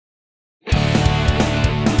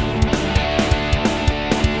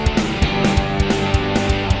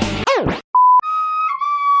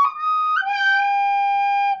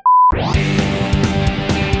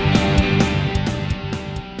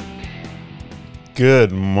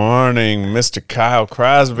Good morning, Mr. Kyle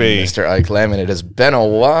Crosby. Mr. Ike Lemon, it has been a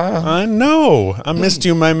while. I know. I missed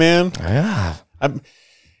you, my man. Yeah.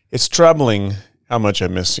 It's troubling how much I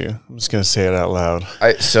miss you. I'm just going to say it out loud.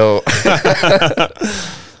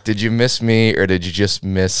 Did you miss me or did you just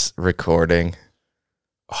miss recording?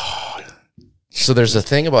 So there's a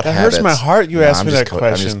thing about That habits. hurts my heart you asked me that question.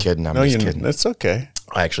 I'm just kidding. I'm just kidding. It's okay.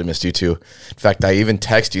 I actually missed you too. In fact, I even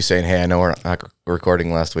text you saying, hey, I know we're not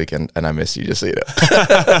recording last weekend, and I missed you, just so you know.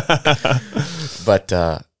 But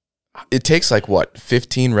it takes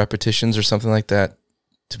 15 repetitions or something like that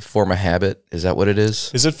to form a habit. Is that what it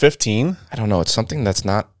is? Is it 15? I don't know. It's something that's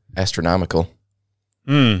not astronomical.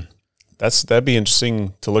 That'd be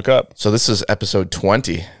interesting to look up. So this is episode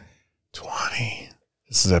 20. 20.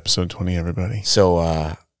 This is episode 20, everybody.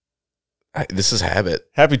 So this is habit.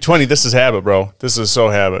 Happy 20. This is habit, bro. This is so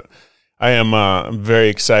habit. I am very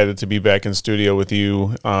excited to be back in studio with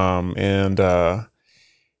you.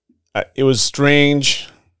 It was strange.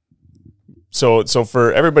 So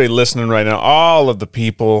for everybody listening right now, all the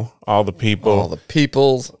peoples,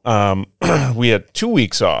 we had 2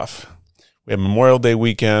 weeks off. We had Memorial Day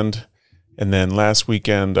weekend, and then last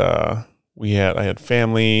weekend I had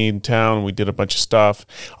family in town. We did a bunch of stuff.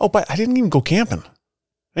 Oh, but I didn't even go camping.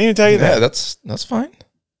 I didn't even tell you that. Yeah, that's fine.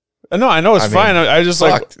 No, I know it's fine. I just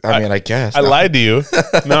I guess. I lied to you.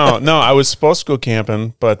 No, I was supposed to go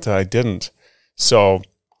camping, but I didn't. So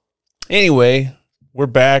anyway, we're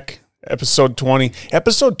back. Episode 20.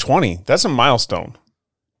 Episode 20. That's a milestone.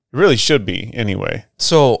 It really should be anyway.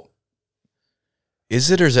 So is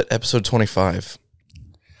it or is it episode 25?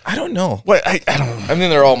 I don't know. What I don't. I mean,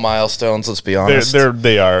 they're all milestones. Let's be honest.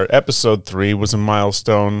 They are. Episode 3 was a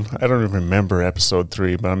milestone. I don't even remember episode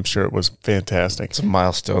 3, but I'm sure it was fantastic. It's a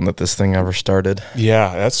milestone that this thing ever started.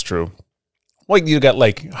 Yeah, that's true. Well, you got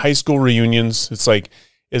high school reunions. It's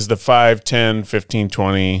is the 5, 10, 15,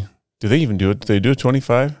 20. Do they even do it? Do they do it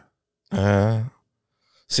 25?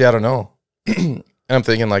 See, I don't know. And I'm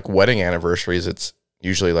thinking wedding anniversaries. It's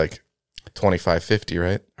usually 25, 50,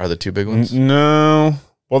 right? Are the two big ones? No.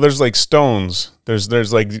 Well, there's stones. There's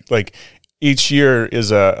each year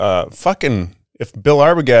is a fucking, if Bill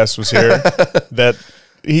Arbogast was here, that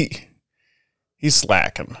he's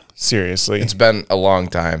slacking. Seriously. It's been a long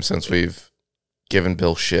time since we've given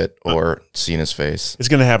Bill shit or seen his face. It's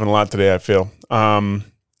going to happen a lot today, I feel.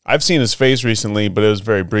 I've seen his face recently, but it was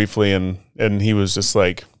very briefly, and he was just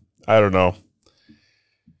I don't know.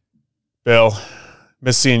 Bill,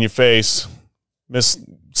 miss seeing your face. Miss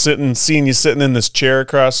seeing you sitting in this chair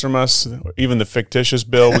across from us, even the fictitious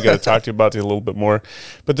Bill. We got to talk to you about it a little bit more.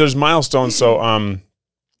 But there's milestones. So,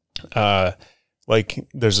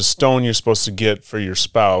 there's a stone you're supposed to get for your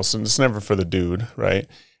spouse, and it's never for the dude, right?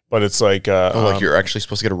 But it's you're actually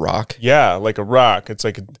supposed to get a rock? Yeah, like a rock. It's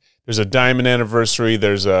there's a diamond anniversary.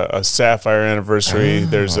 There's a sapphire anniversary.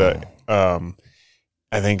 There's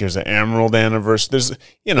I think there's an emerald anniversary.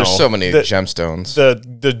 There's so many gemstones.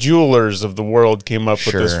 The jewelers of the world came up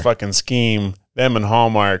with this Sure. fucking scheme. Them and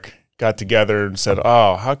Hallmark got together and said,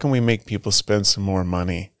 "Oh, how can we make people spend some more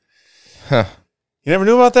money?" Huh. You never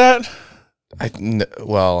knew about that?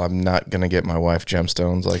 I'm not gonna get my wife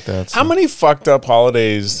gemstones like that. So. How many fucked up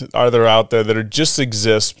holidays are there out there that are just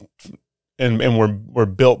exist and were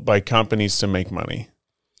built by companies to make money?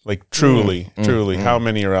 Truly, how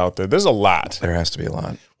many are out there? There's a lot. There has to be a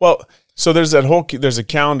lot. Well, so there's there's a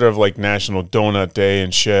calendar of National Donut Day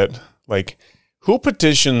and shit. Who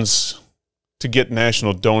petitions to get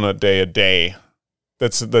National Donut Day a day?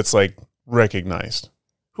 That's recognized.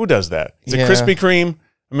 Who does that? Is it Krispy Kreme?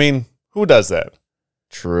 I mean, who does that?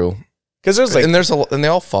 True. Because there's and they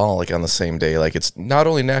all fall on the same day. it's not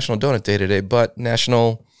only National Donut Day today, but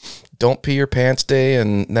National Don't Pee Your Pants Day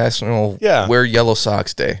and National Wear Yellow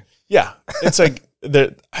Socks Day. Yeah, it's I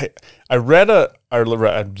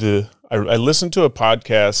listened to a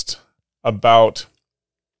podcast about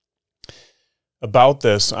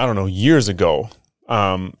this. I don't know, years ago,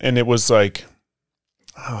 and it was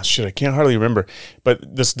oh shit, I can't hardly remember.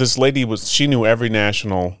 But this lady she knew every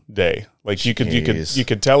national day. You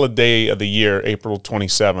could tell a day of the year, April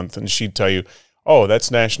 27th, and she'd tell you, oh,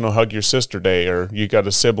 that's National Hug Your Sister Day, or you got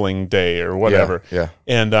a sibling day, or whatever. Yeah.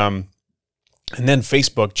 And then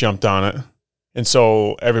Facebook jumped on it. And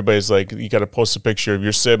so everybody's you got to post a picture of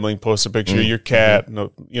your sibling, post a picture of your cat,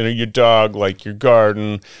 your dog, your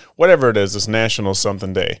garden, whatever it is, this National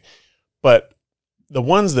something day. But the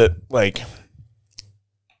ones that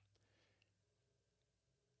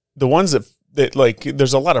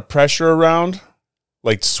there's a lot of pressure around,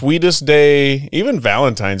 Sweetest Day, even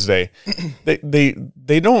Valentine's Day.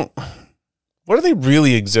 They don't. What do they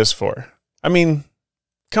really exist for? I mean,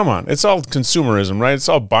 come on, it's all consumerism, right? It's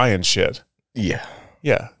all buying shit. Yeah.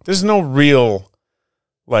 Yeah. There's no real,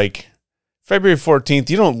 like, February 14th,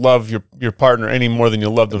 you don't love your partner any more than you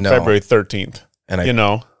love them February 13th. And you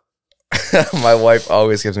know? My wife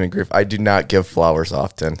always gives me grief. I do not give flowers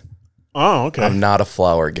often. Oh, okay. I'm not a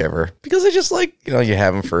flower giver because I just like, you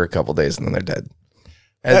have them for a couple days and then they're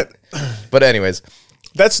dead. But anyways.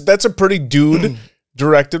 That's a pretty dude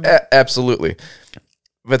directed. Absolutely.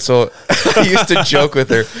 But so I used to joke with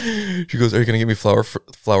her. She goes, "Are you going to give me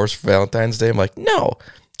flowers for Valentine's Day?" I'm like, "No,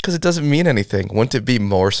 because it doesn't mean anything. Wouldn't it be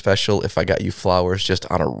more special if I got you flowers just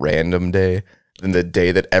on a random day than the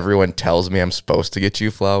day that everyone tells me I'm supposed to get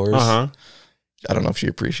you flowers?" Uh-huh. I don't know if she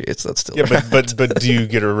appreciates that still. Yeah, but do you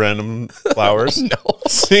get her random flowers? No.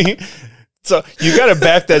 See? So you got to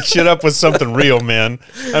back that shit up with something real, man.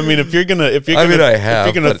 I mean, if you're gonna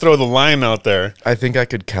throw the line out there, I think I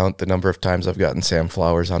could count the number of times I've gotten Sam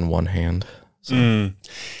flowers on one hand. So.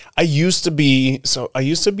 I used to be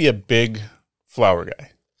a big flower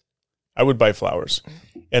guy. I would buy flowers,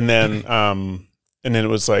 and then it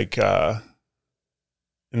was like, and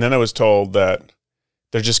then I was told that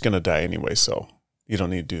they're just gonna die anyway, so you don't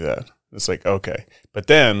need to do that. It's like, okay, but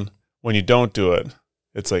then when you don't do it,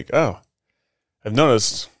 it's like, oh. I've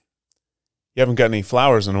noticed you haven't got any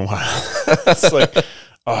flowers in a while. It's like,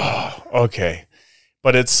 oh, okay.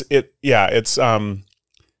 But it's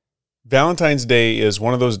Valentine's Day is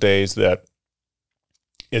one of those days that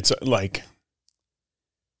it's like,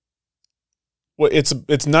 well,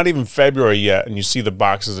 it's not even February yet, and you see the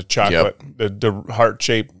boxes of chocolate, the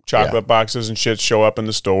heart-shaped chocolate boxes and shit show up in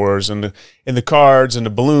the stores, and the cards and the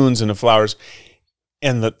balloons and the flowers.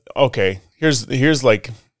 And here's like,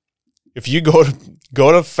 if you go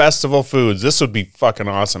to Festival Foods, this would be fucking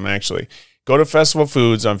awesome, actually. Go to Festival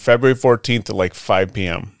Foods on February 14th at like 5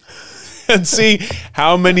 p.m. and see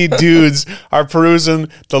how many dudes are perusing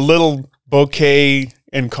the little bouquet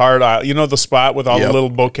and card aisle. You know, the spot with all the little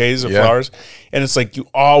bouquets of flowers? And it's like you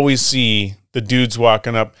always see the dudes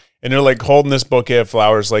walking up, and they're like holding this bouquet of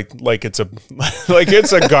flowers like it's a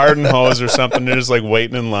garden hose or something. They're just like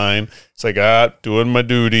waiting in line. It's like, doing my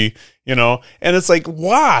duty, And it's like,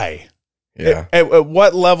 why? Yeah. At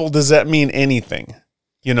what level does that mean anything?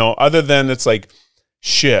 Other than it's like,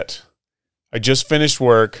 shit, I just finished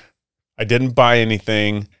work. I didn't buy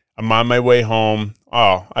anything. I'm on my way home.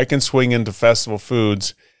 Oh, I can swing into Festival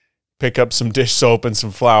Foods, pick up some dish soap and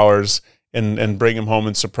some flowers and bring them home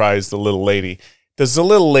and surprise the little lady. Does the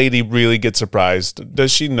little lady really get surprised?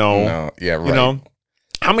 Does she know? No. Yeah, right.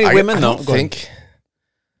 How many women know? I don't think.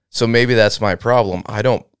 So maybe that's my problem. I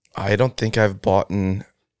don't think I've bought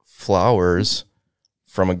flowers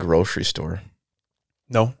from a grocery store.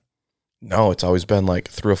 No, it's always been like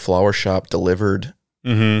through a flower shop delivered.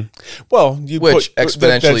 Mm-hmm. Well,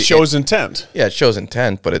 that shows intent. Yeah, it shows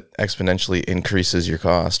intent, but it exponentially increases your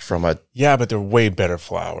cost from a. Yeah, but they're way better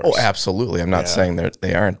flowers. Oh, absolutely. I'm not saying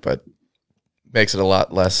they aren't, but makes me a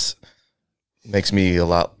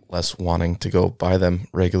lot less wanting to go buy them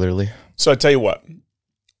regularly. So I tell you what,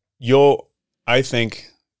 I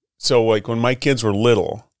think so. Like when my kids were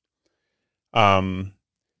little.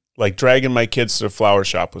 Like dragging my kids to the flower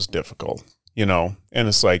shop was difficult, and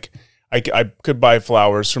it's like, I could buy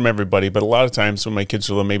flowers from everybody, but a lot of times when my kids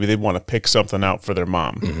are little, maybe they want to pick something out for their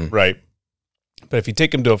mom, right? But if you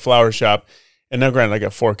take them to a flower shop, and now granted, I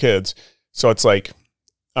got 4 kids, so it's like,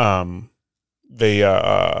 they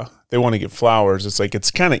want to get flowers. It's like,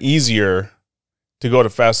 it's kind of easier to go to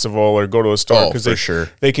festival or go to a store because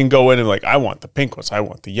they can go in and like, I want the pink ones, I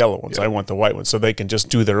want the yellow ones, I want the white ones, so they can just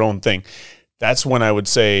do their own thing. That's when I would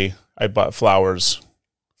say I bought flowers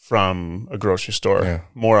from a grocery store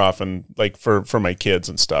more often, like for my kids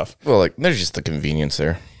and stuff. Well, like there's just the convenience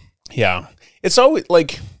there. Yeah, it's always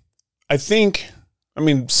like, saying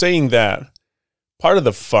that, part of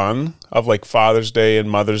the fun of like Father's Day and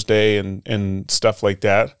Mother's Day and stuff like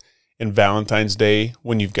that, and Valentine's Day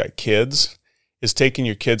when you've got kids, is taking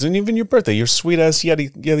your kids, and even your birthday, your sweet ass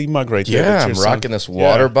Yeti mug right there. Yeah, I'm rocking this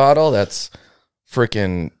water bottle. That's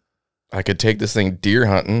freaking. I could take this thing deer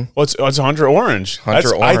hunting. Well, it's Hunter Orange. I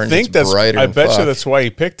think that's. I bet you that's why he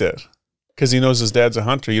picked it, because he knows his dad's a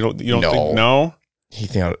hunter. You don't think no?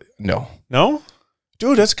 No.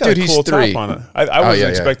 Dude, that's got a cool top on it. I wasn't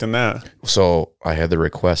expecting that. So I had the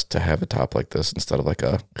request to have a top like this instead of like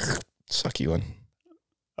a sucky one.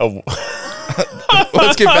 Oh.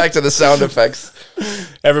 Let's get back to the sound effects.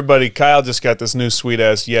 Everybody, Kyle just got this new sweet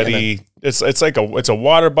ass Yeti. It's a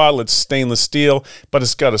water bottle. It's stainless steel, but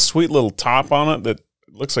it's got a sweet little top on it that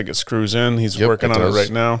looks like it screws in. He's working on it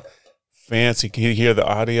right now. Fancy. Can you hear the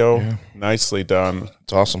audio? Yeah. Nicely done.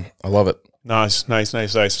 It's awesome. I love it. Nice.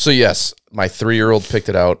 So yes, my 3-year-old picked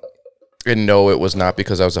it out, and no, it was not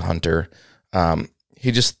because I was a hunter.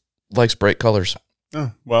 He just likes bright colors.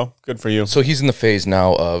 Oh, well, good for you. So he's in the phase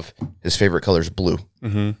now of his favorite color is blue,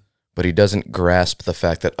 but he doesn't grasp the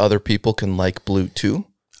fact that other people can like blue too.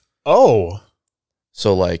 Oh.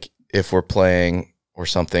 So like if we're playing or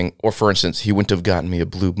something, or for instance, he wouldn't have gotten me a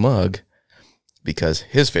blue mug because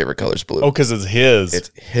his favorite color is blue. Oh, because it's his.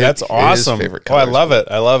 That's awesome. His favorite color. I love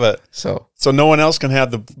it. So no one else can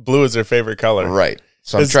have the blue as their favorite color. Right.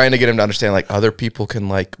 So I'm trying to get him to understand like other people can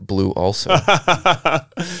like blue also.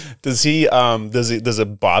 Does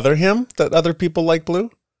it bother him that other people like blue?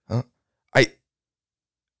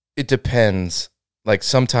 It depends. Like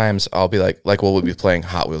sometimes I'll be like we'll be playing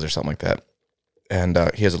Hot Wheels or something like that. And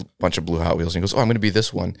he has a bunch of blue Hot Wheels. And he goes, "Oh, I'm going to be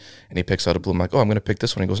this one." And he picks out a blue. I'm like, "Oh, I'm going to pick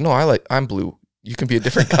this one." He goes, "No, I'm blue. You can be a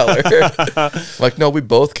different color." Like, no, we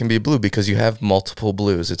both can be blue because you have multiple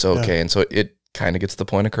blues. It's okay. Yeah. And so it kind of gets the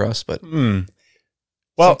point across. But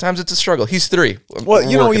well, sometimes it's a struggle. He's 3. Well,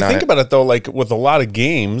 you think about it though, like with a lot of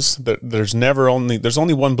games, there's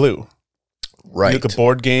only one blue. Right. You look at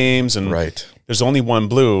board games and there's only one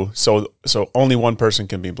blue. So only one person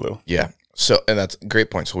can be blue. Yeah. So, and that's a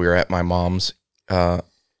great point. So we were at my mom's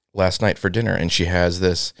last night for dinner, and she has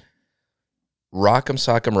this Rock'em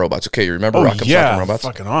Sock'em Robots. Okay, you remember Rock'em Sock'em Robots?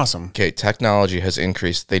 Fucking awesome. Okay, technology has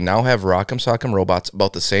increased. They now have Rock'em Sock'em Robots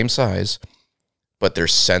about the same size, but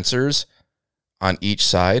there's sensors on each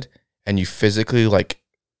side, and you physically like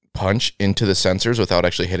punch into the sensors without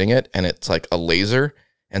actually hitting it, and it's like a laser.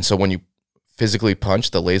 And so when you physically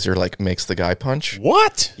punch, the laser like makes the guy punch.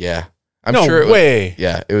 What? Yeah. No way.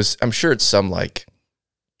 Yeah, it was. I'm sure it's some like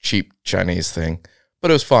cheap Chinese thing, but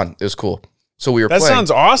it was fun. It was cool. So we were playing. That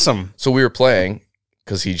sounds awesome. So we were playing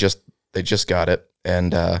because they just got it,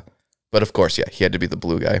 and but of course, yeah, he had to be the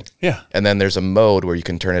blue guy. Yeah. And then there's a mode where you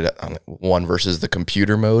can turn it on one versus the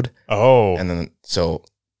computer mode. Oh. And then so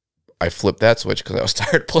I flipped that switch because I was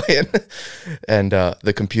tired playing, and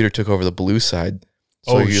the computer took over the blue side.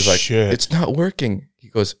 So he was like, shit. "It's not working." He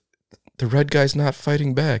goes, "The red guy's not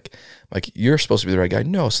fighting back." I'm like, "You're supposed to be the red guy."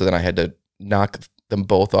 No. So then I had to knock them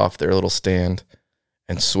both off their little stand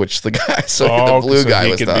and switch the guy. So the blue guy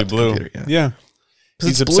was not blue. Computer, yeah.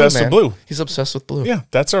 He's obsessed with blue. He's obsessed with blue. Yeah,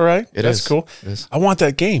 that's all right. That's cool. It is. I want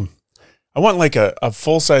that game. I want like a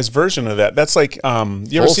full-size version of that. That's like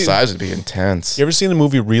full-size would be intense. You ever seen the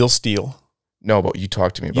movie Real Steel? No, but you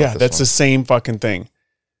talked to me about this. Yeah, that's the same fucking thing.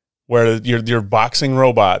 Where you're boxing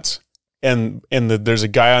robots and there's a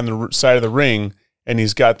guy on the side of the ring and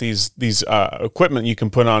he's got these equipment you can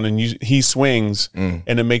put on and he swings and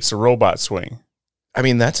it makes the robot swing. I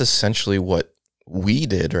mean, that's essentially what we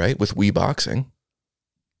did, right? With Wii Boxing.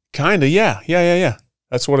 Kind of, yeah.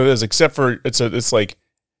 That's what it is. Except for it's like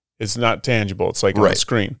it's not tangible. It's like on the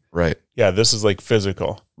screen. Right. Yeah, this is like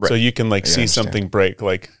physical. Right. So you can like see something break,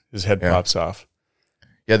 like his head pops off.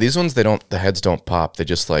 Yeah, these ones the heads don't pop. They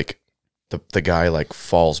just like the guy like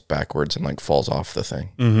falls backwards and like falls off the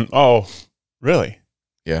thing. Mm-hmm. Oh, really?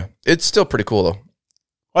 Yeah. It's still pretty cool though.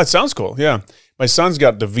 Well, it sounds cool. Yeah. My son's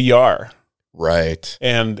got the VR. Right.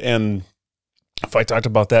 And if I talked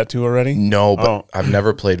about that too already? No, but I've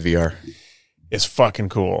never played VR. It's fucking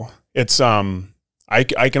cool. It's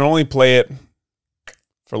I can only play it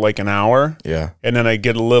for like an hour. Yeah. And then I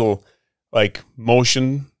get a little like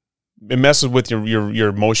motion. It messes with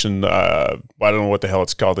your motion. I don't know what the hell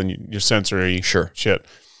it's called, and your sensory shit.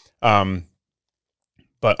 But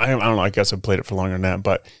I don't know. I guess I've played it for longer than that.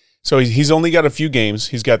 But so he's only got a few games.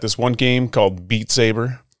 He's got this one game called Beat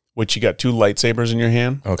Saber, which you got 2 lightsabers in your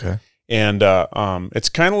hand. Okay. And it's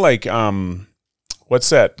kind of like what's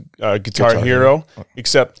that? Guitar Hero,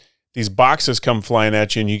 except these boxes come flying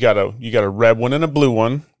at you, and you got a red one and a blue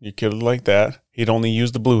one. You kill it like that. He'd only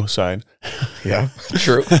use the blue side. Yeah,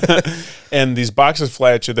 true. And these boxes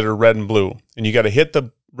fly at you that are red and blue, and you got to hit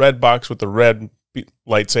the red box with the red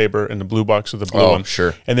lightsaber and the blue box with the blue one.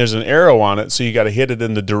 Sure. And there's an arrow on it, so you got to hit it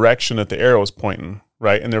in the direction that the arrow is pointing,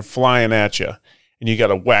 right? And they're flying at you, and you got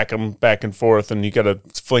to whack them back and forth, and you got to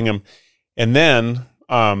fling them. And then,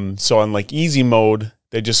 so on like easy mode,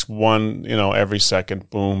 they just one, every second,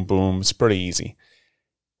 boom, boom. It's pretty easy.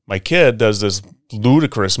 My kid does this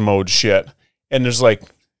ludicrous mode shit, and there's like,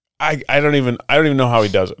 I don't even know how he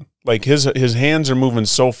does it. Like his hands are moving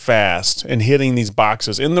so fast and hitting these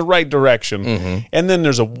boxes in the right direction, and then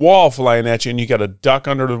there's a wall flying at you, and you got to duck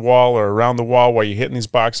under the wall or around the wall while you're hitting these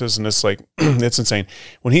boxes, and it's like it's insane.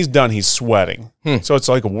 When he's done, he's sweating, so it's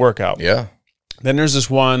like a workout. Yeah. Then there's this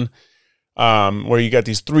one where you got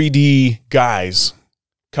these 3D guys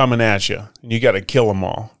coming at you, and you got to kill them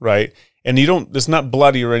all, right? And it's not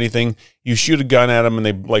bloody or anything. You shoot a gun at them and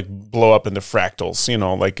they like blow up into fractals, you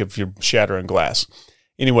know, like if you're shattering glass.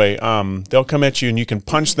 Anyway, they'll come at you and you can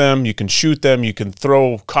punch them, you can shoot them, you can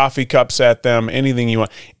throw coffee cups at them, anything you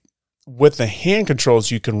want. With the hand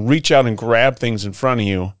controls, you can reach out and grab things in front of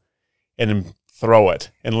you and then throw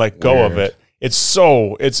it and let go of it. It's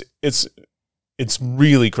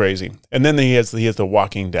really crazy. And then he has The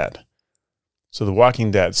Walking Dead. So The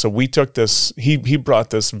Walking Dead. So we took this, he brought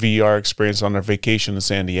this VR experience on our vacation in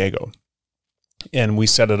San Diego. And we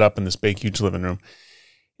set it up in this big, huge living room.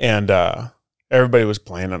 And everybody was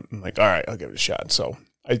playing. I'm like, all right, I'll give it a shot. So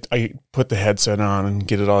I put the headset on and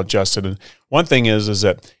get it all adjusted. And one thing is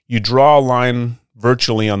that you draw a line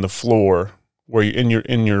virtually on the floor where you're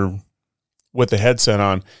in your with the headset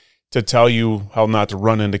on to tell you how not to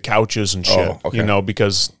run into couches and shit. Oh, okay. You know,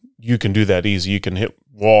 because you can do that easy. You can hit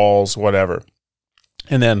walls, whatever.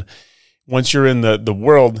 And then once you're in the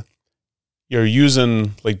world, you're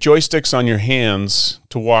using like joysticks on your hands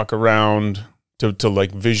to walk around, to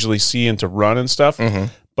like visually see and to run and stuff. Mm-hmm.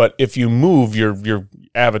 But if you move, your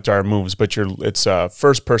avatar moves, but it's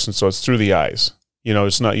first person, so it's through the eyes. You know,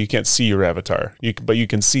 it's not, you can't see your avatar. But you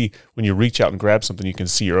can see when you reach out and grab something, you can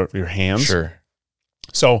see your hands. Sure.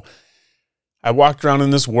 So I walked around in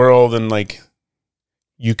this world and like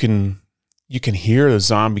you can hear the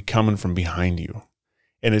zombie coming from behind you.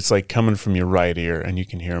 And it's like coming from your right ear, and you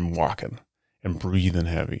can hear him walking and breathing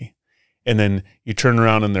heavy. And then you turn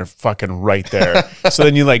around and they're fucking right there. So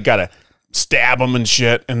then you like gotta stab them and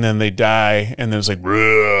shit, and then they die, and then it's like,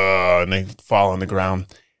 and they fall on the ground.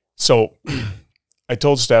 So I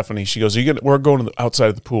told Stephanie, she goes, we're going to the outside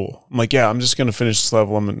of the pool. I'm like, yeah, I'm just gonna finish this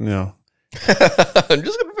level. I'm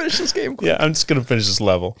just gonna finish this game. Yeah, I'm just gonna finish this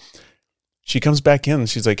level. She comes back in and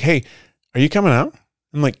she's like, hey, are you coming out?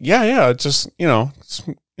 I'm like, yeah, just, you know.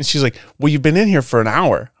 And she's like, well, you've been in here for an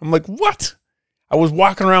hour. I'm like, what? I was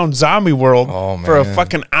walking around Zombie World for a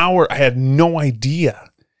fucking hour. I had no idea.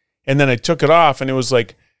 And then I took it off, and it was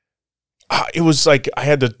like I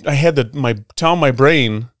had to tell my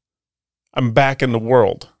brain I'm back in the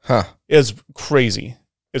world. Huh. It's crazy.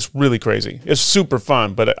 It's really crazy. It's super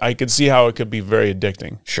fun, but I could see how it could be very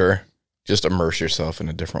addicting. Sure. Just immerse yourself in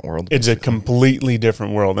a different world. It's a completely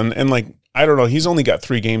different world. And like, I don't know, he's only got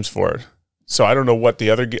 3 games for it. So I don't know what the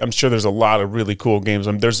other, I'm sure there's a lot of really cool games.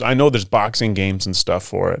 I know there's boxing games and stuff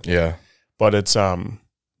for it. Yeah. But it's,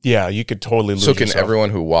 yeah, you could totally lose yourself. So can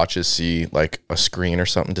everyone who watches see like a screen or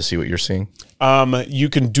something to see what you're seeing? You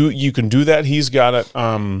can do that. He's got it,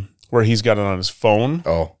 where he's got it on his phone.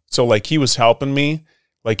 Oh. So like he was helping me.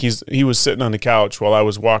 Like he was sitting on the couch while I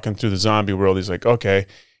was walking through the zombie world. He's like, okay.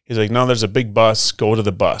 He's like, no, there's a big bus. Go to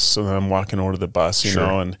the bus. So then I'm walking over to the bus, you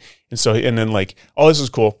know, and then like, oh, this is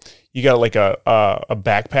cool. You got like a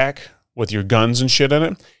backpack with your guns and shit in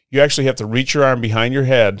it. You actually have to reach your arm behind your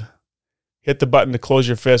head, hit the button to close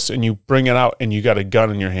your fist, and you bring it out, and you got a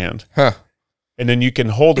gun in your hand. Huh. And then you can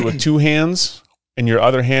hold it with 2 hands, and your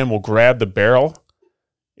other hand will grab the barrel.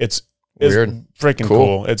 It's weird. Freaking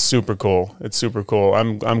cool. It's super cool. It's super cool.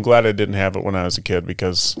 I'm glad I didn't have it when I was a kid,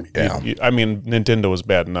 because I mean, Nintendo was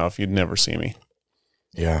bad enough. You'd never see me.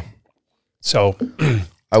 Yeah. So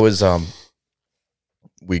I was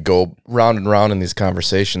we go round and round in these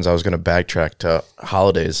conversations. I was going to backtrack to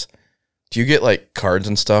holidays. Do you get like cards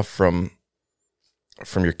and stuff from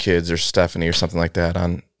your kids or Stephanie or something like that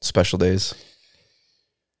on special days?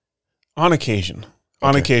 On occasion.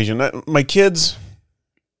 On occasion. My kids,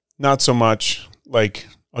 not so much. Like,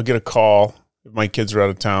 I'll get a call if my kids are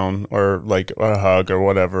out of town, or like a hug or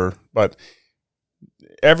whatever. But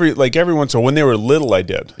every once in a while, when they were little, I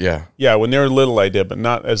did. Yeah. Yeah, when they were little, I did, but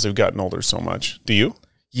not as they've gotten older so much. Do you?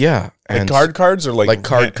 Yeah. Like cards or like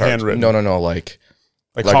card cards? Handwritten? No. Like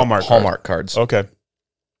Hallmark cards. Okay.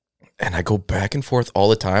 And I go back and forth all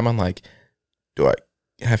the time. I'm like, do I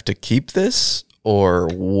have to keep this or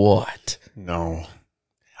what? No.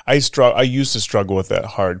 I used to struggle with that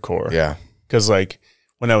hardcore. Yeah. Because like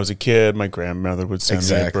when I was a kid, my grandmother would send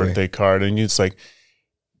me a birthday card, and it's like,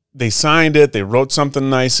 they signed it, they wrote something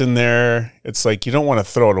nice in there. It's like, you don't want to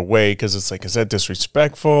throw it away, because it's like, is that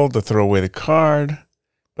disrespectful to throw away the card?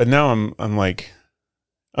 But now I'm like,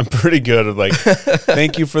 I'm pretty good at like,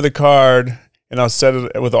 thank you for the card. And I'll set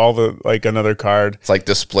it with all the, like, another card. It's like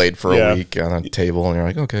displayed for a week on a table, and you're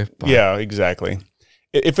like, okay, bye. Yeah, exactly.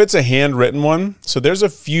 If it's a handwritten one, so there's a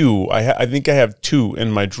few, I think I have 2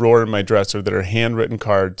 in my drawer in my dresser that are handwritten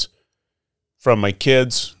cards from my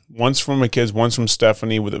kids. One's from my kids, one's from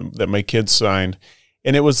Stephanie that my kids signed.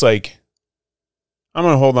 And it was like, I'm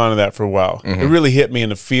going to hold on to that for a while. Mm-hmm. It really hit me in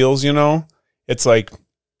the feels, you know? It's like,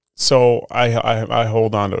 so I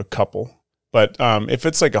hold on to a couple. But if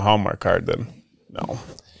it's like a Hallmark card, then no.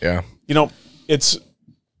 Yeah. You know, it's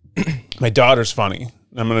my daughter's funny.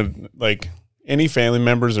 I'm gonna like any family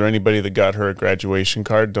members or anybody that got her a graduation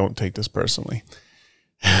card. Don't take this personally.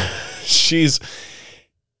 She's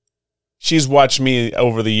watched me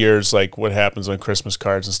over the years, like what happens on Christmas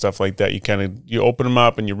cards and stuff like that. You open them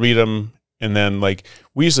up and you read them, and then like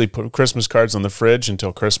we usually put Christmas cards on the fridge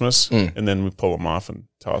until Christmas, and then we pull them off and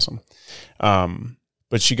toss them.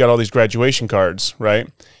 But she got all these graduation cards, right?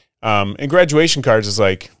 And graduation cards is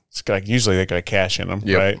like usually they got cash in them,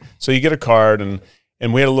 right? So you get a card, and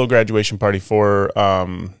we had a little graduation party for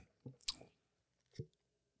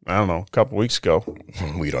I don't know, a couple weeks ago.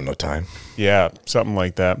 We don't know time. Yeah, something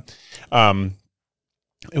like that.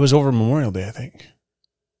 It was over Memorial Day, I think.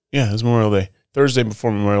 Yeah, it was Memorial Day. Thursday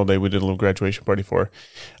before Memorial Day, we did a little graduation party for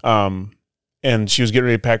her. And she was getting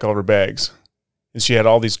ready to pack all of her bags. And she had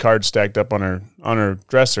all these cards stacked up on her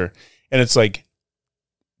dresser. And it's like,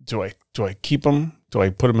 do I keep them? Do I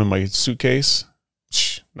put them in my suitcase?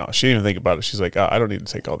 No, she didn't even think about it. She's like, I don't need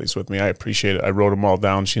to take all these with me. I appreciate it. I wrote them all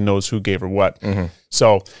down. She knows who gave her what. Mm-hmm.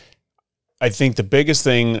 So I think the biggest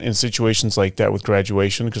thing in situations like that with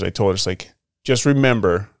graduation, because I told her, it's like, just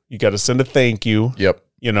remember, you got to send a thank you. Yep.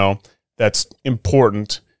 You know, that's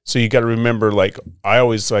important. So you got to remember, like, I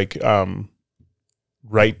always like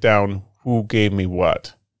write down who gave me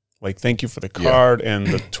what. Like, thank you for the card and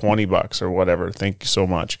the $20 or whatever. Thank you so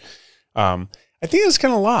much. I think it's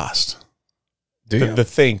kind of lost. The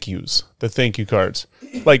thank yous, the thank you cards,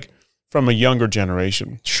 like from a younger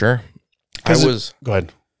generation. Sure. Go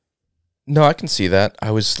ahead. No, I can see that.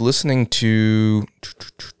 I was listening to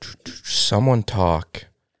someone talk,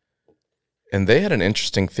 and they had an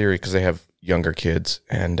interesting theory because they have younger kids,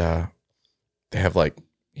 and they have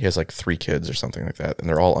he has 3 kids or something like that, and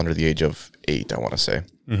they're all under the age of 8, I want to say.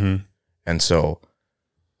 Mm-hmm. And so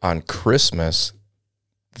on Christmas,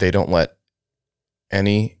 they don't let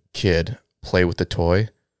any kid play with the toy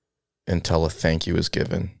until a thank you is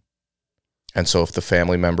given. And so if the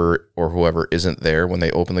family member or whoever isn't there when they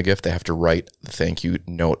open the gift, they have to write the thank you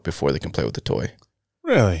note before they can play with the toy.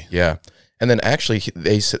 Really? Yeah. And then actually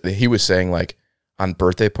he was saying, like, on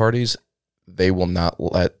birthday parties, they will not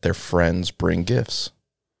let their friends bring gifts.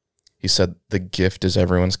 He said the gift is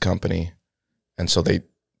everyone's company. And so they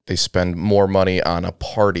spend more money on a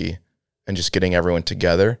party and just getting everyone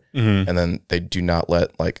together, and then they do not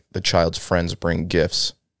let like the child's friends bring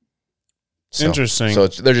gifts. So, interesting. So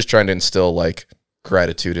they're just trying to instill like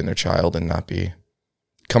gratitude in their child and not be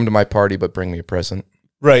come to my party but bring me a present.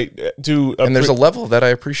 Right. And there's a level that I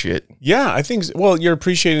appreciate. Yeah, I think. Well, you're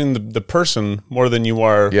appreciating the person more than you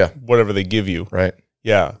are whatever they give you. Right.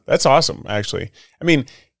 Yeah, that's awesome. Actually, I mean,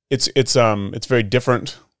 it's very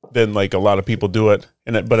different than like a lot of people do it,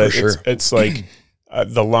 it's like.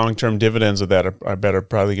 The long-term dividends of that are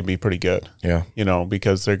probably going to be pretty good. Yeah. You know,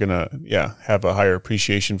 because they're going to, have a higher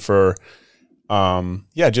appreciation for,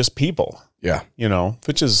 just people. Yeah. You know,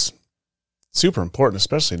 which is super important,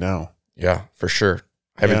 especially now. Yeah, for sure.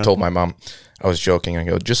 I even told my mom, I was joking. I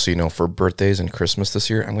go, just so you know, for birthdays and Christmas this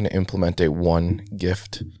year, I'm going to implement a 1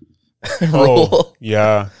 gift rule. Oh,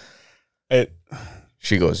 yeah.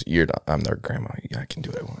 She goes, I'm their grandma. Yeah, I can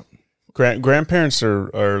do what I want. Grandparents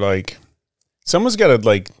are like, someone's got to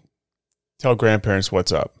like tell grandparents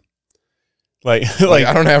what's up. Like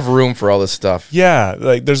I don't have room for all this stuff. Yeah,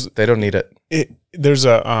 like they don't need it. There's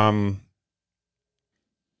a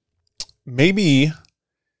maybe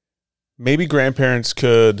grandparents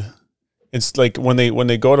could. It's like when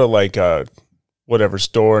they go to like a whatever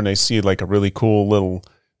store and they see like a really cool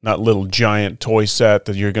little giant toy set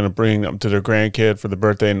that you're going to bring up to their grandkid for the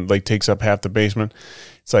birthday and like takes up half the basement.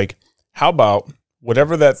 It's like, how about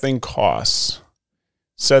whatever that thing costs,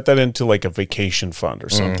 set that into like a vacation fund or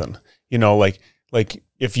something. You know, like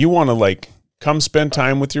if you want to like come spend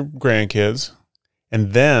time with your grandkids,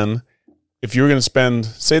 and then if you're going to spend,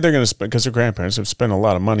 say they're going to spend, because their grandparents have spent a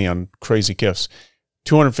lot of money on crazy gifts,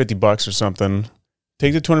 $250 or something,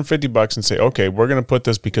 take the $250 and say, okay, we're going to put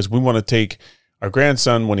this because we want to take our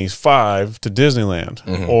grandson when he's 5 to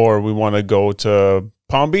Disneyland, or we want to go to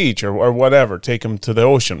Palm Beach or whatever, take him to the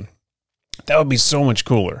ocean. That would be so much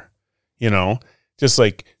cooler, you know, just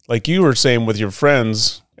like you were saying with your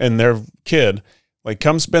friends and their kid, like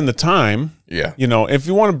come spend the time. Yeah. You know, if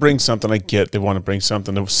you want to bring something, I get they want to bring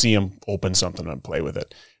something to see them open something and play with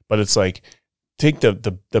it. But it's like, take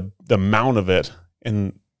the amount of it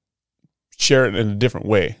and share it in a different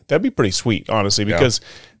way. That'd be pretty sweet, honestly, because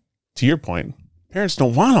to your point, parents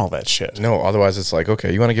don't want all that shit. No, otherwise it's like,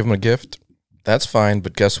 okay, you want to give them a gift? That's fine,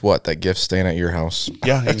 but guess what? That gift's staying at your house.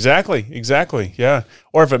 Yeah, exactly. Yeah.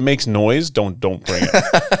 Or if it makes noise, don't bring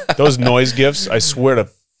it. Those noise gifts, I swear to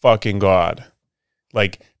fucking God.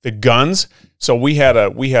 Like the guns. So we had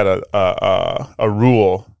a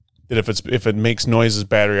rule that if it makes noises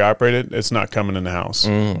battery operated, it's not coming in the house.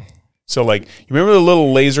 So like, you remember the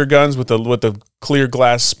little laser guns with the clear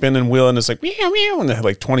glass spinning wheel, and it's like meow meow, and they have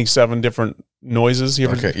like 27 different noises.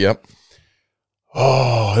 Okay, yep.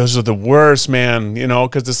 Oh, those are the worst, man. You know,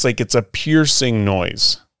 because it's a piercing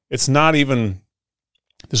noise. It's not even.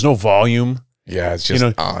 There's no volume. Yeah, it's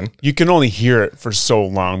just on. You can only hear it for so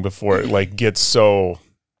long before it like gets so.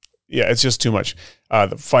 Yeah, it's just too much.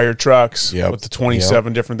 The fire trucks with the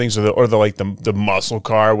 27 different things, or the muscle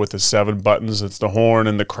car with the 7 buttons. It's the horn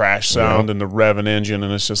and the crash sound and the revving engine,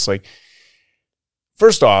 and it's just like.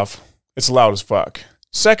 First off, it's loud as fuck.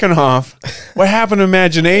 Second off, what happened to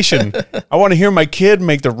imagination? I want to hear my kid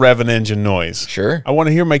make the revving engine noise. Sure. I want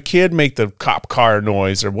to hear my kid make the cop car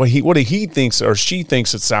noise, or what he thinks or she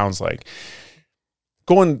thinks it sounds like.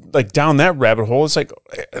 Going like down that rabbit hole, it's like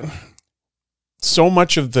so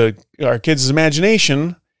much of our kids'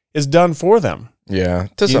 imagination is done for them. Yeah,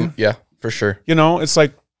 for sure. You know, it's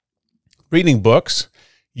like reading books.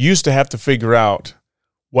 You used to have to figure out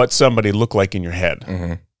what somebody looked like in your head.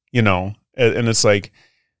 Mm-hmm. You know, and it's like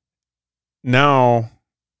now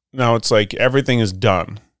it's like everything is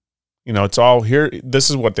done. You know, it's all here. This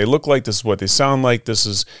is what they look like. This is what they sound like. This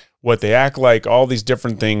is what they act like. All these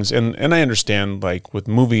different things, and I understand like with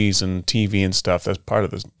movies and TV and stuff, that's part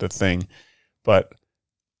of the thing. But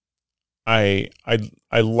I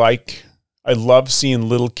love seeing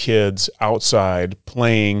little kids outside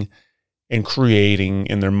playing and creating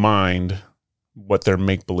in their mind what their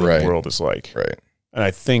make-believe world is like. Right. And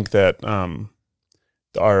I think that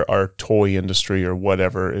our toy industry or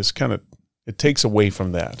whatever is kind of, it takes away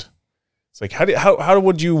from that. It's like how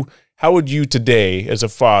would you today as a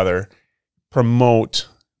father promote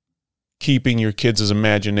keeping your kids'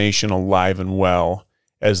 imagination alive and well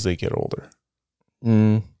as they get older?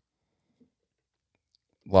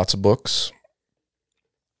 Lots of books.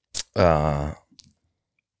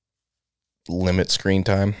 Limit screen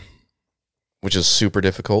time, which is super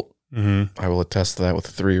difficult. Mm-hmm. I will attest to that with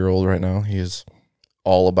a 3-year-old right now. He is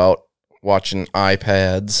all about watching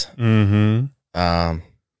iPads. Mm-hmm.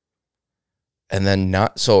 And then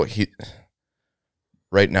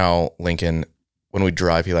right now, Lincoln, when we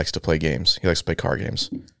drive, he likes to play games. He likes to play car games,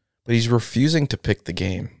 but he's refusing to pick the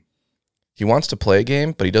game. He wants to play a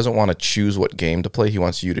game, but he doesn't want to choose what game to play. He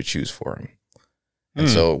wants you to choose for him. And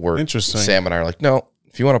so Sam and I are like, no,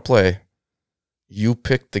 if you want to play, you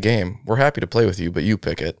pick the game. We're happy to play with you, but you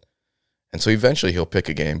pick it. And so eventually he'll pick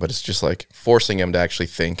a game, but it's just like forcing him to actually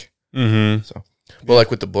think. Mm-hmm. So, well, like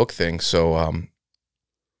with the book thing. So,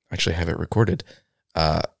 actually I have it recorded.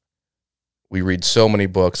 We read so many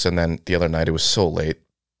books, and then the other night it was so late,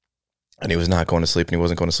 and he was not going to sleep, and he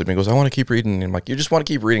wasn't going to sleep. And he goes, I want to keep reading. And I'm like, you just want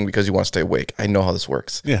to keep reading because you want to stay awake. I know how this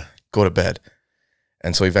works. Yeah. Go to bed.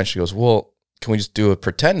 And so eventually he goes, well, can we just do a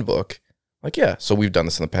pretend book? Like, yeah. So we've done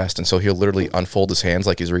this in the past. And so he'll literally unfold his hands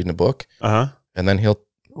like he's reading a book. Uh-huh. And then he'll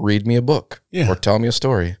read me a book or tell me a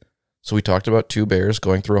story. So we talked about 2 bears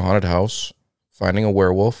going through a haunted house, finding a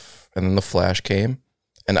werewolf, and then the Flash came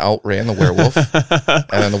and outran the werewolf.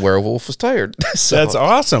 And then the werewolf was tired. So that's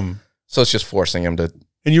awesome. So it's just forcing him to.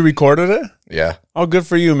 And you recorded it? Yeah. Oh, good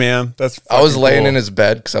for you, man. I was laying in his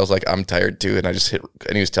bed because I was like, I'm tired too. And I just hit,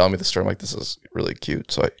 and he was telling me the story. I'm like, this is really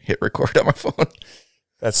cute. So I hit record on my phone.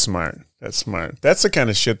 That's smart. That's the kind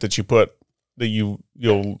of shit that you put, that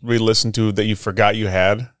you'll re-listen to that you forgot you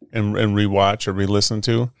had and rewatch or re-listen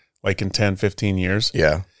to like in 10, 15 years.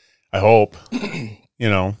 Yeah. I hope,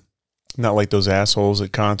 not like those assholes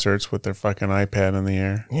at concerts with their fucking iPad in the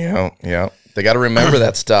air. Yeah. They got to remember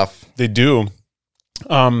that stuff. They do.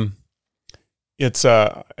 I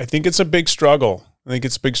think it's a big struggle. I think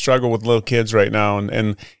it's a big struggle with little kids right now.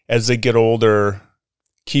 And as they get older,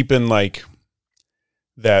 keeping like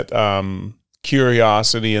that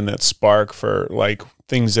curiosity and that spark for like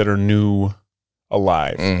things that are new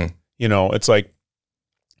alive. Mm-hmm. It's like,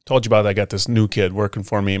 told you about, I got this new kid working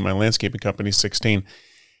for me in my landscaping company, 16.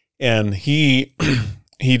 And he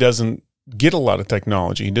doesn't get a lot of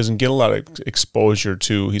technology. He doesn't get a lot of exposure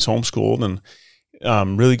to, he's homeschooled and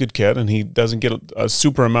really good kid, and he doesn't get a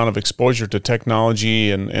super amount of exposure to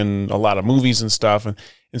technology and a lot of movies and stuff. And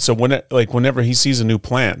so whenever he sees a new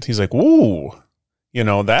plant, he's like, ooh,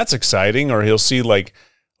 that's exciting. Or he'll see like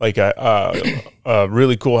a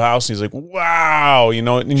really cool house, and he's like, wow,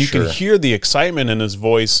 and you can hear the excitement in his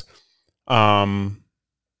voice. And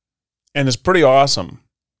it's pretty awesome.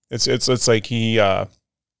 It's like he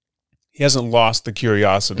he hasn't lost the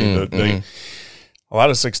curiosity. A lot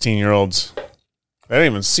of 16-year-olds, they don't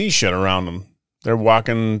even see shit around them. They're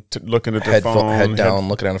walking, looking at their phone. Head down,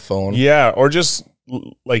 looking at a phone. Yeah, or just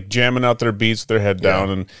like jamming out their beats with their head down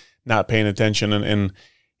and not paying attention. And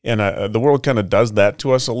the world kind of does that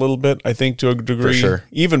to us a little bit, I think, to a degree. For sure.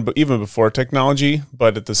 Even before technology,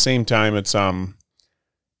 but at the same time, it's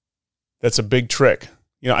that's a big trick.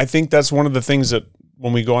 I think that's one of the things that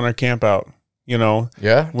when we go on our camp out,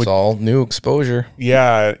 it's all new exposure.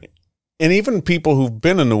 Yeah. And even people who've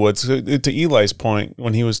been in the woods, to Eli's point,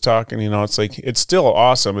 when he was talking, it's like, it's still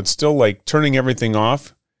awesome. It's still like turning everything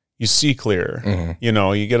off. You see clearer.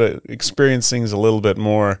 Mm-hmm. You get to experience things a little bit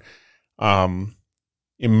more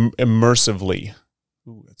immersively.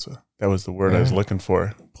 Ooh, that was the word I was looking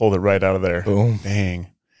for. Pulled it right out of there. Boom.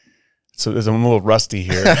 Dang. So I'm a little rusty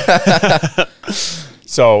here.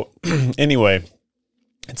 So anyway,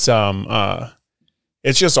 it's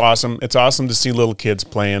just awesome. It's awesome to see little kids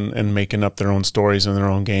playing and making up their own stories and their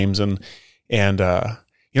own games. And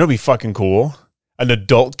it'd be fucking cool. An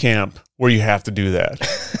adult camp where you have to do that.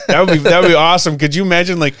 That would be awesome. Could you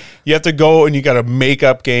imagine, like, you have to go and you got to make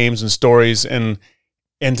up games and stories and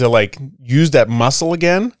to like use that muscle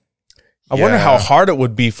again? I wonder how hard it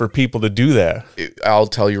would be for people to do that. I'll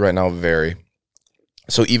tell you right now, very.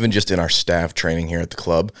 So even just in our staff training here at the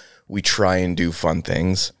club, we try and do fun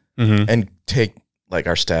things and take like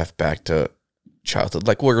our staff back to childhood.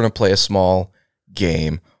 Like, we're going to play a small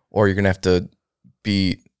game, or you're going to have to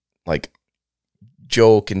be like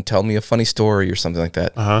joke and tell me a funny story or something like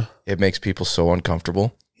that. It makes people so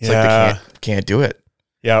uncomfortable. It's like they can't do it.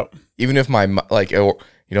 Yeah. Even if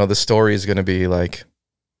the story is going to be like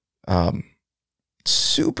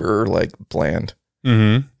super like bland.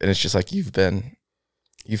 And it's just like, you've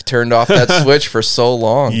turned off that switch for so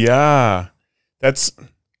long. Yeah.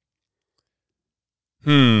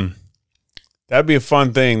 That'd be a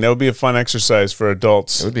fun thing. That would be a fun exercise for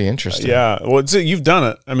adults. It would be interesting. Yeah. Well, you've done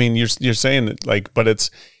it. I mean, you're saying it like, but it's,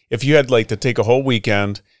 if you had like to take a whole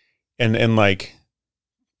weekend and like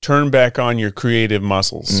turn back on your creative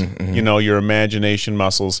muscles, your imagination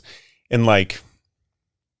muscles, and like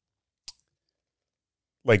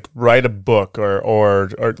write a book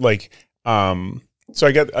or like, so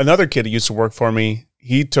I got another kid who used to work for me.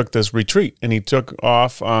 He took this retreat and he took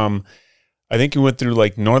off, I think he went through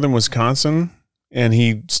like northern Wisconsin, and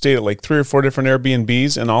he stayed at like 3 or 4 different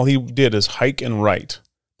Airbnbs, and all he did is hike and write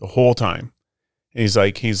the whole time. And he's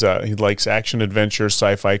like, he likes action, adventure,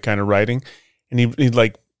 sci-fi kind of writing. And he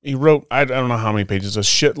wrote, I don't know how many pages, a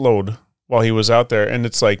shitload while he was out there. And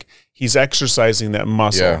it's like, he's exercising that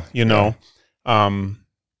muscle, Yeah. And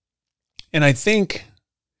I think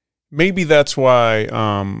maybe that's why,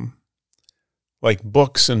 like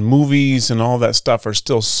books and movies and all that stuff are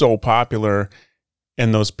still so popular,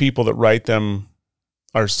 and those people that write them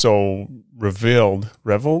are so revealed.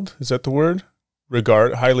 Is that the word?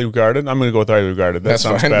 Highly regarded. I'm going to go with highly regarded. That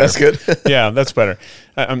sounds fine. Better. That's good. Yeah, that's better.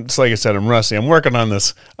 It's like I said, I'm rusty. I'm working on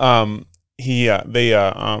this. They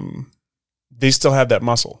still have that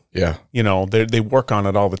muscle. Yeah. They work on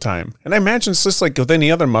it all the time. And I imagine it's just like with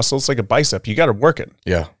any other muscle, it's like a bicep. You got to work it.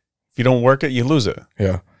 Yeah. If you don't work it, you lose it.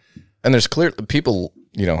 Yeah. And there's clear people,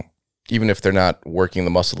 even if they're not working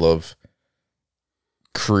the muscle of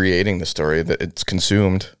creating the story, that it's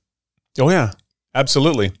consumed. Oh, yeah,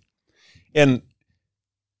 absolutely.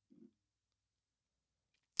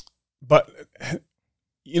 But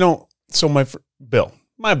so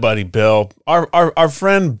my buddy Bill, our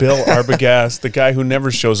friend Bill Arbogast, the guy who never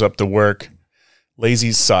shows up to work,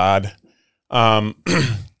 lazy sod,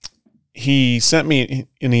 he sent me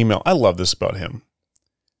an email. I love this about him.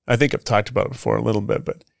 I think I've talked about it before a little bit,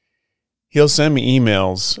 but he'll send me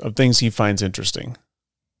emails of things he finds interesting,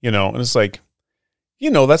 and it's like,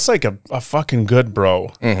 that's like a fucking good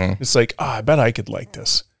bro. Mm-hmm. It's like, I bet I could like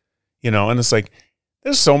this, and it's like,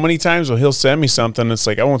 there's so many times where he'll send me something. It's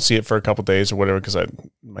like, I won't see it for a couple days or whatever, because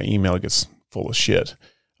my email gets full of shit.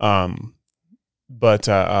 But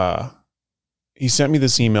he sent me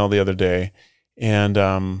this email the other day, and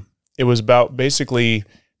it was about basically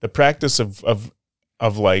the practice of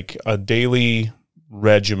like a daily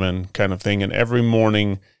regimen kind of thing. And every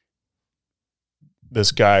morning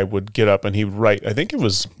this guy would get up and he would write. I think it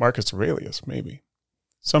was Marcus Aurelius, maybe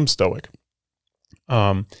some Stoic.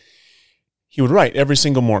 He would write every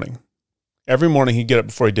single morning. Every morning he'd get up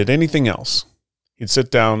before he did anything else. He'd sit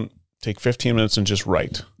down, take 15 minutes and just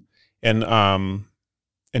write. And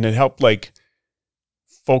it helped like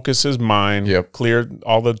focus his mind, clear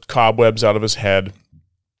all the cobwebs out of his head.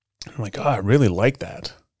 I'm like, I really like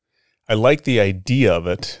that. I like the idea of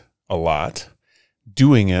it a lot.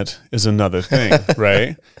 Doing it is another thing,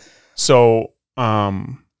 right? So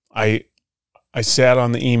I sat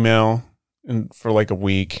on the email for like a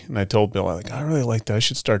week, and I told Bill, I really like that. I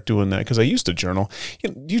should start doing that because I used to journal.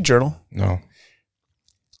 Do you journal? No.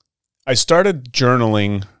 I started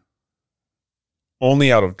journaling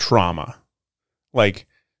only out of trauma. Like,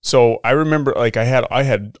 so I remember like I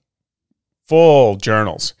had full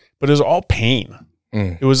journals, but it was all pain.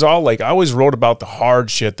 It was all like, I always wrote about the hard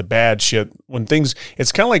shit, the bad shit. When things,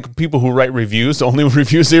 it's kind of like people who write reviews. The only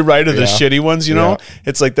reviews they write are the shitty ones, you know?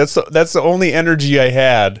 It's like, that's the only energy I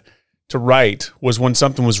had to write was when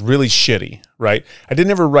something was really shitty, right? I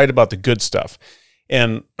didn't ever write about the good stuff.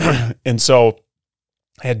 And so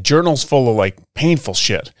I had journals full of like painful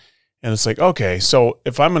shit. And it's like, okay, so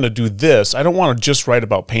if I'm going to do this, I don't want to just write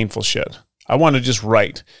about painful shit. I want to just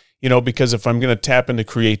write. You know, because if I'm going to tap into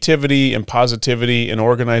creativity and positivity and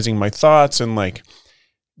organizing my thoughts, and like,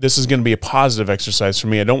 this is going to be a positive exercise for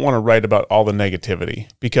me. I don't want to write about all the negativity,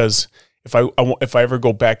 because if I ever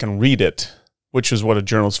go back and read it, which is what a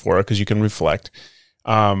journal's for, because you can reflect,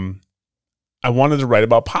 I wanted to write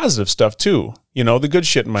about positive stuff too. You know, the good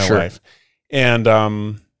shit in my life. And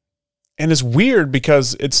it's weird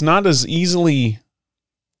because it's not as easily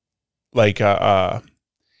like,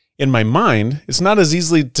 in my mind, it's not as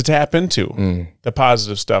easily to tap into the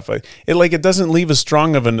positive stuff. It doesn't leave as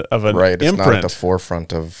strong of an right. It's imprint. not at the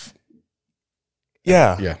forefront of.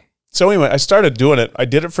 Yeah. So anyway, I started doing it. I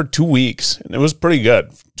did it for 2 weeks, and it was pretty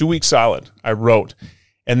good. 2 weeks solid. I wrote,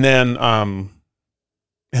 and then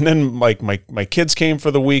like my kids came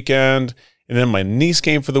for the weekend, and then my niece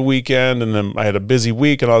came for the weekend, and then I had a busy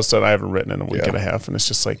week, and all of a sudden I haven't written in a week and a half, and it's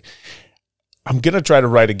just like, I'm gonna try to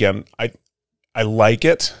write again. I like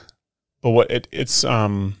it. But it's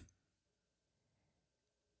that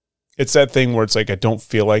thing where it's like I don't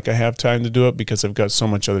feel like I have time to do it because I've got so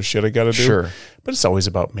much other shit I got to do. Sure. But it's always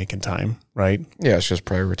about making time, right? Yeah, it's just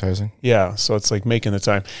prioritizing. Yeah, so it's like making the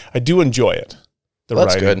time. I do enjoy it.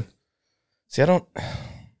 That's good. See, I don't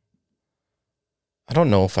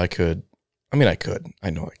know if I could. I mean, I could.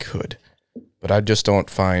 I know I could. But I just don't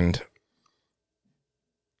find...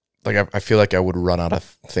 Like, I feel like I would run out of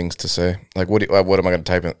things to say. Like, what am I going to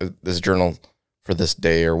type in this journal for this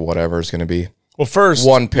day or whatever is going to be? Well, first,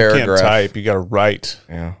 one paragraph. You can't type. You got to write.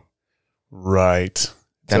 Yeah. Right.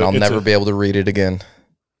 Then I'll never be able to read it again.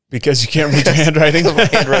 Because you can't read your handwriting? My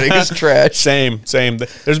handwriting is trash. Same.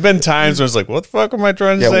 There's been times where it's like, what the fuck am I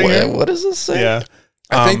trying to say here? What does this say? Yeah.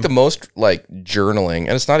 I think the most, like, journaling,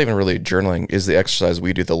 and it's not even really journaling, is the exercise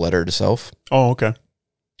we do, the letter to self. Oh, okay.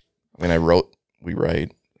 I mean, we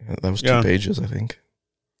write. That was 2 pages, I think.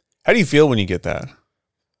 How do you feel when you get that?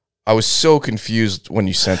 I was so confused when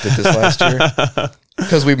you sent it this last year.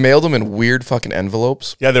 Because we mailed them in weird fucking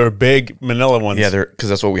envelopes. Yeah, they were big manila ones. Yeah, because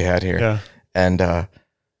that's what we had here. Yeah. And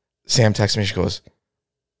Sam texted me. She goes,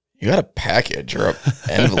 "You got a package or an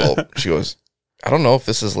envelope?" She goes, "I don't know if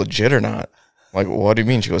this is legit or not." I'm like, "What do you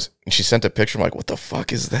mean?" She goes, and she sent a picture. I'm like, "What the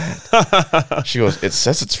fuck is that?" She goes, "It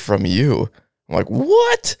says it's from you." I'm like,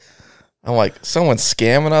 "What?" I'm like, "Someone's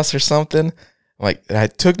scamming us or something?" I'm like, and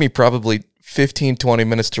it took me probably 15, 20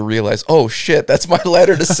 minutes to realize, oh shit, that's my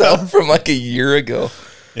letter to self from like a year ago.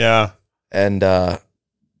 Yeah. And yeah,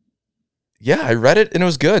 I read it and it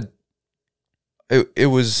was good. It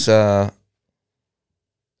was, I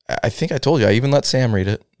think I told you, I even let Sam read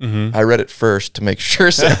it. Mm-hmm. I read it first to make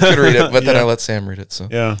sure Sam could read it, but then I let Sam read it. So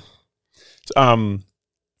yeah. For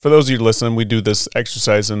those of you listening, we do this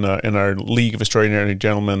exercise in our League of Extraordinary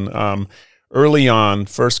Gentlemen. Early on,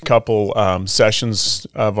 first couple sessions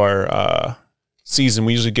of our season,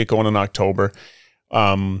 we usually get going in October.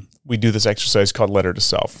 We do this exercise called Letter to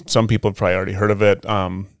Self. Some people have probably already heard of it.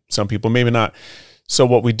 Some people maybe not. So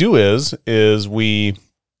what we do is we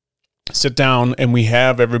sit down and we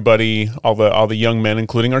have everybody, all the young men,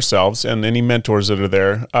 including ourselves, and any mentors that are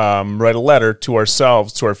there, write a letter to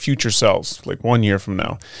ourselves, to our future selves, like 1 year from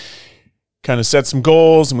now. Kind of set some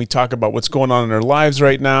goals, and we talk about what's going on in our lives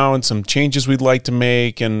right now and some changes we'd like to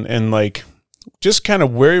make, and like just kind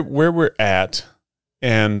of where we're at,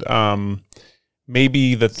 and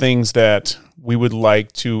maybe the things that we would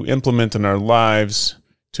like to implement in our lives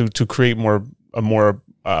to create a more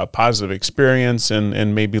positive experience,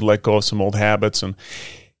 and maybe let go of some old habits. And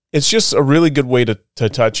it's just a really good way to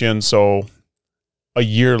touch in. So a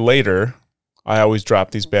year later, I always drop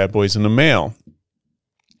these bad boys in the mail.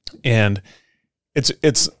 And it's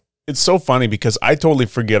so funny because I totally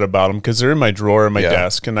forget about them because they're in my drawer in my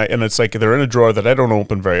desk, and it's like they're in a drawer that I don't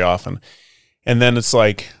open very often. And then it's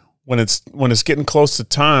like when it's getting close to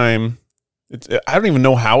time, I don't even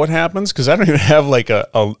know how it happens because I don't even have like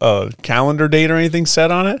a calendar date or anything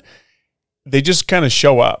set on it. They just kind of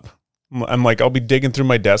show up. I'm like, I'll be digging through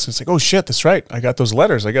my desk. And it's like, oh shit, that's right. I got those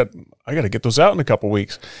letters. I got to get those out in a couple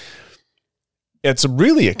weeks. It's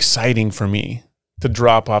really exciting for me to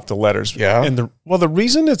drop off the letters. Yeah. And the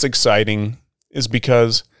reason it's exciting is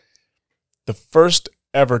because the first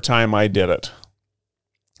ever time I did it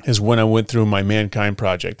is when I went through my Mankind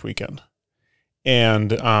Project weekend.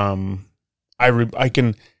 And I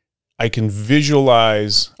can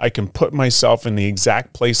visualize, I can put myself in the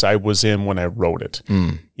exact place I was in when I wrote it.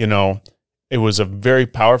 You know, it was a very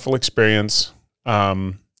powerful experience.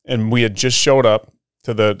 And we had just showed up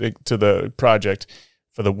to the project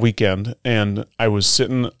for the weekend, and I was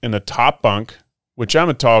sitting in a top bunk, which I'm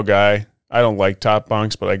a tall guy. I don't like top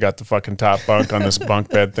bunks, but I got the fucking top bunk on this bunk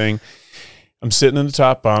bed thing. I'm sitting in the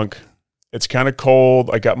top bunk. It's kind of cold.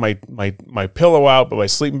 I got my pillow out, but my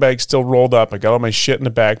sleeping bag's still rolled up. I got all my shit in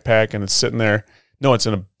the backpack, and it's sitting there. No, it's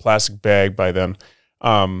in a plastic bag by then.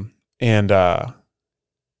 And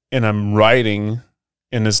I'm writing,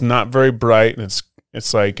 and it's not very bright, and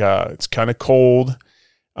it's like it's kind of cold.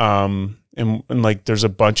 And like there's a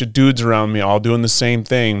bunch of dudes around me all doing the same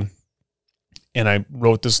thing. And I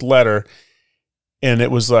wrote this letter, and it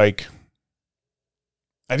was like,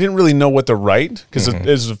 I didn't really know what to write because it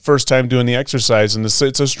was the first time doing the exercise. And it's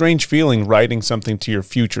a strange feeling writing something to your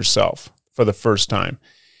future self for the first time.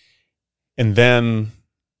 And then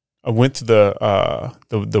I went to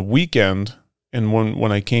the weekend, and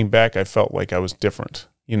when I came back, I felt like I was different.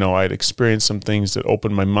 You know, I'd experienced some things that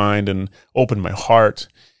opened my mind and opened my heart.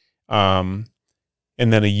 And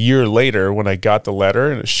then a year later, when I got the letter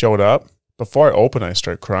and it showed up, before I opened, I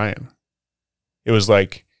started crying. It was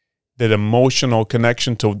like that emotional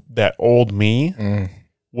connection to that old me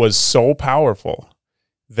was so powerful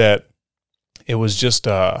that it was just,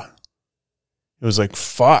 it was like,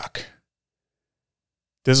 fuck,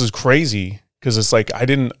 this is crazy. Cause it's like, I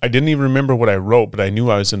didn't even remember what I wrote, but I knew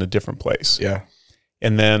I was in a different place. Yeah.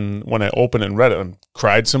 And then when I opened it and read it, I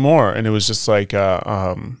cried some more. And it was just like,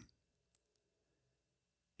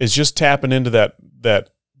 it's just tapping into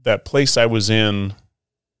that place I was in,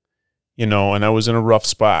 you know, and I was in a rough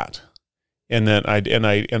spot, and then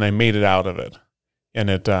I made it out of it, and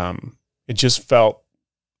it just felt,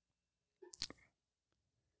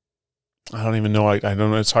 I don't even know, I don't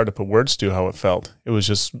know, it's hard to put words to how it felt.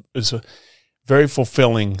 It's very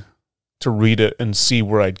fulfilling to read it and see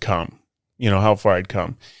where I'd come, you know, how far I'd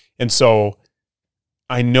come. And so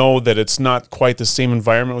I know that it's not quite the same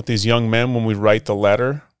environment with these young men when we write the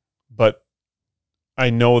letter, but I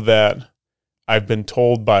know that I've been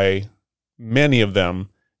told by many of them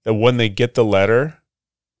that when they get the letter,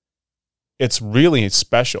 it's really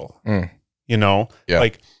special. You know,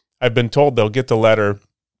 like I've been told they'll get the letter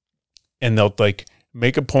and they'll like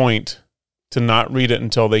make a point to not read it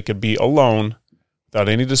until they could be alone without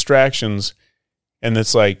any distractions. And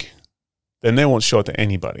it's like, then they won't show it to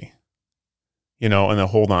anybody, you know, and they'll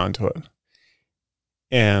hold on to it.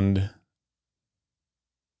 And,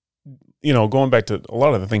 you know, going back to a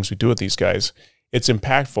lot of the things we do with these guys, it's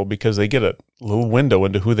impactful because they get a little window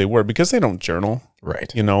into who they were because they don't journal.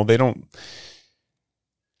 Right. You know, they don't.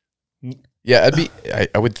 Yeah,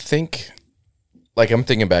 I would think, like I'm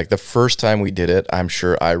thinking back, the first time we did it, I'm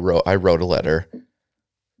sure I wrote a letter,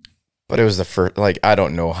 but it was the first, like, I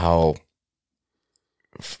don't know how,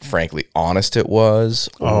 frankly, honest it was.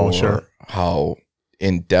 Oh, sure. How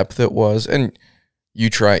in depth it was. And you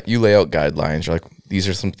lay out guidelines. You're like, these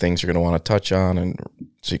are some things you're going to want to touch on, and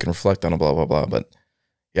so you can reflect on it, blah, blah, blah. But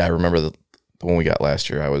yeah, I remember the one we got last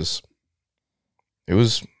year, it was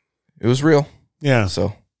real. Yeah.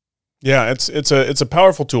 So yeah, it's a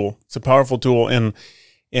powerful tool. It's a powerful tool. And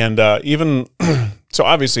even, so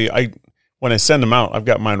obviously when I send them out, I've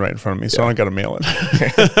got mine right in front of me, so I don't got to mail it.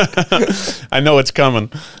 I know it's coming,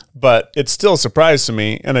 but it's still a surprise to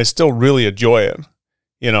me, and I still really enjoy it,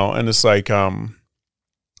 you know. And it's like, I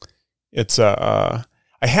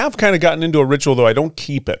have kind of gotten into a ritual, though. I don't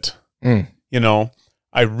keep it, you know.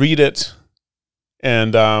 I read it,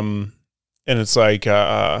 and it's like,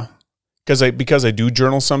 because I do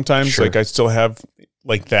journal sometimes, sure. Like I still have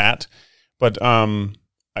like that, but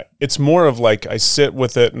it's more of like I sit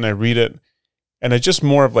with it and I read it, and it's just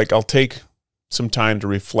more of like I'll take some time to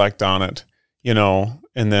reflect on it, you know,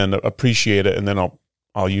 and then appreciate it, and then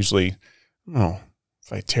I'll usually,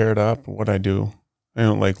 if I tear it up, what I do, I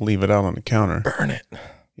don't like leave it out on the counter, burn it,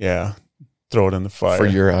 yeah, throw it in the fire for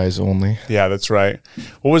your eyes only. Yeah, that's right.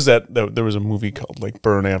 What was that? There was a movie called like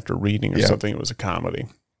Burn After Reading or something. It was a comedy.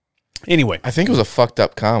 Anyway, I think it was a fucked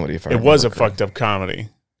up comedy. It was a fucked up comedy.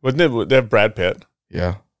 Wasn't it? They have Brad Pitt.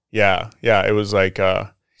 Yeah. It was like.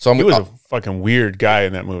 So he was a fucking weird guy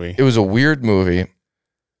in that movie. It was a weird movie,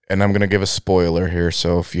 and I'm going to give a spoiler here.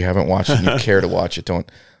 So if you haven't watched it and you care to watch it,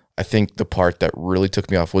 don't. I think the part that really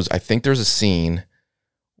took me off was I think there's a scene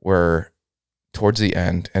where towards the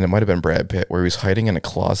end, and it might have been Brad Pitt, where he was hiding in a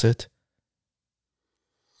closet.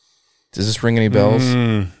 Does this ring any bells?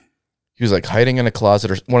 He was like hiding in a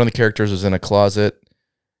closet, or one of the characters was in a closet,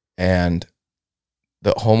 and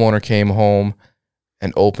the homeowner came home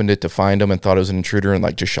and opened it to find him and thought it was an intruder and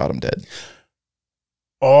like just shot him dead.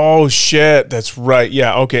 Oh shit, that's right.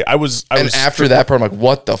 Yeah, okay. I was after that part, I'm like,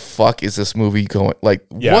 what the fuck is this movie going? Like,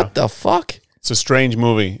 what the fuck? It's a strange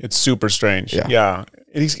movie. It's super strange. Yeah.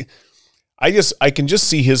 And I can just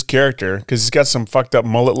see his character because he's got some fucked up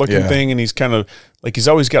mullet looking thing, and he's kind of like he's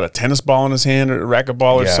always got a tennis ball in his hand or a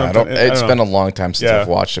racquetball or something. It's been a long time since I've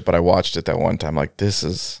watched it, but I watched it that one time. Like, this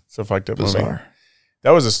is so fucked up bizarre. Movie.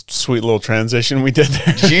 That was a sweet little transition we did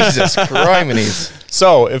there. Jesus Christ.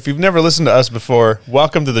 So, if you've never listened to us before,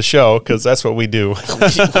 welcome to the show, because that's what we do.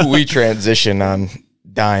 We transition on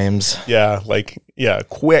dimes. Yeah,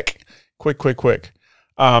 quick.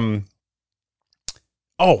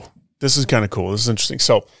 This is kind of cool. This is interesting.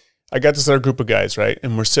 So, I got this other group of guys, right?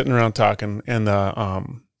 And we're sitting around talking, and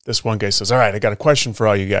this one guy says, all right, I got a question for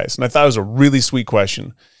all you guys. And I thought it was a really sweet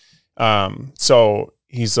question. So,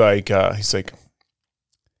 he's like,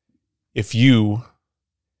 if you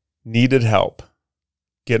needed help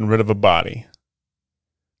getting rid of a body,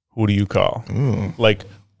 who do you call? Ooh. Like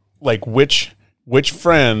which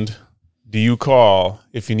friend do you call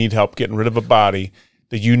if you need help getting rid of a body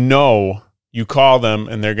that you call them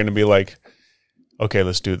and they're going to be like, okay,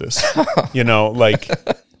 let's do this. Not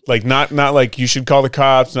like you should call the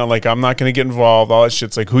cops, not like I'm not going to get involved, all that shit.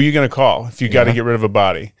 It's like, who are you going to call if you got to get rid of a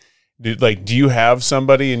body? Do you have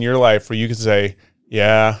somebody in your life where you could say,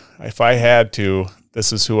 yeah, if I had to,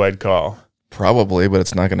 this is who I'd call? Probably, but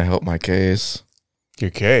it's not going to help my case.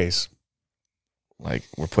 Your case? Like,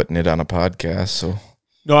 we're putting it on a podcast, so.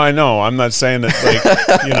 No, I know. I'm not saying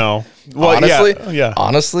that, Well, honestly, yeah.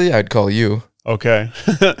 Honestly, I'd call you. Okay.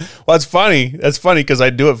 Well, that's funny. That's funny because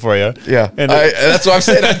I'd do it for you. Yeah. And that's what I'm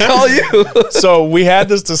saying. I'd call you. So we had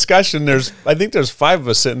this discussion. I think there's 5 of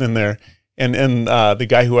us sitting in there. And the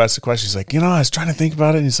guy who asked the question, he's like, I was trying to think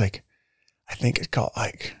about it. And he's like, I think I'd call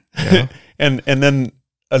Ike. Yeah. and then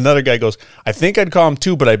another guy goes, I think I'd call him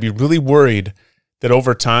too, but I'd be really worried that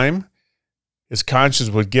over time his conscience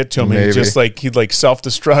would get to him. Maybe. And he'd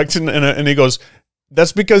self-destruct. And he goes,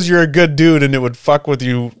 that's because you're a good dude and it would fuck with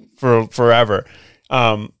you for forever.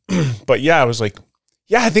 But yeah, I was like,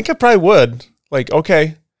 yeah, I think I probably would. Like,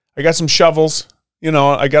 okay, I got some shovels.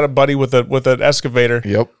 I got a buddy with an excavator.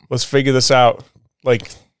 Yep. Let's figure this out. Like,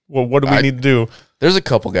 well, what do we need to do? There's a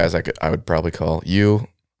couple guys I would probably call. You,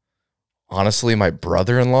 honestly, my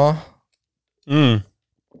brother-in-law.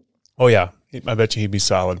 Oh, yeah. I bet you he'd be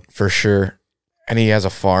solid. For sure. And he has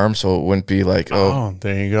a farm, so it wouldn't be like, oh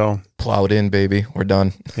there you go. Plowed in, baby. We're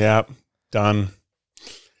done. Yeah, done.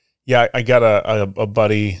 Yeah, I got a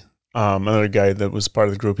buddy, another guy that was part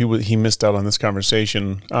of the group. He missed out on this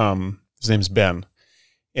conversation. His name's Ben.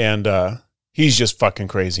 And he's just fucking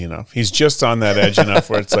crazy enough. He's just on that edge enough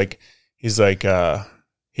where it's like, he's like,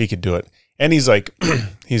 he could do it. And he's like,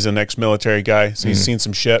 he's an ex-military guy, so he's seen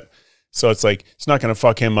some shit. So it's like, it's not going to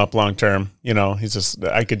fuck him up long term.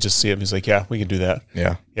 I could just see him. He's like, yeah, we can do that.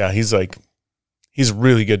 Yeah. Yeah. He's like, he's a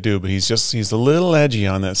really good dude, but he's a little edgy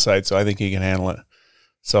on that side. So I think he can handle it.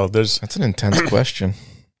 So that's an intense question.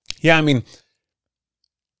 Yeah. I mean,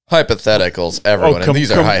 hypotheticals, everyone. And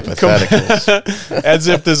these are hypotheticals. As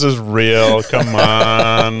if this is real. Come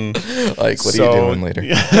on. Like, what are you doing later?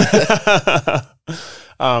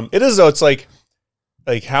 It is though. It's like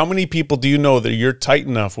how many people do you know that you're tight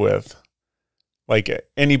enough with? Like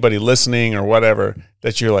anybody listening or whatever,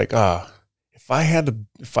 that you're like, if I had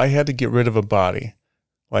to get rid of a body,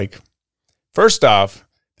 like, first off,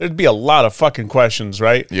 there'd be a lot of fucking questions,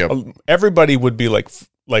 right? Yep. Everybody would be like,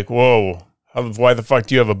 whoa, why the fuck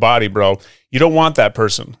do you have a body, bro? You don't want that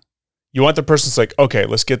person. You want the person that's like, okay,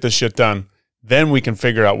 let's get this shit done. Then we can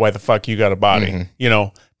figure out why the fuck you got a body,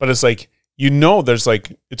 But it's like, there's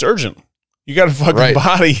like, it's urgent. You got a fucking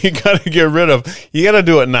body you got to get rid of. You got to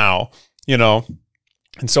do it now,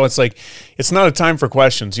 And so it's like, it's not a time for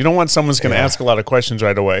questions. You don't want someone who's going to ask a lot of questions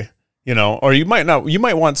right away, or you might not. You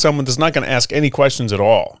might want someone that's not going to ask any questions at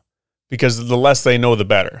all, because the less they know, the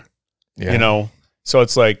better, So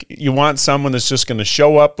it's like, you want someone that's just going to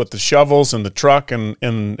show up with the shovels and the truck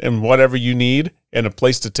and whatever you need and a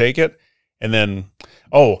place to take it. And then,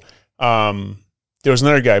 there was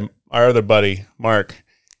another guy, our other buddy, Mark.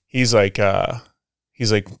 He's like,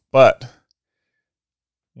 but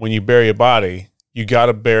when you bury a body, you got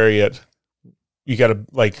to bury it. You got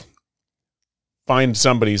to find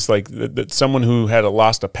somebody's like that someone who had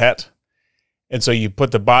lost a pet. And so you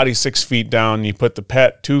put the body 6 feet down, you put the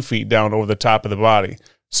pet 2 feet down over the top of the body.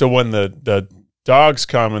 So when the dogs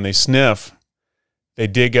come and they sniff, they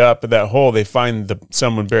dig up that hole, they find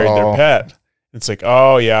someone buried their pet. It's like,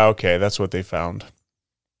 oh yeah, okay, that's what they found.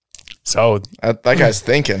 So that guy's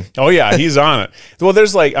thinking. Oh yeah, he's on it. Well,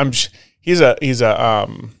 there's like he's a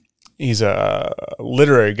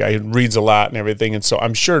literary guy who reads a lot and everything, and so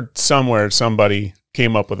I'm sure somewhere somebody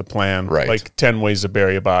came up with a plan, right? Like 10 ways to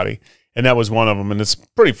bury a body, and that was one of them. And it's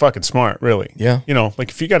pretty fucking smart, really. Yeah, you know, like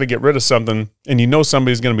if you got to get rid of something and you know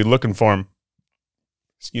somebody's going to be looking for him,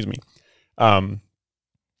 excuse me,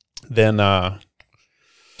 then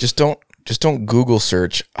just don't Google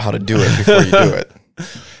search how to do it before you do it.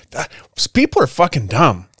 People are fucking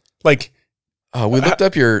dumb. Like, we looked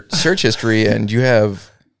up your search history, and you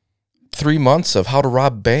have 3 months of how to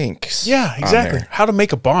rob banks. Yeah, exactly. How to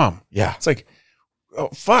make a bomb. Yeah, it's like, oh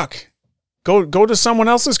fuck, go to someone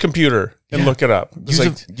else's computer and look it up.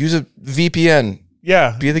 Use a VPN.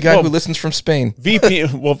 Yeah, be the guy who listens from Spain.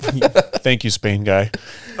 VPN. Well, thank you, Spain guy.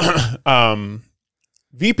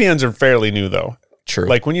 VPNs are fairly new though. True.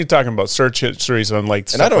 Like when you're talking about search histories on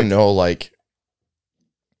like, and I don't know, like.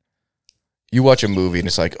 You watch a movie and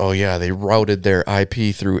it's like, oh yeah, they routed their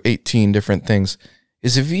IP through 18 different things.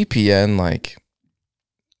 Is a VPN like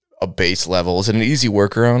a base level? Is it an easy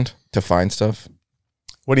workaround to find stuff?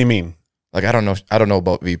 What do you mean? Like, I don't know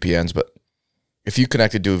about VPNs, but if you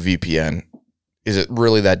connected to a VPN, is it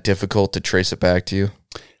really that difficult to trace it back to you?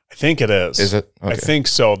 I think it is. Is it? Okay. I think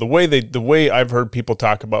so. The way I've heard people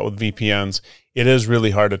talk about with VPNs, it is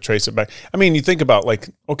really hard to trace it back. I mean, you think about like,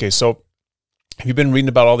 okay, so have you been reading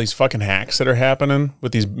about all these fucking hacks that are happening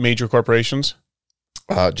with these major corporations?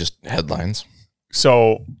 Just headlines.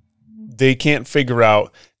 So they can't figure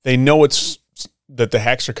out, they know it's that the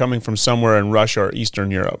hacks are coming from somewhere in Russia or Eastern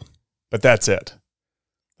Europe, but that's it.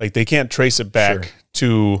 Like they can't trace it back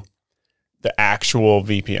to the actual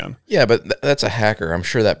VPN. Yeah, but that's a hacker. I'm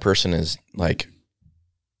sure that person is like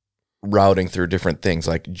routing through different things,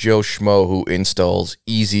 like Joe Schmo who installs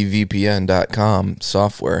easyvpn.com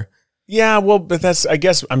software. Yeah, well, but I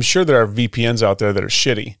guess I'm sure there are VPNs out there that are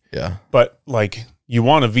shitty. Yeah. But like you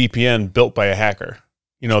want a VPN built by a hacker.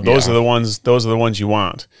 You know, those are the ones you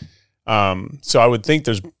want. So I would think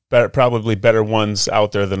there's probably better ones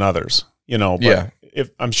out there than others, you know, but if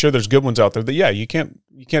I'm sure there's good ones out there that you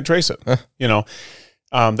can't trace it. You know.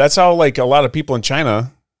 That's how like a lot of people in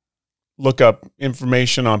China look up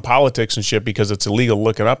information on politics and shit because it's illegal to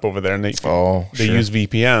look it up over there, and they use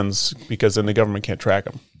VPNs because then the government can't track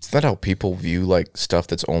them. Is that how people view like stuff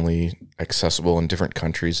that's only accessible in different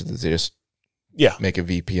countries? That they just make a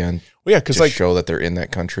VPN? Well, yeah, because like show that they're in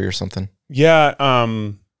that country or something. Yeah, I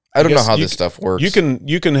don't know how this stuff works. You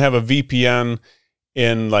can have a VPN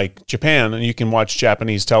in like Japan, and you can watch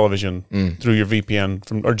Japanese television through your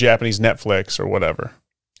VPN or Japanese Netflix or whatever.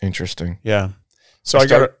 Interesting. Yeah. So I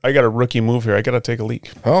got a rookie move here. I got to take a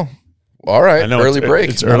leak. Oh, all right. Early break.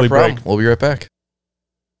 It's early break. We'll be right back.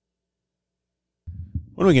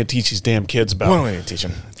 What are we going to teach these damn kids about? What are we going to teach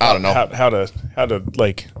them? I don't know. How to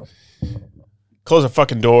like close a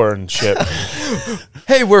fucking door and shit.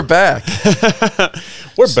 Hey, we're back.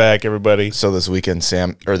 We're back, everybody. So this week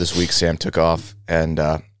Sam took off, and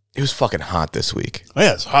it was fucking hot this week. Oh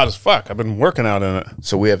yeah, it's hot as fuck. I've been working out in it.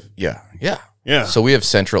 So we have So we have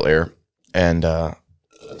central air, and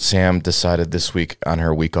Sam decided this week on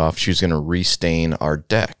her week off she was going to restain our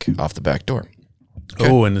deck off the back door. Okay.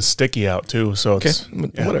 Oh, and it's sticky out too. So it's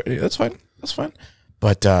whatever. That's fine. That's fine.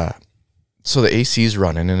 But so the AC is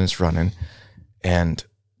running and it's running, and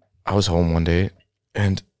I was home one day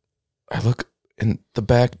and I look in the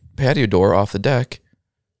back patio door off the deck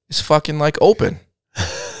is fucking like open,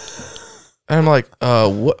 and I'm like,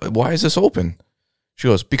 what? Why is this open? She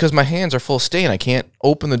goes, because my hands are full of stain. I can't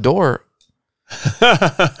open the door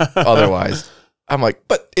otherwise. I'm like,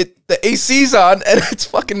 but the AC's on and it's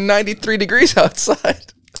fucking 93 degrees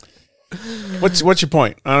outside. What's your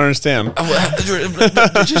point? I don't understand.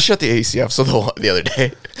 Just shut the AC off. So the other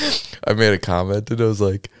day, I made a comment and I was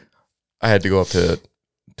like, I had to go up to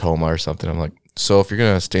Toma or something. I'm like, so if you're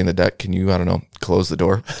going to stain the deck, can you, I don't know, close the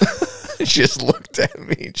door? She just looked at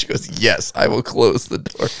me and she goes, yes, I will close the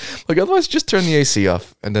door. Like, otherwise, just turn the AC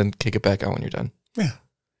off and then kick it back on when you're done. Yeah.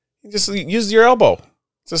 You just use your elbow.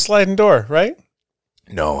 It's a sliding door, right?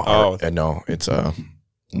 No. No, it's a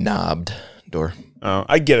knobbed door. Oh,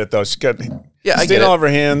 I get it, though. She's got I stain all over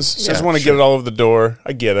her hands. She doesn't want to get it all over the door.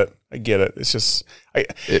 I get it. It's just, I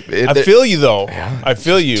feel you, though. Yeah, I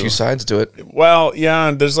feel you. Two sides to it. Well,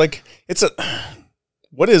 yeah, there's like,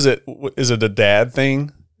 what is it? Is it a dad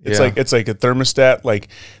thing? It's like a thermostat. Like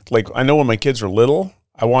I know when my kids were little,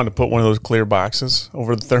 I wanted to put one of those clear boxes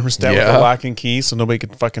over the thermostat with a lock and key so nobody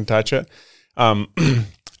could fucking touch it.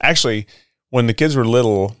 Actually, when the kids were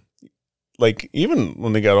little, like even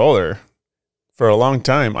when they got older, for a long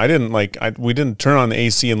time, we didn't turn on the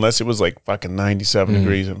AC unless it was like fucking 97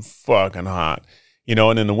 degrees and fucking hot, you know.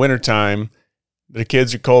 And in the wintertime, the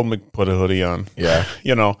kids are cold and we put a hoodie on. Yeah.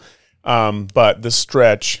 You know, but this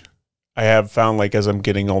stretch, I have found like as I'm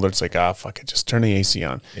getting older, it's like, fuck it, just turn the AC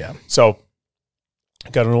on. Yeah. So I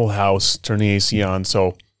got an old house, turn the AC on.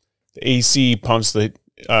 So the AC pumps the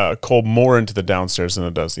cold more into the downstairs than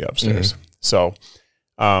it does the upstairs. So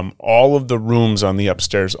all of the rooms on the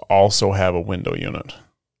upstairs also have a window unit.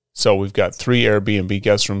 So we've got 3 Airbnb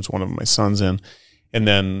guest rooms, one of them my son's in, and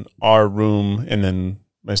then our room, and then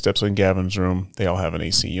my stepson Gavin's room, they all have an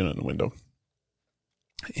AC unit in the window.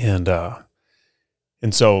 And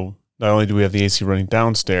so not only do we have the AC running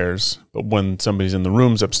downstairs, but when somebody's in the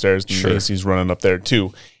rooms upstairs, the AC's running up there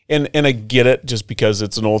too. And I get it just because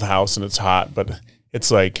it's an old house and it's hot, but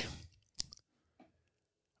it's like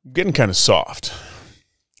I'm getting kind of soft.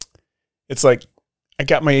 It's like I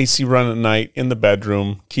got my AC running at night in the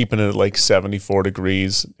bedroom, keeping it at like 74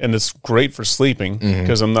 degrees, and it's great for sleeping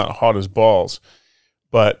because I'm not hot as balls.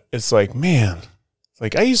 But it's like, man, it's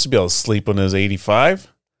like I used to be able to sleep when it was 85.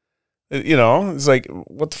 You know, it's like,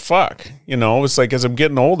 what the fuck? You know, it's like as I'm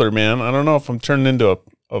getting older, man, I don't know if I'm turning into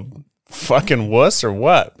a fucking wuss or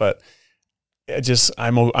what, but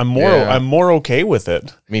I'm more okay with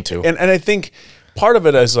it. Me too. And I think part of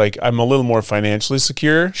it is like I'm a little more financially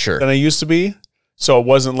secure than I used to be. So it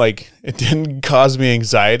wasn't like it didn't cause me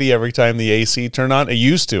anxiety every time the AC turned on. It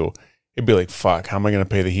used to. It'd be like, fuck, how am I going to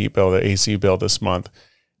pay the heat bill, the AC bill this month?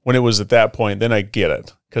 When it was at that point, then I get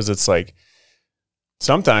it. Because it's like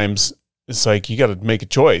sometimes it's like you got to make a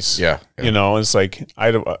choice. Yeah. You know, it's like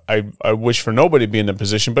I wish for nobody to be in that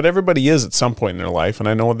position, but everybody is at some point in their life. And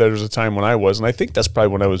I know there was a time when I was, and I think that's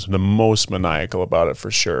probably when I was the most maniacal about it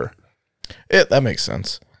for sure. That makes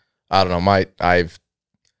sense. I don't know.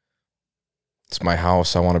 It's my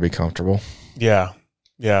house. I want to be comfortable. Yeah.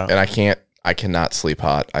 Yeah. And I cannot sleep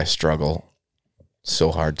hot. I struggle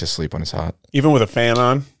so hard to sleep when it's hot. Even with a fan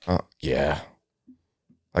on? Yeah.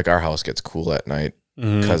 Like our house gets cool at night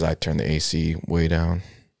because I turn the AC way down.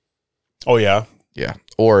 Oh, yeah? Yeah.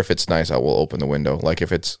 Or if it's nice, I will open the window. Like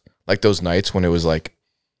if it's like those nights when it was like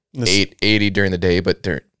 80 during the day, but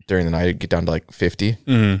during the night it'd get down to like 50.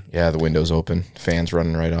 Yeah, the window's open. Fans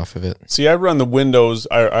running right off of it. See, I run the windows.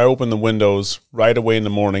 I open the windows right away in the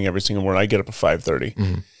morning, every single morning. I get up at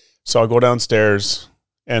 5:30. So I'll go downstairs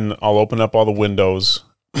and I'll open up all the windows.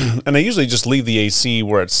 And I usually just leave the AC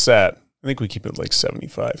where it's set. I think we keep it like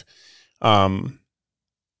 75. And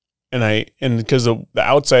because the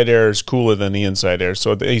outside air is cooler than the inside air,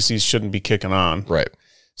 so the AC shouldn't be kicking on. Right.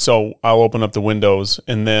 So I'll open up the windows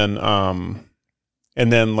and then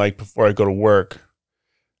like before I go to work,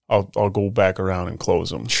 I'll go back around and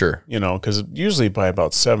close them. Sure. You know, because usually by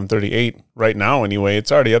about 7:38 right now anyway,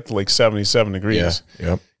 it's already up to like 77 degrees.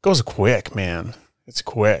 Yeah. Yep. Goes quick, man. It's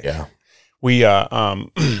quick. Yeah. We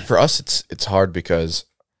for us it's hard because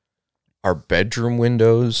our bedroom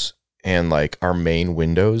windows and like our main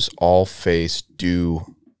windows all face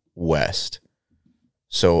due west.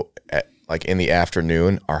 So like in the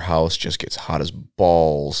afternoon, our house just gets hot as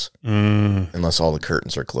balls unless all the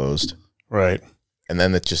curtains are closed. Right. And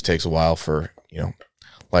then it just takes a while for, you know,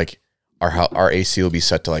 like our AC will be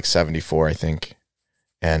set to like 74, I think.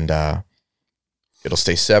 And it'll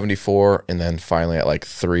stay 74. And then finally at like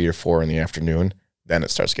 3 or 4 in the afternoon, then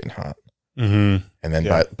it starts getting hot. And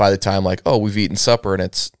then by the time like, oh, we've eaten supper and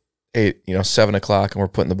it's 7 o'clock and we're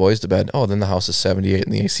putting the boys to bed. Oh, then the house is 78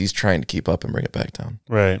 and the AC's trying to keep up and bring it back down.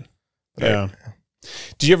 Right. Yeah.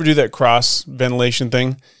 Did you ever do that cross ventilation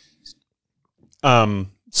thing?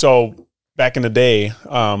 So back in the day,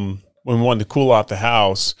 when we wanted to cool off the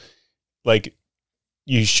house, like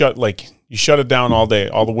you shut it down all day.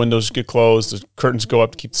 All the windows get closed, the curtains go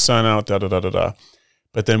up to keep the sun out,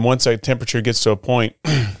 But then once that temperature gets to a point,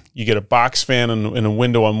 you get a box fan and a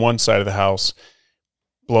window on one side of the house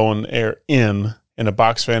blowing air in, and a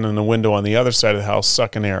box fan and a window on the other side of the house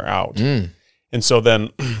sucking air out. And so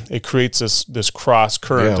then it creates this cross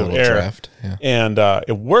current of air. Draft. Yeah. And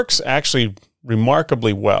it works actually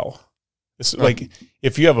remarkably well. It's like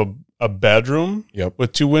if you have a bedroom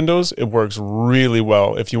with 2 windows, it works really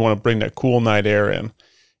well if you want to bring that cool night air in.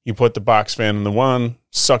 You put the box fan in the one,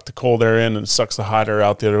 suck the cold air in, and it sucks the hot air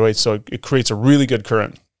out the other way. So it creates a really good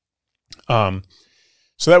current.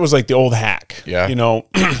 So that was like the old hack, you know,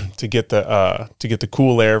 to get the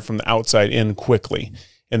cool air from the outside in quickly.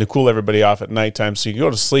 and to cool everybody off at nighttime so you can go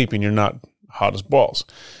to sleep and you're not hot as balls.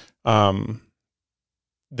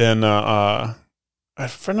 Then a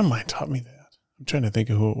friend of mine taught me that. I'm trying to think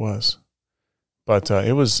of who it was. But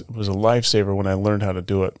it was a lifesaver when I learned how to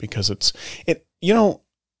do it, because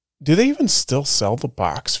do they even still sell the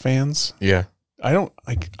box fans? Yeah. I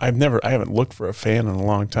haven't looked for a fan in a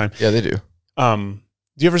long time. Yeah, they do. Do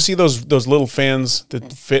you ever see those little fans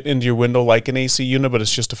that fit into your window like an AC unit, but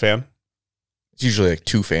it's just a fan? It's usually like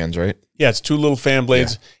 2 fans, right? Yeah, it's 2 little fan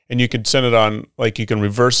blades, and you can send it on, like you can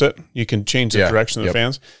reverse it. You can change the direction of the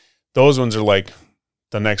fans. Those ones are like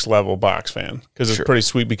the next level box fan, because it's pretty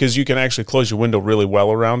sweet, because you can actually close your window really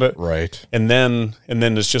well around it. Right. And then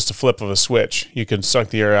it's just a flip of a switch. You can suck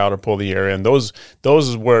the air out or pull the air in. Those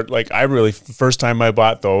is where, like, I really, first time I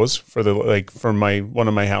bought those for one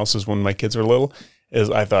of my houses when my kids were little, is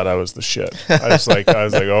I thought I was the shit. I was like,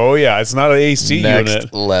 oh yeah, it's not an AC unit.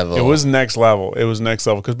 Next level. It was next level.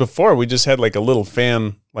 Because before we just had like a little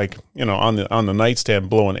fan, like, on the nightstand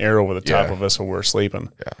blowing air over the top of us while we're sleeping.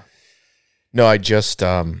 Yeah. No, I just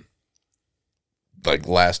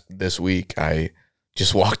this week I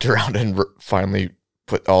just walked around and finally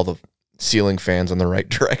put all the ceiling fans in the right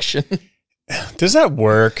direction. Does that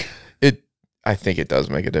work? I think it does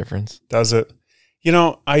make a difference. Does it?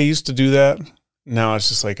 I used to do that. Now it's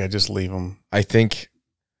just like I just leave them. I think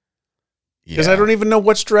because I don't even know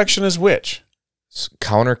which direction is which.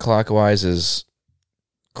 Counterclockwise is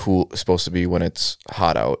cool. Supposed to be when it's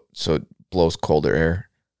hot out, so it blows colder air.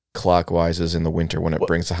 Clockwise is in the winter when it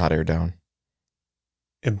brings the hot air down.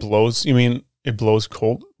 It blows? You mean it blows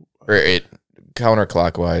cold? Or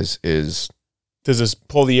counterclockwise is... Does this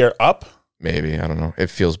pull the air up? Maybe. I don't know. It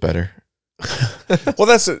feels better. Well,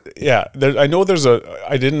 that's it. Yeah. I know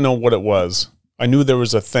I didn't know what it was. I knew there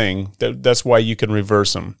was a thing. That's why you can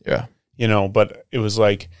reverse them. Yeah. But it was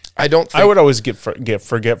like... I would always get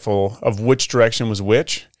forgetful of which direction was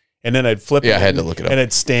which. And then I'd flip it. Yeah, I had to look it up. And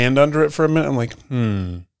I'd stand under it for a minute. I'm like,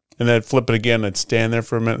 And then I'd flip it again. I'd stand there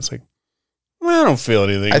for a minute. It's like, I don't feel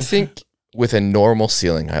anything. I think with a normal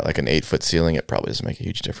ceiling height, like an 8-foot ceiling, it probably doesn't make a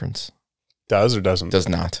huge difference. Does or doesn't? Does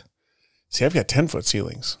not. See, I've got 10-foot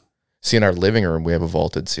ceilings. See, in our living room, we have a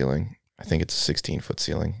vaulted ceiling. I think it's a 16-foot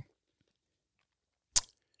ceiling.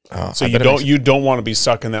 So you don't want to be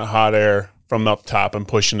sucking that hot air from up top and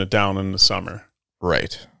pushing it down in the summer.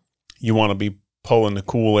 Right. You want to be pulling the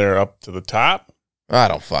cool air up to the top. I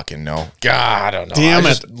don't fucking know. God, I don't know. Damn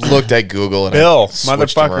I it. just looked at Google and Bill,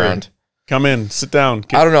 switched them motherfucker. around. Come in, sit down.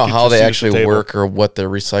 I don't know how they actually work or what they're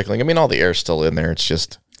recycling. I mean, all the air's still in there. It's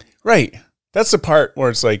just... Right. That's the part where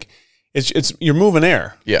it's like, you're moving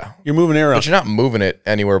air. Yeah. You're moving air up. But you're not moving it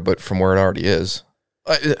anywhere but from where it already is.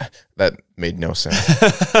 That made no sense.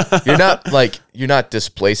 You're not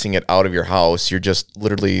displacing it out of your house. You're just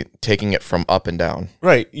literally taking it from up and down.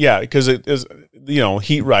 Right. Yeah. Because it is,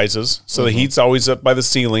 heat rises. So the heat's always up by the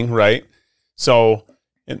ceiling. Right. So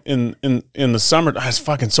in the summer, it's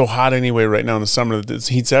fucking so hot anyway right now in the summer. It's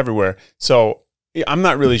heat's everywhere. So I'm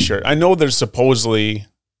not really sure. I know there's supposedly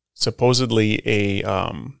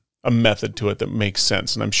a method to it that makes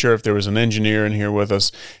sense. And I'm sure if there was an engineer in here with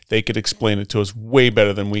us, they could explain it to us way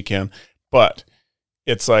better than we can. But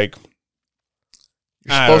it's like...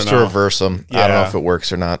 You're supposed to reverse them. Yeah. I don't know if it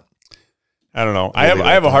works or not. I don't know. I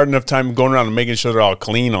have a hard enough time going around and making sure they're all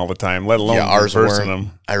clean all the time, let alone reversing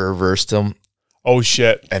them. I reversed them. Oh,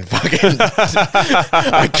 shit. And fucking...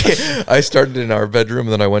 I started in our bedroom,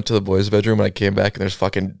 and then I went to the boys' bedroom, and I came back, and there's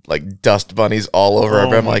fucking, like, dust bunnies all over our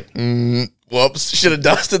bed. I'm like, whoops, should have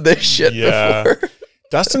dusted this shit before.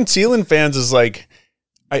 Dusting ceiling fans is like,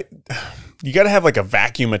 you got to have, like, a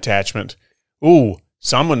vacuum attachment. Ooh,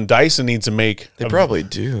 Dyson needs to make... They probably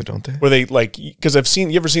do, don't they? Where they, like... Because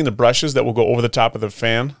you ever seen the brushes that will go over the top of the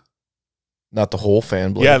fan? Not the whole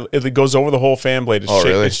fan blade. Yeah, it goes over the whole fan blade. It's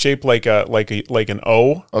really? It's shaped like an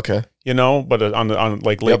O. Okay.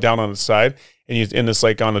 But laid down on the side, and it's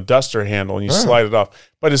like on a duster handle, and you slide it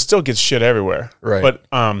off. But it still gets shit everywhere. Right. But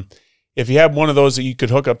if you have one of those that you could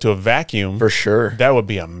hook up to a vacuum, for sure, that would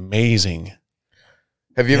be amazing.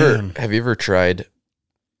 Have you ever tried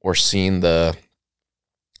or seen the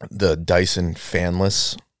Dyson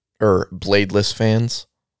fanless or bladeless fans?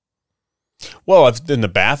 Well, in the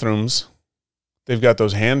bathrooms. They've got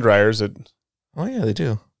those hand dryers that... Oh, yeah, they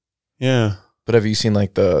do. Yeah. But have you seen,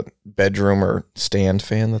 like, the bedroom or stand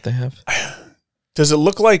fan that they have? Does it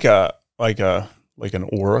look like an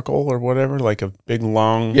Oracle or whatever? Like a big,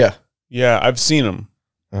 long... Yeah. Yeah, I've seen them.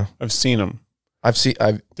 Oh. I've seen them.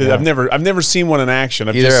 I've never seen one in action.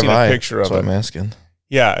 I've just seen a picture of it. That's what I'm asking.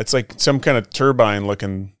 Yeah, it's like some kind of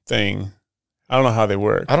turbine-looking thing. I don't know how they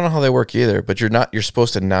work. I don't know how they work either, but you're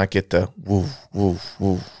supposed to not get the woof, woof,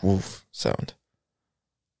 woof, woof sound.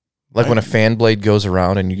 Like when a fan blade goes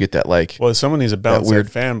around and you get that like... Well, someone needs a bounce weird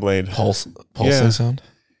fan blade. Pulsing sound?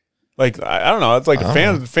 Like, I don't know. It's like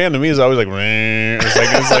a fan to me is always like...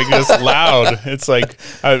 It's like just loud. It's like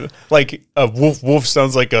a woof woof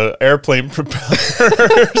sounds like a airplane propeller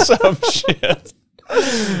or some shit.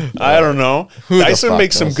 I don't know. Dyson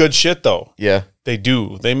makes some good shit though. Yeah. They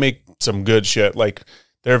do. They make some good shit. Like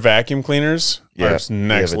their vacuum cleaners are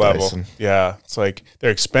next level. Dyson. Yeah. It's like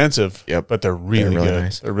they're expensive, but they're really good.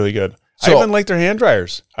 Nice. They're really good. So, I even like their hand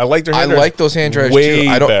dryers. I like their hand dryers. I like those hand dryers way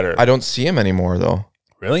too. Better. I don't see them anymore though.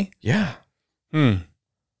 Really? Yeah.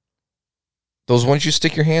 Those ones you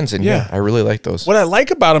stick your hands in. Yeah. I really like those. What I like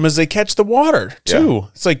about them is they catch the water too. Yeah.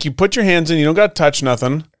 It's like you put your hands in, you don't got to touch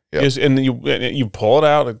nothing. Yep. And you pull it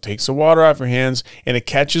out, it takes the water off your hands, and it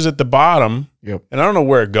catches at the bottom. Yep. And I don't know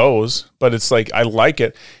where it goes, but it's like I like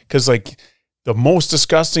it because like the most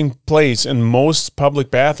disgusting place in most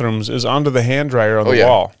public bathrooms is under the hand dryer on the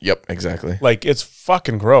wall. Yep, exactly. Like it's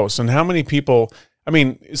fucking gross. And how many people? I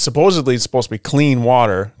mean, supposedly it's supposed to be clean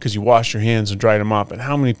water because you wash your hands and dry them up. And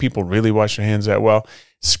how many people really wash their hands that well?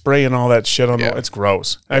 Spraying all that shit on it's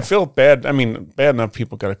gross. Yeah. I feel bad. I mean, bad enough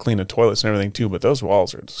people got to clean the toilets and everything too, but those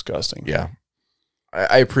walls are disgusting. Yeah.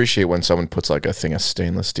 I appreciate when someone puts like a thing of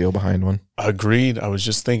stainless steel behind one. Agreed. I was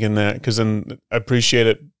just thinking that because then I appreciate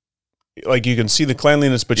it. Like you can see the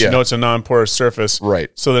cleanliness, but you know it's a non-porous surface.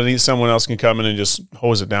 Right. So that someone else can come in and just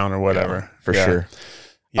hose it down or whatever. Yeah, for sure.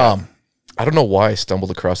 Yeah. I don't know why I stumbled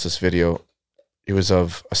across this video. It was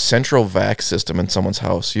of a central vac system in someone's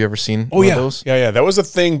house. You ever seen one of those? Yeah. That was a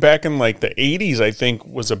thing back in like the 80s, I think,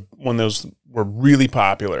 was when those were really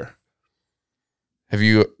popular. Have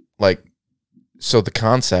you, like, so the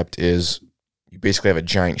concept is you basically have a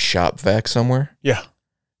giant shop vac somewhere. Yeah.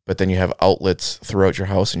 But then you have outlets throughout your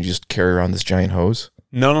house and you just carry around this giant hose?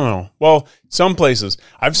 No. Well, some places.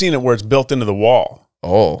 I've seen it where it's built into the wall.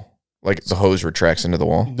 Oh. Like the hose retracts into the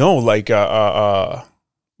wall? No, like at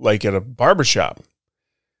a barbershop.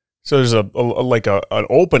 So there's an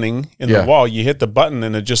opening in the wall. You hit the button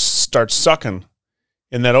and it just starts sucking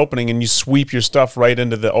in that opening, and you sweep your stuff right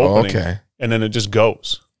into the opening. Okay. And then it just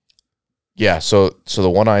goes. Yeah, so the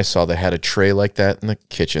one I saw, they had a tray like that in the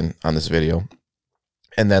kitchen on this video.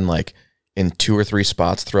 And then like in 2 or 3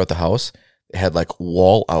 spots throughout the house, they had like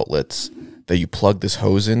wall outlets that you plug this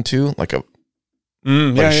hose into, like a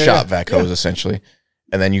shop vac hose essentially.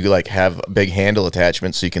 And then you like have a big handle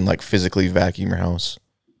attachment so you can like physically vacuum your house.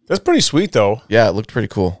 That's pretty sweet though. Yeah, it looked pretty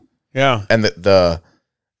cool. Yeah. And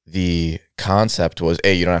the concept was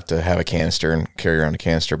A, you don't have to have a canister and carry around a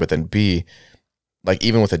canister, but then B, like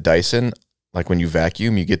even with a Dyson, like when you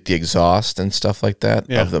vacuum, you get the exhaust and stuff like that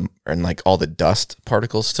and like all the dust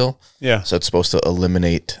particles still. Yeah. So it's supposed to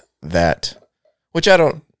eliminate that, which I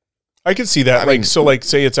could see that.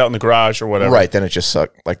 Say it's out in the garage or whatever. Right. Then it just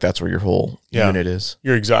sucks. Like that's where your whole unit is.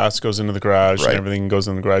 Your exhaust goes into the garage and everything goes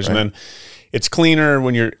in the garage. Right. And then it's cleaner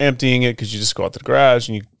when you're emptying it because you just go out to the garage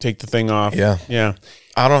and you take the thing off. Yeah. Yeah.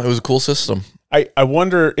 I don't know. It was a cool system. I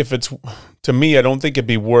wonder if it's, to me, I don't think it'd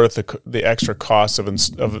be worth the extra cost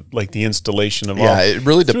of like the installation of all. It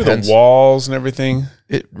really depends. The walls and everything.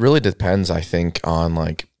 It really depends, I think, on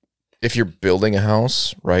like if you're building a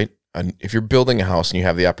house, right? And if you're building a house and you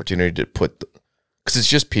have the opportunity to put, because it's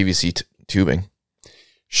just PVC tubing.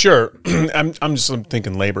 Sure. I'm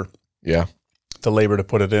thinking labor. Yeah. The labor to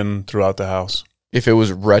put it in throughout the house. If it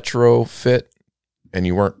was retrofit and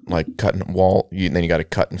you weren't like cutting then you got to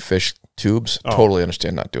cut and fish tubes, totally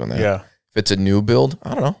understand not doing that. Yeah. If it's a new build,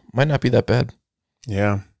 I don't know. Might not be that bad.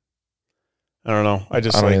 Yeah. I don't know. I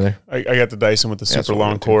don't either. I got the Dyson with the super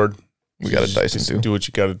long cord. We got a Dyson too. Do what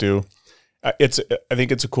you got to do. I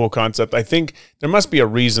think it's a cool concept. I think there must be a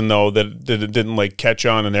reason though that it didn't like catch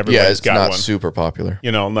on and everybody's got one. It's not super popular.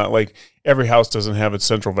 You know, not like every house doesn't have its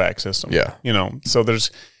central vac system. Yeah. You know, so there's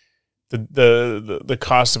the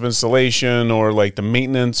cost of installation or like the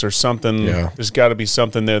maintenance or something. Yeah. There's got to be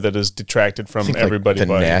something there that is detracted from everybody. Like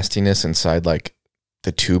the nastiness inside like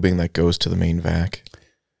the tubing that goes to the main vac.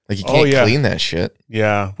 Like you can't clean that shit.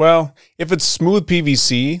 Yeah. Well, if it's smooth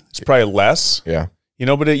PVC, it's probably less. Yeah. You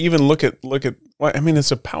know, but even look at. Well, I mean, it's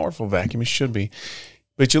a powerful vacuum. It should be,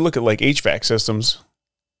 but you look at like HVAC systems.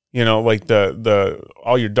 You know, like the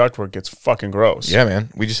all your ductwork gets fucking gross. Yeah, man.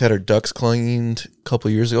 We just had our ducts cleaned a couple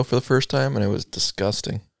of years ago for the first time, and it was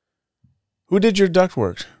disgusting. Who did your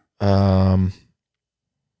ductwork?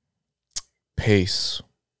 Pace.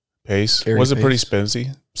 Gary was it Pace. Pretty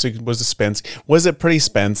spency? Was it pretty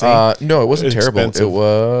spency? No, it wasn't terrible. Expensive. It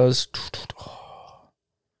was.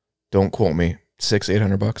 Don't quote me.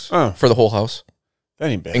 $600-800 for the whole house. That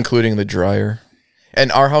ain't bad. Including the dryer.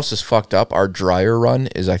 And our house is fucked up. Our dryer run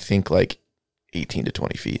is, I think, like 18 to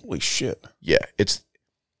 20 feet. Holy shit. Yeah, it's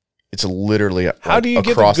literally how do you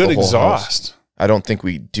get a good exhaust? House. I don't think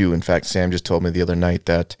we do. In fact, Sam just told me the other night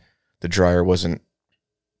that the dryer wasn't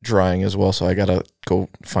drying as well, so I gotta go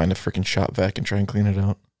find a freaking shop vac and try and clean it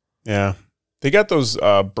out. Yeah. They got those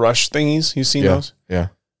brush thingies. You seen those? Yeah.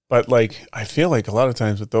 But like, I feel like a lot of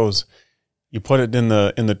times with those, you put it in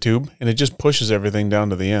the tube and it just pushes everything down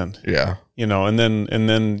to the end. Yeah. You know, and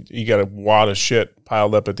then you got a wad of shit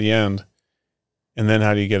piled up at the end. And then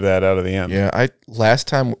how do you get that out of the end? Yeah. Last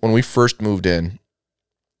time when we first moved in,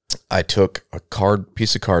 I took a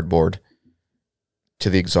piece of cardboard to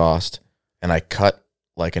the exhaust and I cut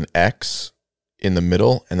like an X in the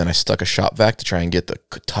middle, and then I stuck a shop vac to try and get the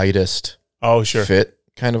tightest fit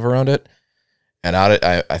kind of around it. And out it,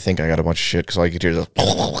 I think I got a bunch of shit because all you could hear is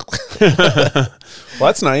well,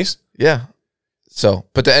 that's nice. Yeah. So,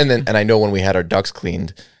 but and I know when we had our ducts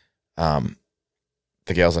cleaned, the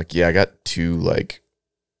gal's like, yeah, I got 2 like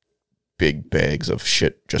big bags of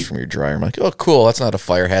shit just from your dryer. I'm like, oh, cool. That's not a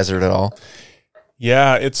fire hazard at all.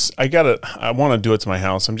 Yeah, I want to do it to my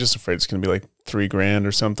house. I'm just afraid it's going to be like $3,000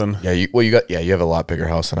 or something. Yeah, you have a lot bigger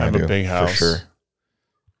house than I do. I have a big house. For sure.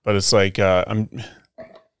 But it's like, and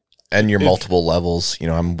you're multiple levels,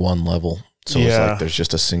 I'm one level. So it's like there's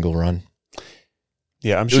just a single run.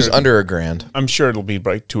 Yeah, I'm sure. It was under $1,000. I'm sure it'll be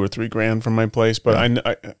like $2,000 or $3,000 from my place, but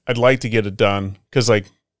I'd like to get it done because like,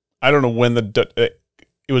 I don't know when it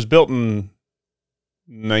was built in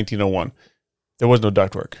 1901. There was no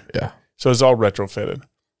ductwork. Yeah. So it's all retrofitted,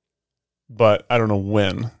 but I don't know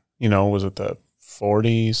when, was it the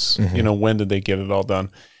 40s? Mm-hmm. When did they get it all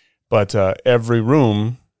done? But every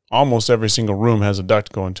room, almost every single room has a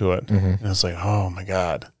duct going to it. Mm-hmm. And it's like, oh my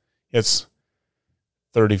God, it's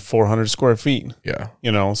 3,400 square feet.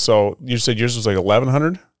 Yeah. So you said yours was like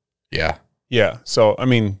 1,100? Yeah. Yeah. So, I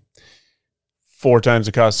mean, 4 times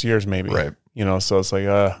the cost of yours maybe. Right. So it's like,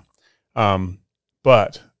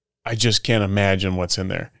 but I just can't imagine what's in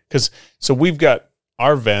there. So we've got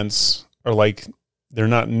our vents are like, they're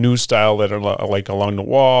not new style that are like along the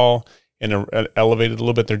wall and are elevated a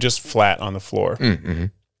little bit. They're just flat on the floor. Mm-hmm.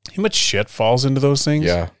 How much shit falls into those things?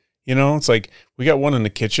 Yeah. It's like we got one in the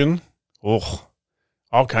kitchen. Oh,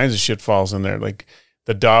 all kinds of shit falls in there. Like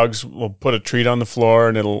the dogs will put a treat on the floor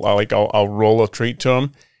and I'll roll a treat to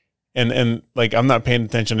them. And like, I'm not paying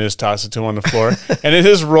attention, I just toss it to him on the floor and it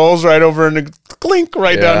just rolls right over and clink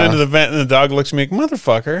right down into the vent. And the dog looks at me like,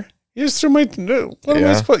 motherfucker, you just threw my, what am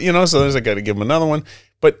I supposed, so there's, I got to give him another one.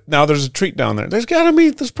 But now there's a treat down there. There's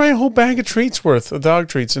probably a whole bag of treats worth of dog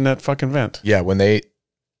treats in that fucking vent. Yeah. When they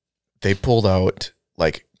pulled out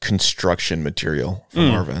like construction material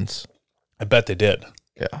from our vents. I bet they did.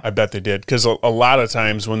 Yeah. I bet they did. Cause a lot of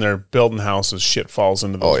times when they're building houses, shit falls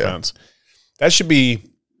into those vents. That should be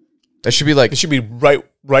like, it should be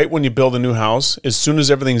right when you build a new house. As soon as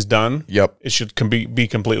everything's done, it should be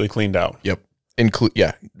completely cleaned out. Yep.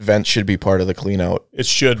 Vents should be part of the clean out. It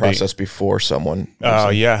should process before someone.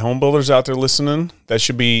 Home builders out there listening, that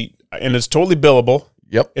should be, and it's totally billable.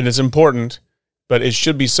 Yep. And it's important, but it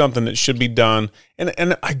should be something that should be done.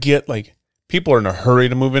 And I get like people are in a hurry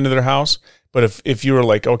to move into their house. But if you were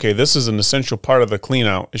like, okay, this is an essential part of the clean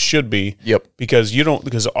out, it should be. Yep. Because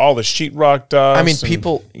all the sheetrock dust. I mean,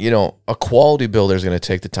 people, a quality builder is going to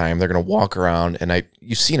take the time. They're going to walk around, and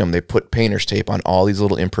you've seen them. They put painter's tape on all these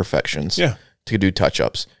little imperfections to do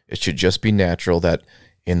touch-ups. It should just be natural that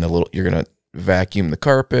you're going to vacuum the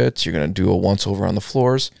carpets, you're going to do a once-over on the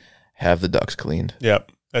floors, have the ducts cleaned.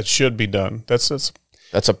 Yep. That should be done. That's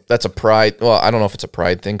a pride. Well, I don't know if it's a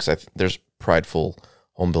pride thing because there's prideful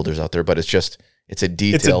home builders out there, but it's a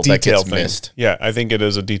detail that gets missed. Yeah, I think it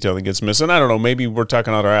is a detail that gets missed. And I don't know, maybe we're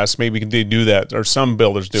talking out our ass. Maybe they do that, or some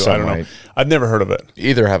builders do. I don't know. I've never heard of it.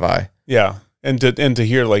 Either have I. Yeah, and to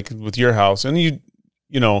hear like with your house, and you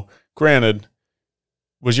granted,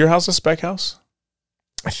 was your house a spec house?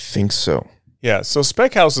 I think so. Yeah, so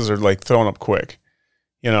spec houses are like thrown up quick,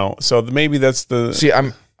 So maybe that's the. See,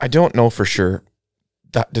 I don't know for sure.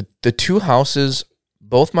 The 2 houses,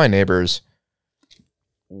 both my neighbors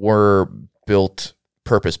were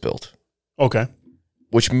purpose built. Okay.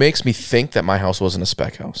 Which makes me think that my house wasn't a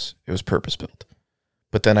spec house. It was purpose built.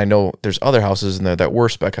 But then I know there's other houses in there that were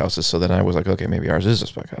spec houses. So then I was like, okay, maybe ours is a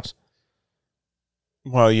spec house.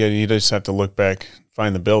 Well, yeah, you just have to look back,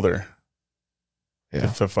 find the builder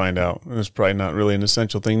to find out. And it's probably not really an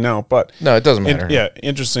essential thing now, but. No, it doesn't matter.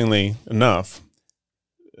 Interestingly enough,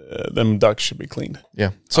 them ducts should be cleaned.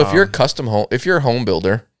 Yeah. So if you're a home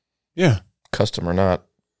builder. Yeah. Custom or not.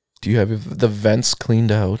 Do you have the vents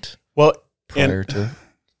cleaned out? Well, prior to.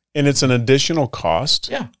 And it's an additional cost.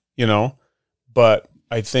 Yeah. You know, but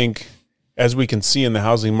I think as we can see in the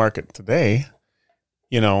housing market today,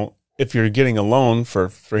 you know, if you're getting a loan for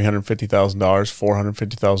 $350,000,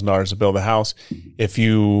 $450,000 to build a house, if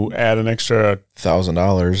you add an extra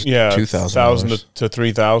 $1,000, $2,000 to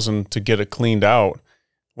 $3,000 to get it cleaned out,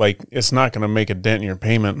 like it's not going to make a dent in your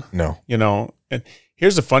payment. No, you know. And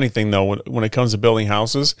here's the funny thing though, when it comes to building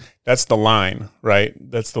houses, that's the line, right?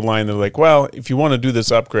 That's the line. They're like, well, if you want to do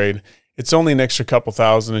this upgrade, it's only an extra couple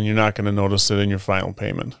thousand, and you're not going to notice it in your final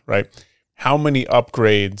payment, right? How many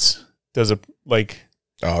upgrades does it like?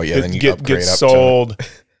 Oh yeah, then you get sold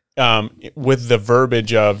with the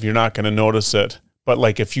verbiage of you're not going to notice it, but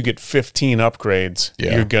like if you get 15 upgrades,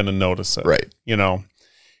 you're going to notice it, right? You know,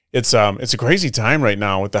 it's a crazy time right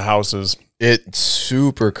now with the houses. It's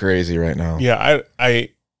super crazy right now. Yeah,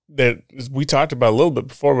 that we talked about a little bit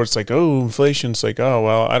before, where it's like, oh, inflation. It's like, oh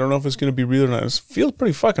well, I don't know if it's going to be real or not. It feels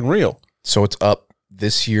pretty fucking real. So it's up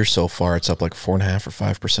this year so far. It's up like 4.5% or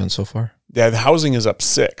 5% so far. Yeah, the housing is up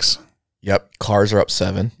 6%. Yep, cars are up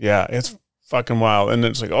 7%. Yeah, it's fucking wild. And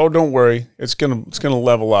it's like, oh, don't worry, it's gonna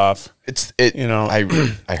level off. You know, I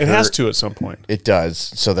it has to at some point. It does.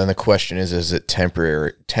 So then the question is it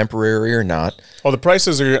temporary or not? Oh, the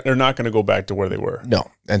prices are not going to go back to where they were.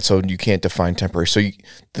 No, and so you can't define temporary. So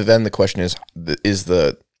then the question is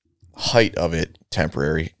the height of it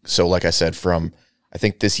temporary? So like I said, from I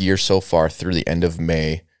think this year so far through the end of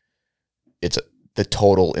May, the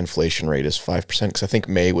total inflation rate is 5%, because I think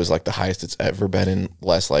May was like the highest it's ever been in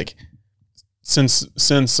less like since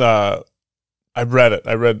I read it.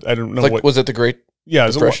 I don't know what was it, the Great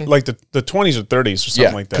Depression? Like the 20s or 30s or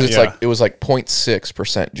something like that. Because it's like it was like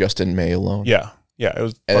 0.6% just in May alone. Yeah, it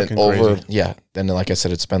was fucking crazy. Yeah, then like I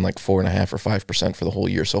said, it's been like 4.5% or 5% for the whole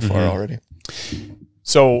year so far already.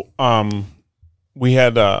 So we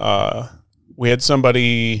had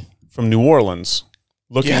somebody from New Orleans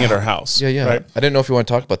looking at our house. Yeah. Right? I didn't know if you want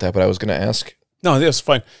to talk about that, but I was going to ask. No, that's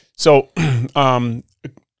fine. So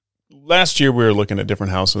last year we were looking at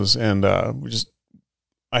different houses, and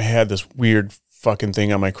I had this weird fucking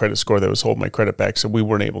thing on my credit score that was holding my credit back. So we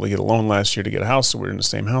weren't able to get a loan last year to get a house. So we were in the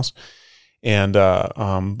same house. And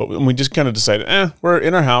but we just kind of decided, we're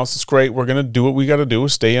in our house. It's great. We're going to do what we got to do,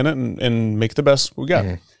 stay in it and make the best we got.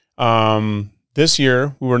 Mm-hmm. This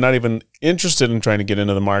year, we were not even interested in trying to get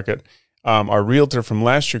into the market. Our realtor from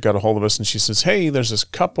last year got a hold of us, and she says, hey, there's this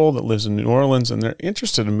couple that lives in New Orleans, and they're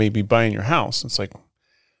interested in maybe buying your house. It's like,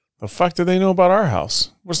 the fuck do they know about our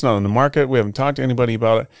house? It's not on the market. We haven't talked to anybody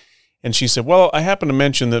about it. And she said, well, I happen to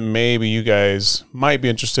mention that maybe you guys might be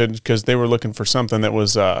interested, because they were looking for something that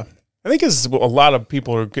was, I think it's a lot of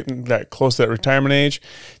people are getting that close to that retirement age.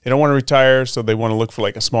 They don't want to retire, so they want to look for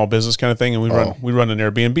like a small business kind of thing. And we run an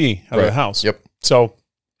Airbnb out of the house. Yep. So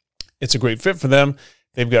it's a great fit for them.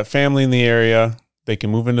 They've got family in the area. They can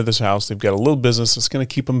move into this house. They've got a little business that's going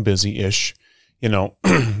to keep them busy-ish, you know,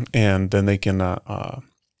 and then they can,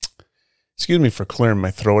 excuse me for clearing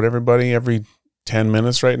my throat, everybody, every 10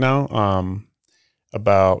 minutes right now.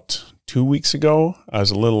 About 2 weeks ago, I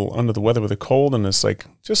was a little under the weather with a cold, and it's like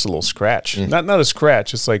just a little scratch. Not a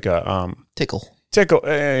scratch. It's like a tickle.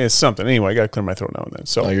 It's something. Anyway, I got to clear my throat now and then.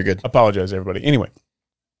 So you're good. Apologize, everybody. Anyway,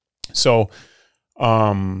 so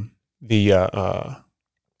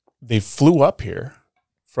they flew up here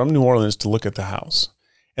from New Orleans to look at the house,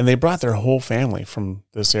 and they brought their whole family from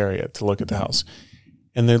this area to look at the house,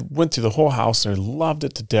 and they went through the whole house. They loved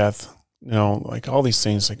it to death. You know, like all these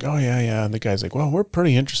things, like, oh, yeah. And the guy's like, well, we're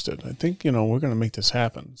pretty interested. I think, you know, we're going to make this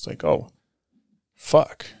happen. It's like, oh,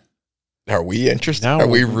 fuck. Are we interested? Are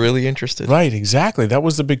we really interested? Right, exactly. That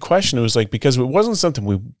was the big question. It was like, because it wasn't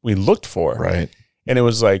something we looked for. Right. And it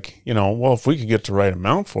was like, you know, well, if we could get the right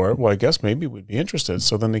amount for it, well, I guess maybe we'd be interested.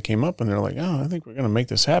 So then they came up and they're like, oh, I think we're going to make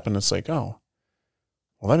this happen. It's like, oh,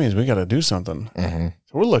 well, that means we got to do something. Mm-hmm.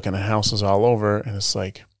 So we're looking at houses all over, and it's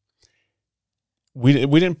like, we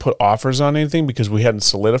didn't put offers on anything because we hadn't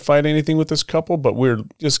solidified anything with this couple, but we're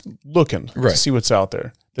just looking to see what's out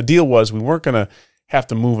there. The deal was we weren't going to have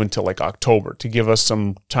to move until like October to give us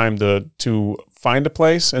some time to find a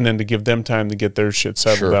place, and then to give them time to get their shit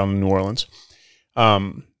settled down in New Orleans.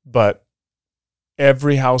 But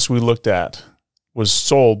every house we looked at was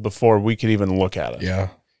sold before we could even look at it. Yeah.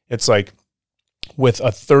 It's like with a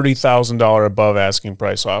 $30,000 above asking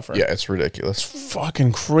price offer. Yeah, it's ridiculous. It's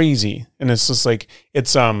fucking crazy. And it's just like,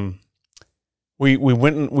 it's, we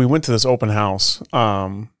went to this open house,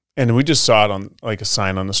 and we just saw it on like a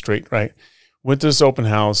sign on the street, right? Went to this open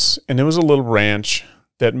house, and it was a little ranch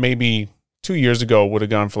that maybe 2 years ago would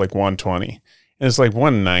have gone for like 120, and it's like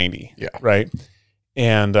 190. Yeah. Right.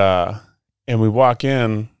 And we walk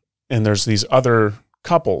in, and there's these other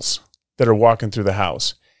couples that are walking through the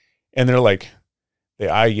house, and they're like, they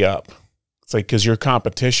eye you up. It's like, because you're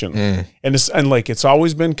competition. And like, it's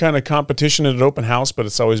always been kind of competition at an open house, but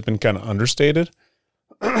it's always been kind of understated.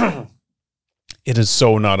 It is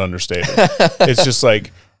so not understated. It's just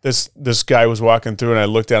like this guy was walking through, and I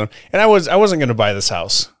looked at him, and I wasn't going to buy this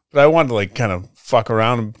house, but I wanted to like kind of fuck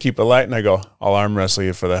around and keep it light. And I go, I'll arm wrestle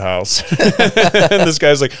you for the house. And this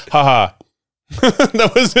guy's like, haha.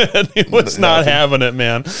 That was it. He was not having it,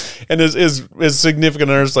 man. And his significant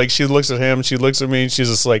other's like, she looks at him, she looks at me, and she's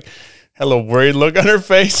just like, hello, worried look on her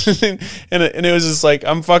face. and it was just like,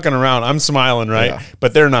 I'm fucking around. I'm smiling, right? Yeah.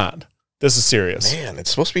 But they're not. This is serious. Man,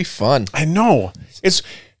 it's supposed to be fun. I know.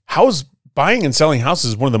 Buying and selling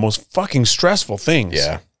houses is one of the most fucking stressful things.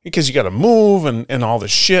 Yeah. Because you got to move and all the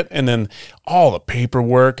shit, and then all the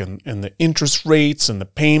paperwork and the interest rates and the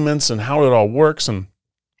payments and how it all works. And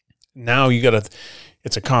now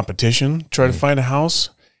it's a competition, try to find a house.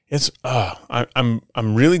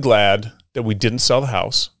 I'm really glad that we didn't sell the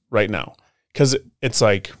house right now, because it's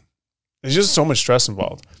like, there's just so much stress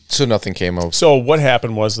involved. So nothing came of. So what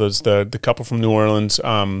happened was the couple from New Orleans,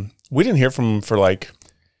 we didn't hear from them for like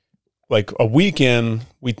a weekend.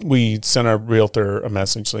 We sent our realtor a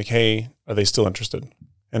message like, hey, are they still interested?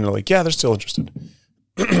 And they're like, yeah, they're still interested.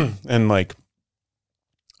 And like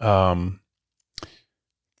 2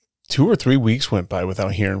 or 3 weeks went by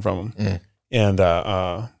without hearing from them. And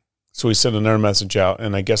so we sent another message out,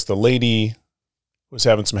 and I guess the lady was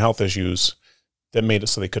having some health issues that made it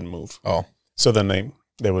so they couldn't move. Oh. So then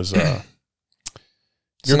there was...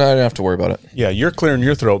 So now I don't have to worry about it. Yeah, you're clearing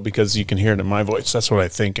your throat because you can hear it in my voice. That's what I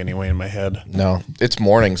think anyway in my head. No, it's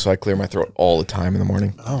morning, so I clear my throat all the time in the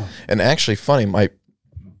morning. Oh. And actually, funny,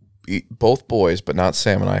 both boys, but not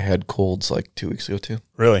Sam and I, had colds like 2 weeks ago too.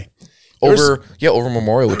 Really? Over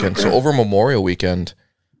Memorial Weekend. So over Memorial Weekend,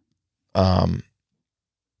 Sam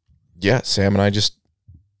and I just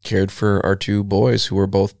cared for our two boys who were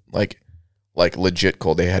both like legit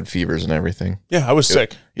cold. They had fevers and everything. Yeah, I was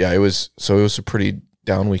sick. Yeah, it was a pretty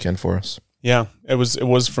down weekend for us. Yeah, it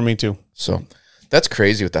was for me too. So that's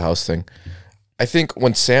crazy with the house thing. I think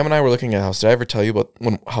when Sam and I were looking at a house, did I ever tell you about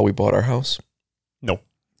how we bought our house? No.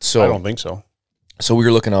 So I don't think so. So we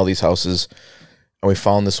were looking at all these houses, and we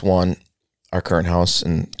found this one, our current house,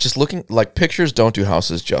 and just looking, like, pictures don't do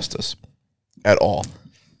houses justice at all.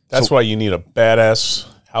 That's why you need a badass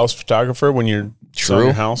house photographer when you're selling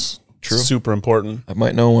your house. True. It's super important. I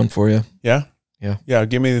might know one for you. Yeah? Yeah. Yeah,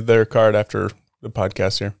 give me their card after the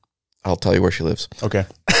podcast here. I'll tell you where she lives. Okay.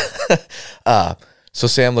 So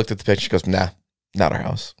Sam looked at the picture. She goes, nah, not our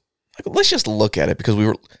house. Like, let's just look at it, because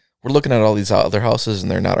we're looking at all these other houses,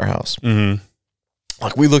 and they're not our house. Mm-hmm.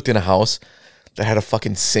 Like, we looked in a house that had a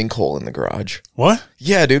fucking sinkhole in the garage. What?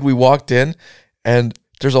 Yeah, dude. We walked in, and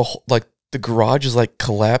there's the garage is like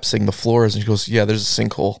collapsing, the floors, and she goes, yeah, there's a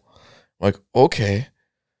sinkhole. I'm like, okay.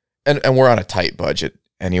 And we're on a tight budget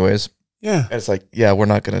anyways. Yeah. And it's like, yeah, we're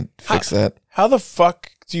not going to fix that. How the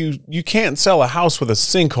fuck you can't sell a house with a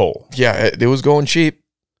sinkhole? Yeah, it was going cheap.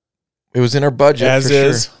 It was in our budget As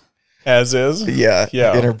is. Yeah.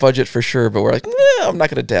 In our budget for sure. But we're like, I'm not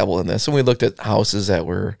going to dabble in this. And we looked at houses that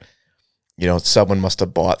were, someone must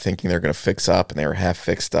have bought thinking they're going to fix up, and they were half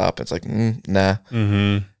fixed up. It's like, nah.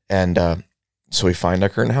 Mm-hmm. And so we find our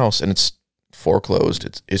current house, and it's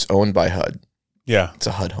foreclosed. It's owned by HUD. Yeah. It's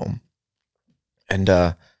a HUD home. And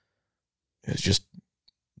it's just,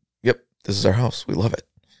 yep, this is our house. We love it.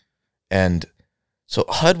 And so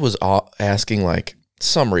HUD was asking like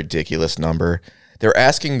some ridiculous number. They were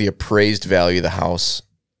asking the appraised value of the house,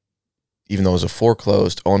 even though it was a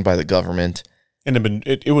foreclosed, owned by the government. And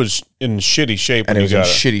it was in shitty shape. And it was in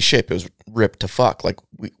shitty shape. It was ripped to fuck. Like,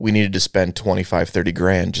 we needed to spend 25, 30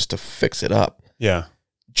 grand just to fix it up. Yeah.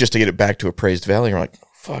 Just to get it back to appraised value. We're like,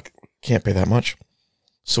 fuck, can't pay that much.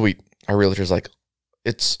 So our realtor's like,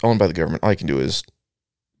 it's owned by the government. All I can do is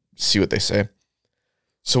see what they say.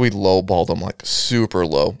 So we lowballed them like super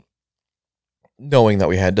low, knowing that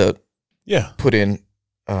we had to put in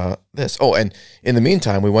this. Oh, and in the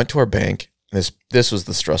meantime, we went to our bank. This was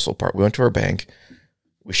the stressful part. We went to our bank.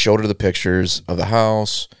 We showed her the pictures of the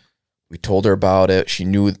house. We told her about it. She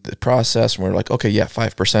knew the process. And we were like, okay, yeah,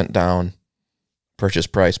 5% down, purchase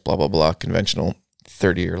price, blah, blah, blah, conventional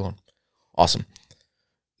 30-year loan. Awesome.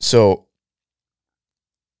 So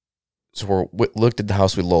we looked at the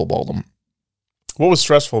house. We lowballed them. What was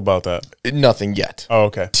stressful about that? Nothing yet. Oh,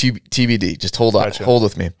 okay. TBD. Just hold on. Gotcha. Hold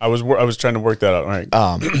with me. I was trying to work that out. All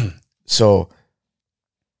right. So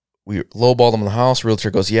we lowballed them in the house.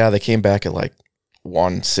 Realtor goes, yeah, they came back at like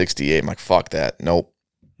 168. I'm like, fuck that. Nope.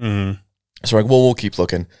 Mm-hmm. So we're like, well, we'll keep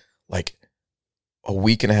looking. Like a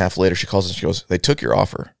week and a half later, she calls and she goes, they took your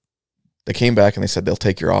offer. They came back and they said they'll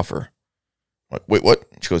take your offer. I'm like, wait, what?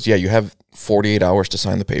 She goes, yeah, you have 48 hours to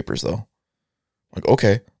sign the papers, though. I'm like,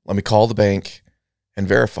 okay, let me call the bank and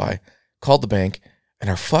verify. Called the bank, and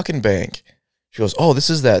our fucking bank, she goes, oh, this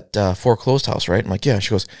is that foreclosed house, right? I'm like, yeah.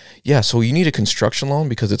 She goes, yeah, so you need a construction loan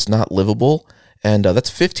because it's not livable, and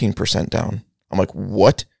that's 15% down. I'm like,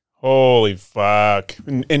 what? Holy fuck.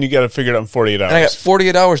 And you got to figure it out in 48 hours. And I got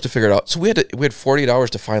 48 hours to figure it out. So we had 48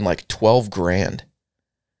 hours to find like 12 grand.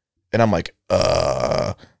 And I'm like,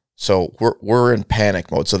 so we're in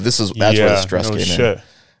panic mode. So that's where the stress came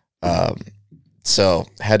in. So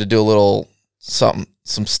had to do a little some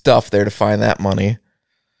stuff there to find that money.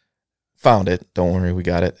 Found it. Don't worry, we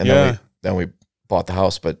got it. And then we bought the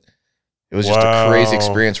house. But it was just a crazy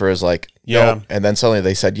experience where it was like, no. And then suddenly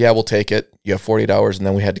they said, yeah, we'll take it. You have 48 hours. And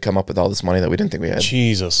then we had to come up with all this money that we didn't think we had.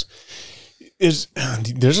 Jesus. There's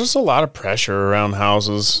just a lot of pressure around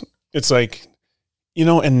houses. It's like,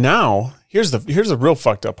 and now here's the real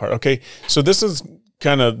fucked up part. Okay. So this is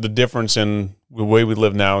kind of the difference in the way we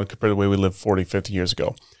live now compared to the way we lived 40, 50 years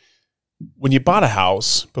ago. When you bought a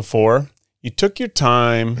house before, you took your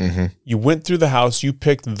time, you went through the house, you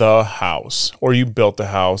picked the house, or you built the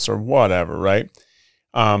house or whatever, right?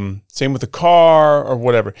 Same with the car or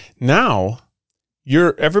whatever. Now,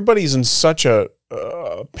 everybody's in such a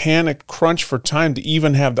panic crunch for time to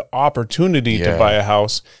even have the opportunity to buy a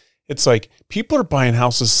house. It's like people are buying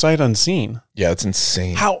houses sight unseen. Yeah, it's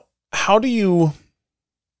insane. How do you?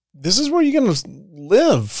 This is where you're going to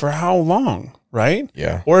live for how long, right?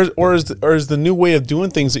 Yeah. Or is the new way of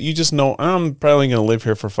doing things that you just know I'm probably going to live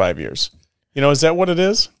here for 5 years? Is that what it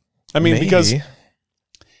is? I mean, Maybe. Because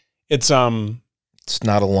it's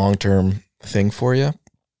not a long-term thing for you.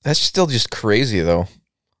 That's still just crazy, though.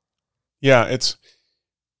 Yeah, it's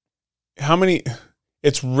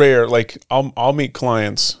rare. Like I'll meet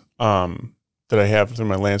clients that I have through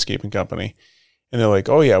my landscaping company, and they're like,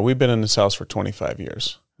 "Oh yeah, we've been in this house for 25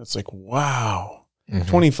 years." It's like, wow,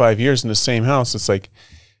 25 years in the same house. It's like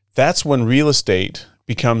that's when real estate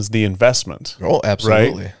becomes the investment. Oh,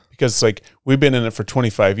 absolutely. Right? Because it's like we've been in it for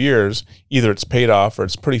 25 years. Either it's paid off or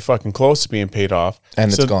it's pretty fucking close to being paid off,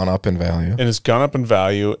 and it's gone up in value. And it's gone up in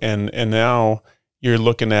value, and now you're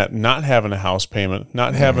looking at not having a house payment,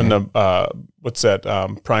 not having a what's that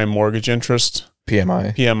prime mortgage interest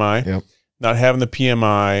PMI. Yep. Not having the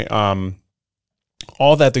PMI,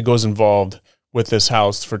 all that goes involved with this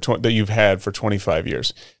house that you've had for 25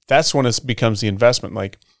 years. That's when it becomes the investment.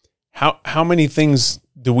 Like how many things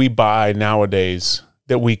do we buy nowadays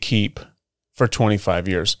that we keep for 25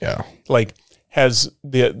 years? Yeah. Like has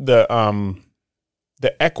the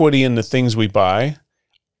equity in the things we buy,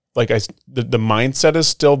 like the mindset is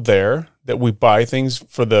still there that we buy things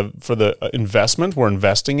for the investment. We're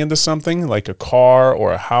investing into something like a car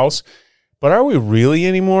or a house. But are we really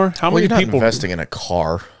anymore? How many people investing in a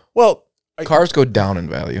car? Well, cars go down in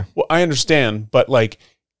value. Well, I understand, but like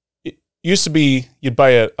it used to be, you'd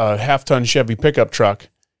buy a half-ton Chevy pickup truck,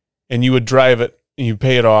 and you would drive it, and you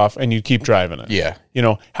pay it off, and you keep driving it. Yeah.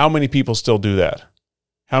 How many people still do that?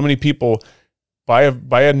 How many people buy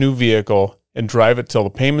a new vehicle and drive it till the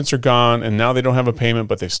payments are gone, and now they don't have a payment,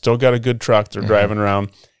 but they've still got a good truck they're driving around,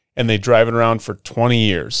 and they drive it around for 20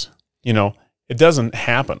 years? It doesn't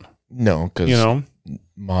happen. No, because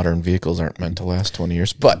modern vehicles aren't meant to last 20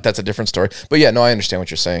 years. But that's a different story. But yeah, no, I understand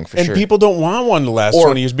what you're saying for sure. And people don't want one to last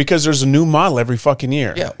 20 years because there's a new model every fucking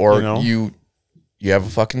year. Yeah, or you have a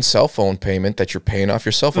fucking cell phone payment that you're paying off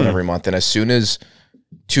your cell phone every month. And as soon as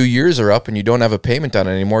 2 years are up and you don't have a payment on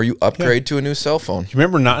it anymore, you upgrade to a new cell phone. You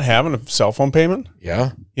remember not having a cell phone payment?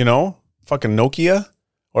 Yeah. Fucking Nokia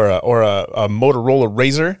or a Motorola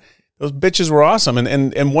Razr. Those bitches were awesome.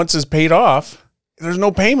 And once it's paid off, there's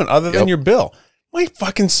no payment other than your bill. My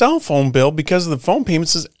fucking cell phone bill, because of the phone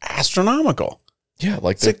payments, is astronomical. Yeah,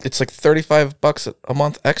 it's like $35 a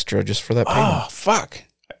month extra just for that payment. Oh, fuck.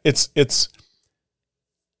 It's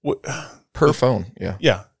per phone. Yeah.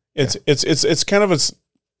 Yeah. It's kind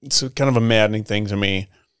of a maddening thing to me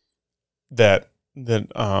that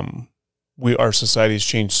our society has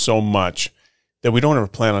changed so much that we don't ever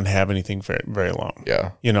plan on having anything very, very long.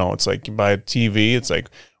 Yeah. It's like you buy a TV, it's like,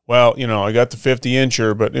 well, I got the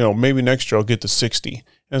 50-incher, but, maybe next year I'll get the 60. And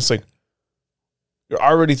it's like, you're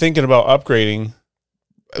already thinking about upgrading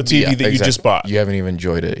the TV that you just bought. You haven't even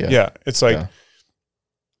enjoyed it yet. Yeah. It's like,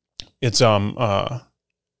 it's,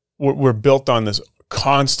 we're built on this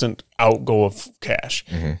constant outgo of cash.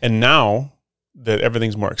 Mm-hmm. And now that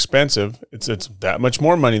everything's more expensive, it's that much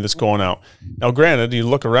more money that's going out. Now, granted, you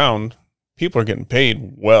look around, people are getting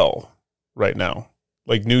paid well right now,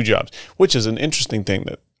 like new jobs, which is an interesting thing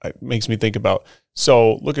that it makes me think about,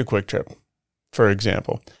 so look at Quick Trip, for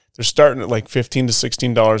example. They're starting at like $15 to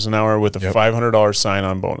 $16 an hour with a $500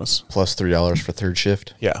 sign-on bonus. Plus $3 for third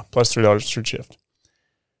shift. Yeah, plus $3 third shift.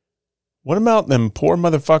 What about them poor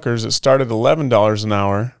motherfuckers that started $11 an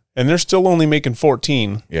hour and they're still only making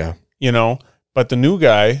 14? Yeah. You know, but the new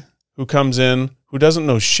guy who comes in, who doesn't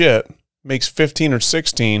know shit, makes 15 or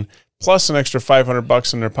 16 plus an extra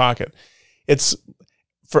 $500 in their pocket. It's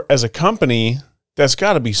for, as a company, that's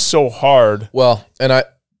got to be so hard. Well, and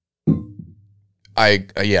I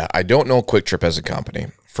don't know Quick Trip as a company.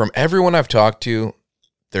 From everyone I've talked to,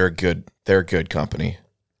 they're a good company.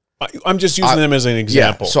 I'm just using them as an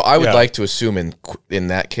example. Yeah, so I would like to assume in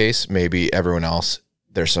that case, maybe everyone else,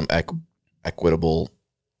 there's some equitable,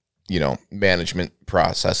 management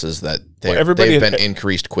processes that they've been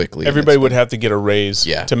increased quickly. Everybody would have to get a raise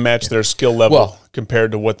to match their skill level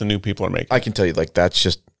compared to what the new people are making. I can tell you, like, that's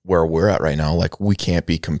just where we're at right now. Like, we can't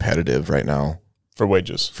be competitive right now. For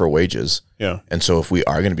wages. Yeah. And so if we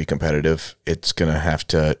are going to be competitive, it's going to have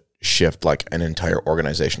to shift like an entire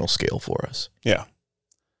organizational scale for us. Yeah.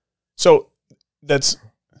 So it's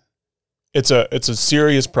a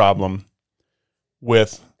serious problem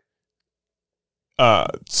with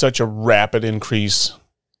such a rapid increase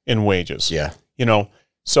in wages. Yeah.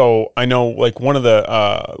 So I know like one of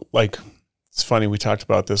the it's funny, we talked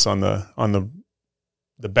about this on the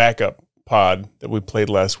backup pod that we played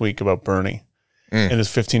last week about Bernie. And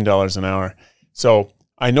it's $15 an hour. So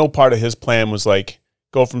I know part of his plan was like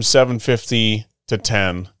go from $7.50 to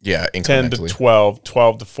 10. Yeah, 10 to 12,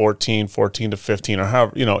 12 to 14, 14 to 15, or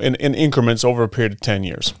however, in increments over a period of 10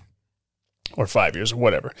 years or 5 years or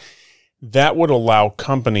whatever. That would allow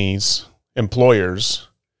companies, employers,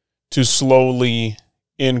 to slowly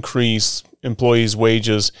increase employees'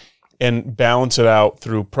 wages and balance it out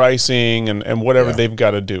through pricing and whatever they've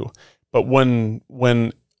got to do. But when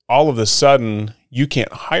all of a sudden you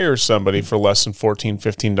can't hire somebody for less than $14,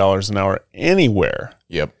 $15 an hour anywhere.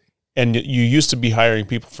 Yep. And you used to be hiring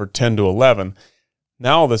people for 10 to 11.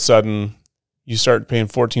 Now all of a sudden you start paying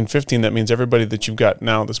 14, 15. That means everybody that you've got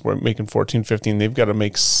now that's making 14, 15, they've got to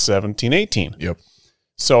make 17, 18. Yep.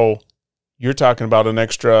 So you're talking about an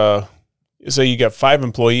extra, say you got 5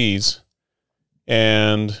 employees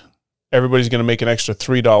and everybody's going to make an extra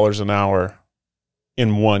 $3 an hour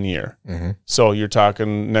in 1 year. Mm-hmm. So you're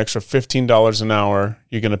talking an extra $15 an hour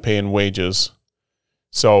you're going to pay in wages.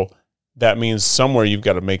 So that means somewhere you've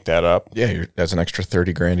got to make that up. Yeah, that's an extra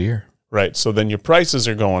 $30,000 a year. Right. So then your prices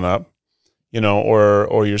are going up,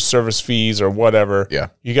 or your service fees or whatever. Yeah.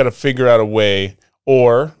 You got to figure out a way,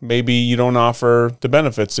 or maybe you don't offer the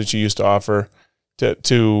benefits that you used to offer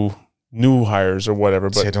to new hires or whatever.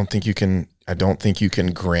 But see, I don't think you can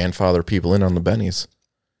grandfather people in on the bennies.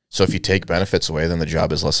 So if you take benefits away, then the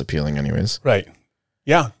job is less appealing anyways. Right.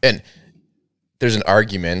 Yeah. And there's an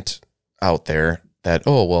argument out there that,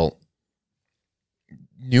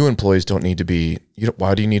 new employees don't need to be,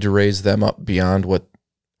 why do you need to raise them up beyond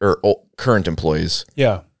current employees?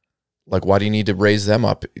 Yeah. Like, why do you need to raise them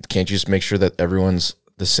up? Can't you just make sure that everyone's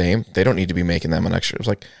the same? They don't need to be making them an extra. It's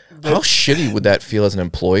like, how shitty would that feel as an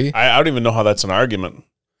employee? I don't even know how that's an argument.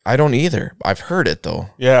 I don't either. I've heard it though.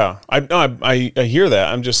 Yeah, I hear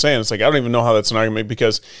that. I'm just saying, it's like, I don't even know how that's an argument,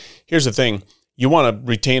 because here's the thing. You want to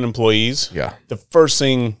retain employees. Yeah. The first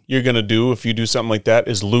thing you're going to do if you do something like that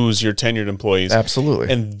is lose your tenured employees.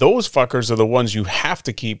 Absolutely. And those fuckers are the ones you have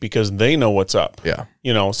to keep because they know what's up.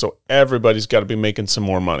 Yeah. So everybody's got to be making some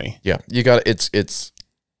more money. Yeah. You got it's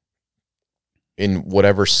in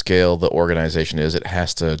whatever scale the organization is, it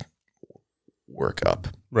has to work up.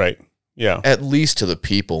 Right. Yeah. At least to the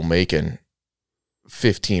people making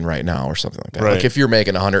 15 right now or something like that. Right. Like if you're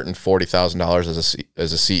making $140,000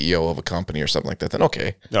 as a CEO of a company or something like that, then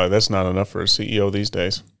okay. No, that's not enough for a CEO these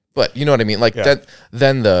days. But you know what I mean? Like that,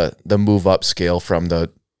 then the move up scale from the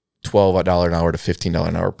 $12 an hour to $15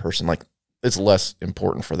 an hour person, like it's less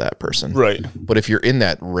important for that person. Right. But if you're in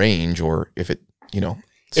that range, or if it,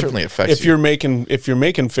 certainly affects if you're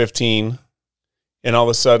making 15 and all of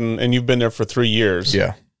a sudden, and you've been there for 3 years.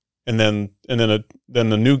 Yeah. And then the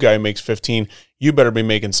new guy makes 15, you better be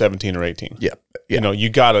making 17 or 18. Yeah. You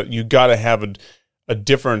gotta have a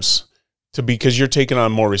difference because you're taking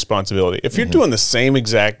on more responsibility. If you're doing the same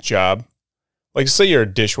exact job, like say you're a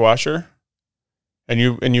dishwasher and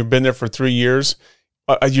you've been there for 3 years,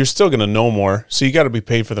 you're still going to know more. So you got to be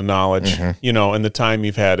paid for the knowledge, and the time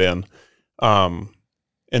you've had in.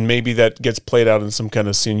 And maybe that gets played out in some kind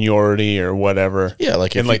of seniority or whatever. Yeah,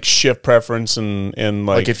 like like shift preference and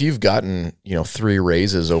like if you've gotten 3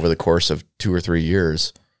 raises over the course of 2 or 3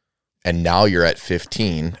 years, and now you're at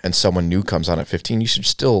 15, and someone new comes on at 15, you should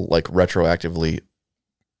still like retroactively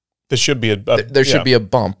There should be there should be a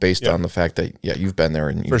bump based on the fact that you've been there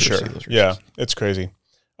and you for sure. See those results. It's crazy.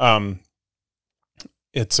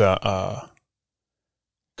 It's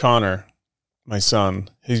Connor, my son.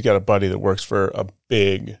 He's got a buddy that works for a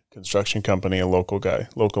big construction company, a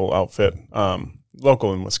local outfit,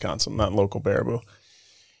 local in Wisconsin, not local Baraboo,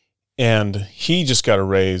 and he just got a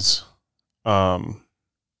raise, and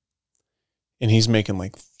he's making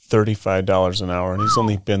like $35 an hour, and he's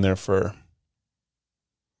only been there for,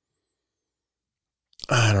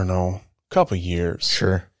 I don't know, a couple of years.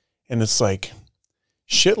 Sure. And it's like,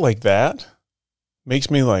 shit like that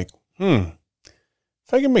makes me like, if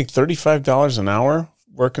I can make $35 an hour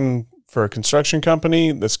working for a construction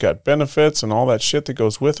company that's got benefits and all that shit that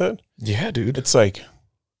goes with it. Yeah, dude. It's like,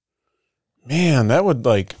 man, that would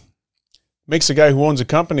like, makes a guy who owns a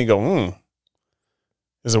company go,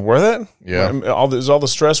 is it worth it? Yeah. Is all the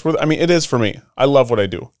stress worth it? I mean, it is for me. I love what I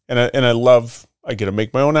do. And I get to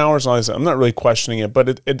make my own hours and all this. I'm not really questioning it,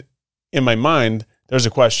 but it in my mind, there's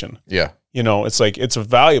a question. Yeah. It's like, it's a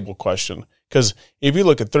valuable question. Because if you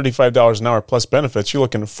look at $35 an hour plus benefits, you're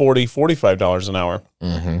looking at $40, $45 an hour.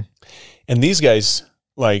 Mm-hmm. And these guys,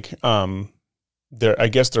 like, I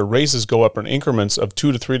guess their raises go up in increments of $2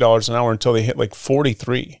 to $3 an hour until they hit like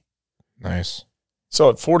 43. Nice. So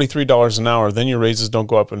at $43 an hour, then your raises don't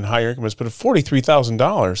go up in higher increments. But at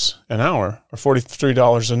 $43,000 an hour or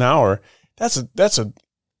 $43 an hour, that's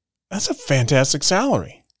a fantastic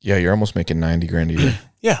salary. Yeah, you're almost making $90,000 a year.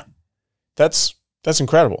 Yeah, that's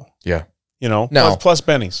incredible. Yeah, now, plus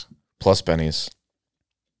bennies. Plus bennies.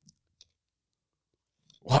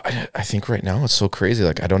 Well, I think right now it's so crazy.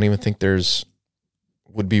 Like, I don't even think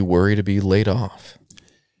would be worry to be laid off.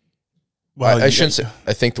 Well, I shouldn't say.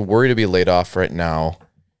 I think the worry to be laid off right now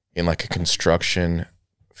in like a construction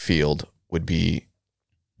field would be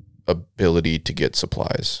ability to get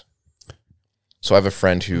supplies. So I have a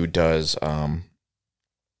friend who does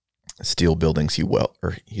steel buildings.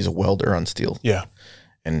 He's a welder on steel. Yeah,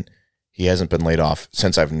 and he hasn't been laid off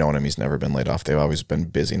since I've known him. He's never been laid off. They've always been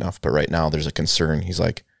busy enough. But right now there's a concern. He's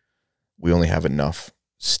like, we only have enough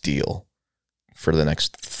steel for the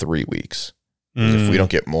next 3 weeks. If we don't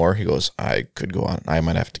get more, he goes, I could go on. I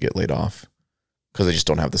might have to get laid off because they just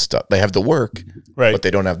don't have the stuff. They have the work, right? But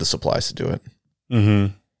they don't have the supplies to do it.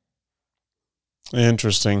 Mm-hmm.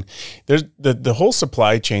 Interesting. There's the whole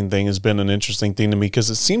supply chain thing has been an interesting thing to me because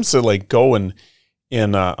it seems to like go in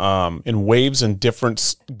waves and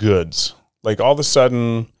different goods. Like all of a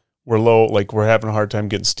sudden we're low, like we're having a hard time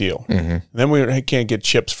getting steel. Mm-hmm. And then we can't get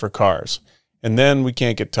chips for cars, and then we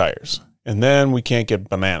can't get tires. And then we can't get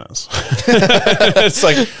bananas. It's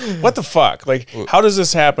like, what the fuck? Like, how does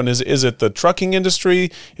this happen? Is it the trucking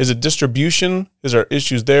industry? Is it distribution? Is there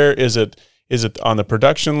issues there? Is it on the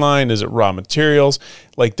production line? Is it raw materials?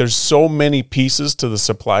 Like, there's so many pieces to the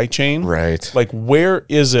supply chain. Right. Like, where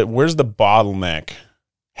is it? Where's the bottleneck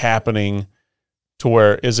happening? To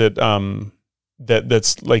where is it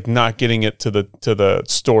that's like not getting it to the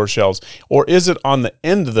store shelves, or is it on the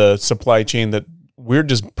end of the supply chain that we're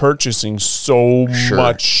just purchasing so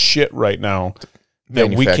much shit right now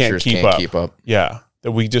that we can't keep up. Yeah,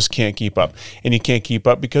 that we just can't keep up. And you can't keep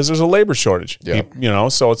up because there's a labor shortage. Yeah.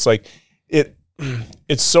 So it's like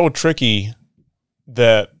it's so tricky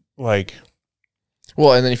that like.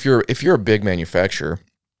 Well, and then if you're a big manufacturer,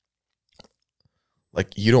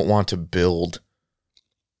 like you don't want to build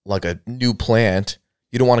like a new plant.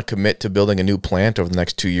 You don't want to commit to building a new plant over the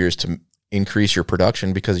next 2 years to increase your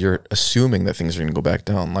production because you're assuming that things are going to go back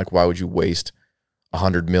down. Like, why would you waste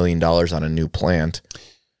 $100 million on a new plant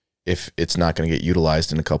if it's not going to get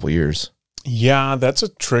utilized in a couple of years? Yeah, that's a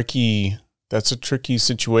tricky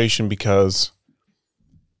situation because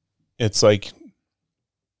it's like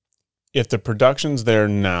if the production's there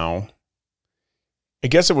now, I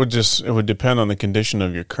guess it would depend on the condition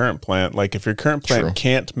of your current plant. Like if your current plant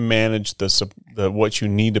can't manage the what you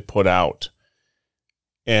need to put out.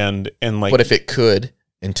 And like, but if it could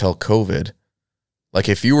until COVID, like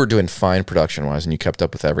if you were doing fine production wise and you kept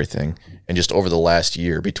up with everything, and just over the last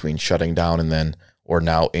year between shutting down and then or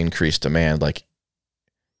now increased demand, like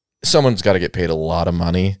someone's got to get paid a lot of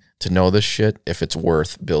money to know this shit if it's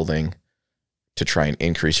worth building to try and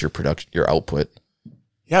increase your production, your output.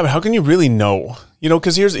 Yeah, but how can you really know?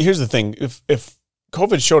 Because here's the thing: if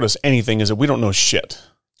COVID showed us anything, is that we don't know shit.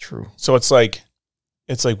 True. So it's like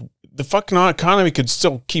the fucking economy could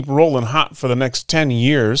still keep rolling hot for the next 10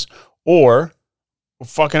 years, or a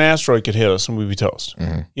fucking asteroid could hit us and we'd be toast.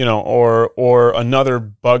 Mm-hmm. Or another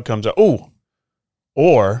bug comes out. Ooh,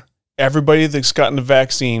 or everybody that's gotten the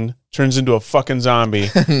vaccine turns into a fucking zombie.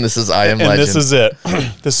 This is I Am Legend. And this is it.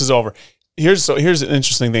 This is over. here's an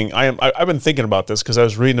interesting thing. I've been thinking about this because I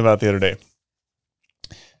was reading about it the other day.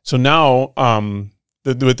 So now,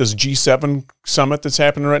 with this G7 summit that's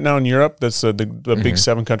happening right now in Europe, that's the big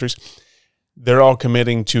 7 countries, they're all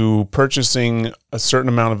committing to purchasing a certain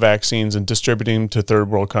amount of vaccines and distributing them to third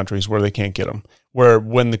world countries where they can't get them. Where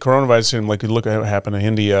when the coronavirus hit, like you look at what happened in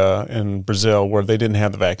India and Brazil, where they didn't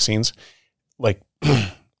have the vaccines, like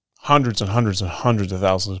hundreds and hundreds and hundreds of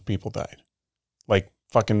thousands of people died. Like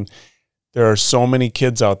fucking, there are so many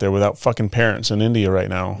kids out there without fucking parents in India right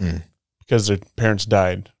now because their parents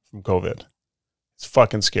died from COVID. It's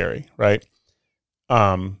fucking scary, right?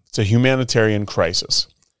 It's a humanitarian crisis.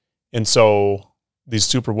 And so these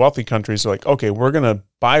super wealthy countries are like, okay, we're going to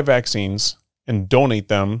buy vaccines and donate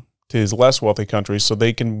them to these less wealthy countries so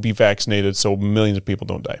they can be vaccinated so millions of people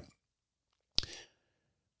don't die.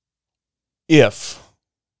 If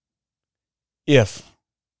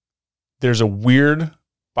there's a weird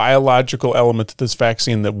biological element to this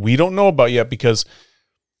vaccine that we don't know about yet because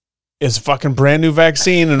it's a fucking brand new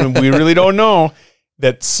vaccine and we really don't know,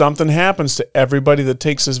 that something happens to everybody that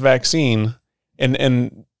takes this vaccine,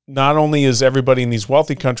 and not only is everybody in these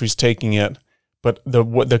wealthy countries taking it, but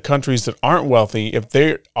the countries that aren't wealthy, if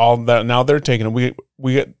they're all that now they're taking it,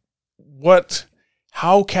 we get what?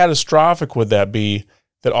 How catastrophic would that be?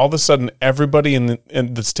 That all of a sudden everybody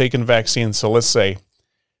that's taken vaccines, so let's say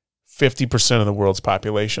 50% of the world's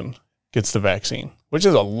population gets the vaccine, which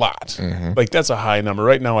is a lot. Mm-hmm. Like that's a high number.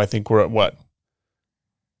 Right now, I think we're at what?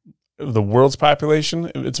 The world's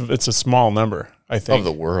population? It's a small number, I think. Of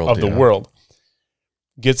the world. The world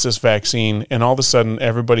gets this vaccine, and all of a sudden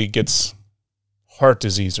everybody gets heart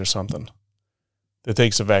disease or something that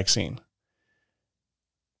takes a vaccine.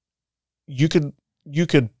 You could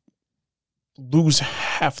lose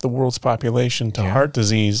half the world's population to heart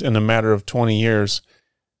disease in a matter of 20 years.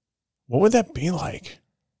 What would that be like?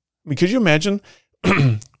 I mean, could you imagine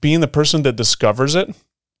being the person that discovers it?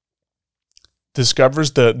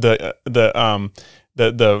 Discovers the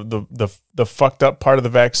fucked up part of the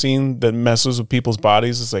vaccine that messes with people's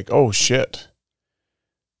bodies. It's like, oh shit.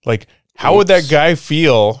 Like, how would that guy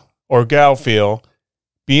feel or gal feel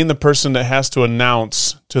being the person that has to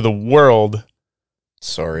announce to the world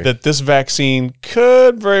that this vaccine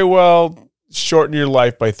could very well shorten your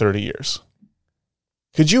life by 30 years?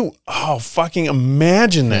 Could you fucking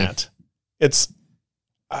imagine that?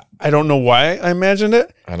 I don't know why I imagined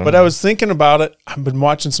it, but I was thinking about it. I've been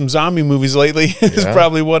watching some zombie movies lately. Is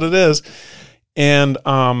probably what it is. And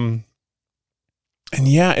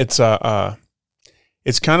yeah, it's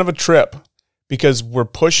kind of a trip because we're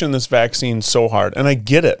pushing this vaccine so hard, and I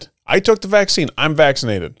get it. I took the vaccine. I'm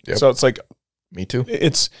vaccinated. Yep. So it's like, me too.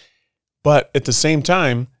 But at the same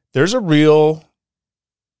time, there's a real,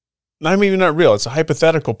 not real. It's a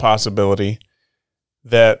hypothetical possibility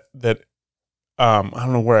that I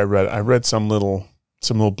don't know where I read it. I read some little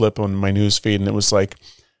blip on my news feed, and it was like,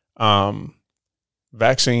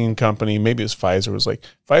 vaccine company, maybe it's Pfizer, was like,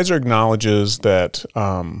 Pfizer acknowledges that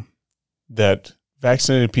that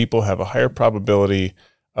vaccinated people have a higher probability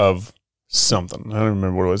of something. I don't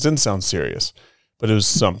remember what it was. It didn't sound serious, but it was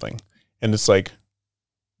something. And it's like,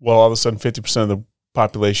 well, all of a sudden 50% of the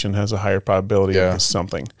population has a higher probability of this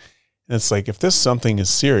something. And it's like, if this something is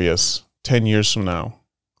serious 10 years from now,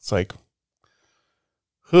 it's like,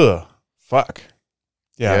 fuck.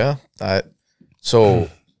 Yeah. So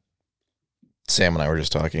Sam and I were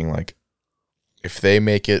just talking, like, if they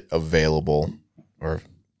make it available or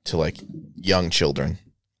to like young children,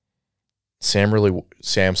 Sam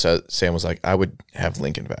was like, I would have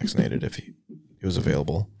Lincoln vaccinated if he was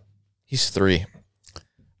available. He's 3.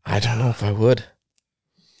 I don't know if I would.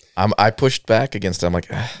 I pushed back against it. I'm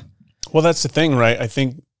like, Well, that's the thing, right? I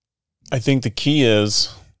think the key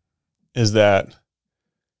is that,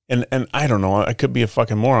 and I don't know, I could be a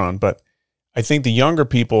fucking moron, but I think the younger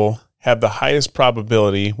people have the highest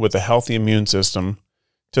probability with a healthy immune system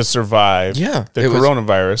to survive the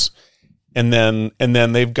coronavirus. And then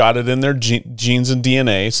they've got it in their genes and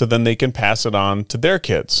DNA, so then they can pass it on to their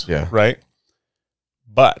kids. Yeah. Right?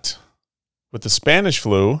 But with the Spanish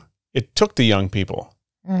flu, it took the young people.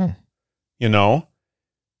 Mm-hmm. You know?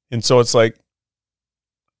 And so it's like,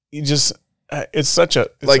 it's such a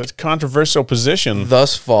controversial position.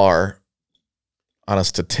 Thus far, on a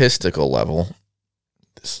statistical level,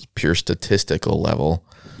 this is pure statistical level,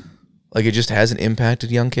 like, it just hasn't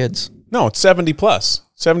impacted young kids. No, it's 70 plus.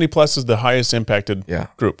 70 plus is the highest impacted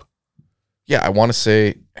group. Yeah, I want to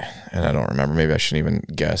say, and I don't remember, maybe I shouldn't even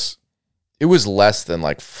guess. It was less than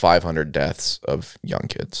like 500 deaths of young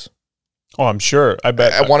kids. Oh, I'm sure. I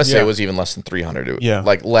bet. I want to say it was even less than 300. Yeah.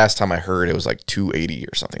 Like last time I heard, it was like 280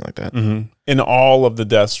 or something like that. Mm-hmm. In all of the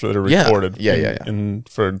deaths that are recorded. Yeah. And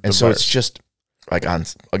so virus. It's just like on,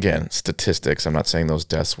 again, statistics. I'm not saying those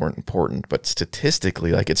deaths weren't important, but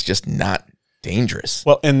statistically, like it's just not dangerous.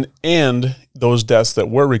 Well, and those deaths that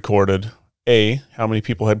were recorded, A, how many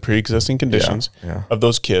people had pre-existing conditions of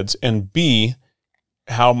those kids, and B,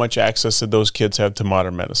 how much access did those kids have to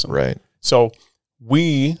modern medicine? Right. So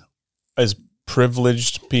we, as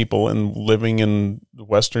privileged people and living in the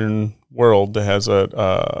Western world that has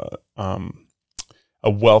a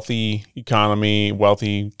wealthy economy,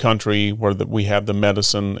 wealthy country where we have the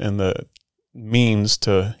medicine and the means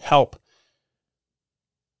to help,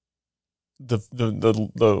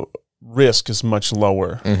 the risk is much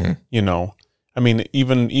lower. Mm-hmm. You know, I mean,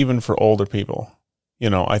 even for older people, you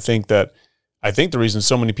know, I think the reason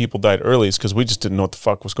so many people died early is because we just didn't know what the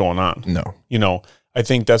fuck was going on. No, you know, I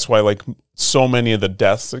think that's why like so many of the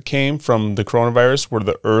deaths that came from the coronavirus were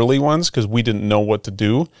the early ones because we didn't know what to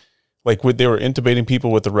do. Like they were intubating people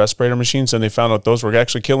with the respirator machines, and they found out those were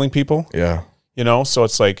actually killing people. Yeah, you know, so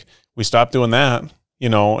it's like we stopped doing that. You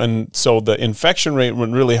know, and so the infection rate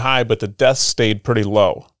went really high, but the deaths stayed pretty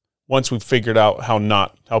low once we figured out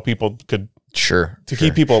how people could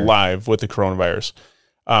keep people alive with the coronavirus.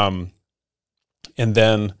 And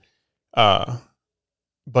then,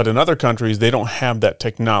 but in other countries, they don't have that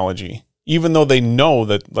technology, even though they know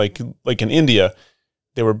that like in India,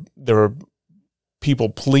 there were people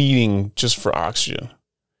pleading just for oxygen.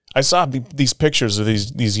 I saw these pictures of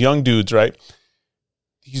these young dudes, right?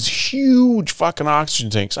 These huge fucking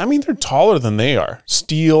oxygen tanks. I mean, they're taller than they are.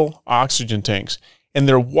 Steel oxygen tanks. And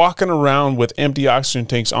they're walking around with empty oxygen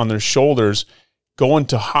tanks on their shoulders, going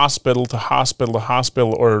to hospital to hospital to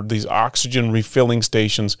hospital, or these oxygen refilling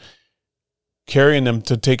stations, carrying them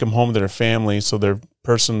to take them home to their family so their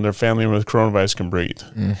family with coronavirus can breathe.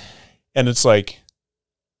 Mm. And it's like,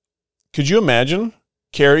 could you imagine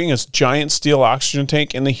carrying a giant steel oxygen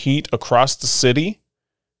tank in the heat across the city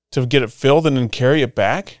to get it filled and then carry it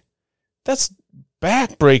back? That's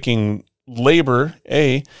back-breaking labor,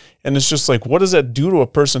 A. And it's just like, what does that do to a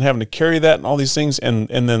person having to carry that and all these things, and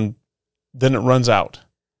then it runs out?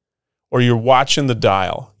 Or you're watching the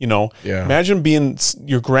dial, you know? Yeah. Imagine being,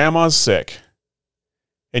 your grandma's sick,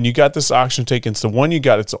 and you got this oxygen tank, it's the one you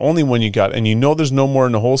got, it's the only one you got, and you know there's no more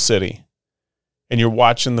in the whole city. And you're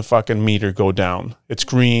watching the fucking meter go down. It's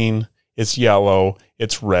green, it's yellow,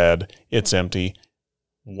 it's red, it's empty.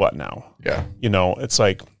 What now? Yeah. You know, it's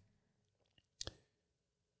like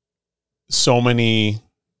so many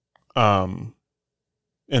in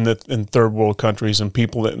third world countries and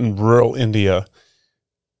people in rural India,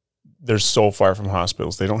 they're so far from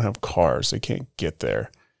hospitals. They don't have cars. They can't get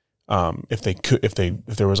there. If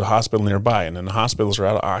there was a hospital nearby, and then the hospitals are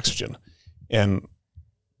out of oxygen and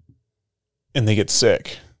they get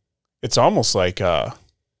sick, it's almost like it's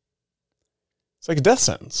like a death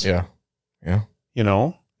sentence. Yeah. Yeah. You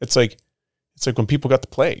know, it's like when people got the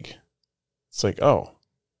plague. It's like, oh,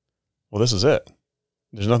 well, this is it.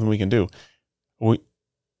 There's nothing we can do. We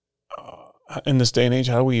in this day and age,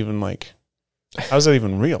 how do we even how's that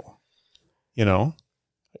even real? You know,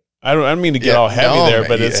 I don't mean to get all heavy there,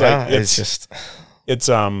 but it's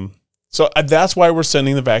so that's why we're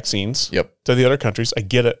sending the vaccines to the other countries. I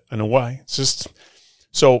get it. I know why. It's just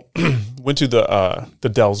so went to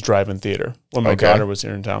the Dells Drive-In Theater when my daughter was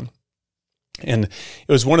here in town. And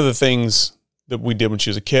it was one of the things that we did when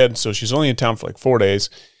she was a kid. So she's only in town for like 4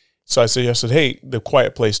 days. So I said, hey, The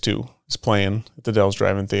Quiet Place 2 is playing at the Dells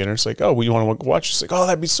Drive-In Theater. It's like, oh, well, you want to watch? She's like, oh,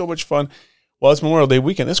 that'd be so much fun. Well, it's Memorial Day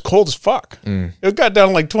weekend. It's cold as fuck. It got down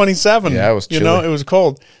to like 27. Yeah, it was chilly. You know, it was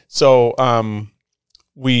cold. So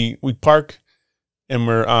we park, and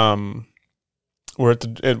we're at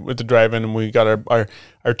the drive-in, and we got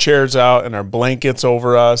our chairs out and our blankets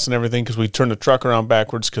over us and everything, because we turned the truck around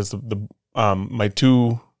backwards because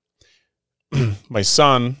my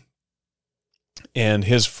son and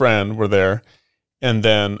his friend were there, and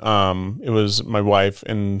then it was my wife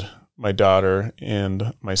and my daughter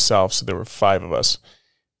and myself, so there were 5 of us,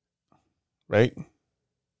 right?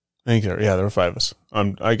 I think there were 5 of us.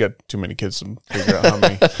 I got too many kids to figure out how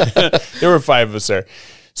many. There were 5 of us there.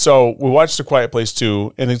 So we watched The Quiet Place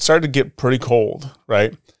 2, and it started to get pretty cold,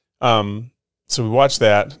 right? So we watched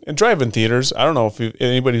that. And drive-in theaters, I don't know if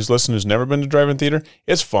anybody who's listening who's never been to drive-in theater,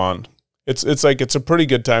 it's fun. It's a pretty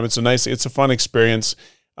good time. It's a fun experience.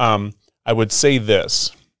 I would say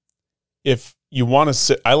this: if you want to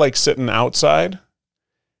sit, I like sitting outside.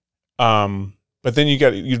 But then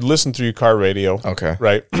you listen through your car radio. Okay.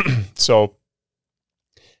 Right. So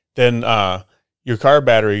then your car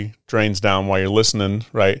battery drains down while you're listening,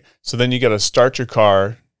 right? So then you got to start your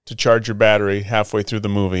car to charge your battery halfway through the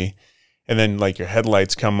movie. And then like your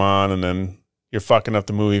headlights come on and then you're fucking up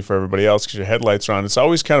the movie for everybody else because your headlights are on. It's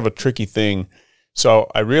always kind of a tricky thing. So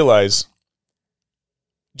I realize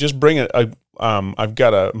just bring it. I've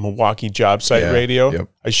got a Milwaukee job site radio. Yep.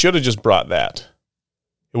 I should have just brought that.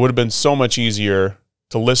 It would have been so much easier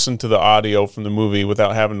to listen to the audio from the movie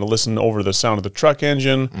without having to listen over the sound of the truck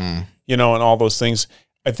engine, you know, and all those things.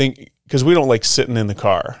 I think because we don't like sitting in the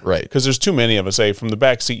car. Right. Because there's too many of us. From the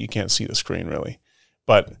back seat, you can't see the screen really.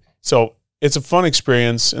 But so it's a fun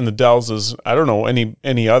experience. And the Dells is, I don't know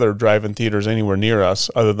any other drive-in theaters anywhere near us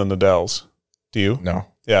other than the Dells. Do you? No.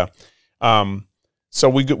 Yeah. So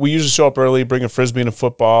we usually show up early, bring a Frisbee and a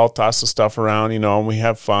football, toss the stuff around, you know, and we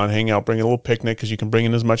have fun, hang out, bring a little picnic because you can bring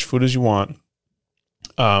in as much food as you want.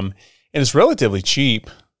 And it's relatively cheap.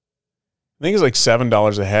 I think it's like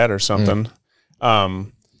 $7 a head or something. But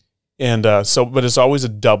it's always a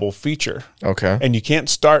double feature. Okay. And you can't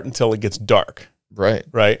start until it gets dark. Right.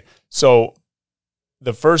 Right. So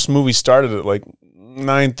the first movie started at like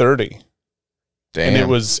 9:30. Damn. And it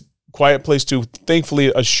was Quiet Place 2, thankfully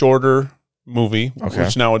a shorter movie,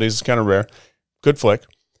 which nowadays is kind of rare. Good flick.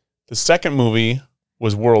 The second movie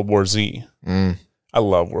was World War Z. I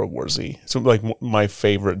love World War Z. It's like my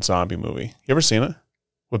favorite zombie movie. You ever seen it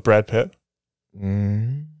with Brad Pitt?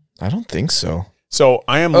 I don't think so. So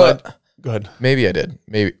I am. Go ahead. Maybe I did.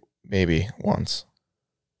 Maybe once.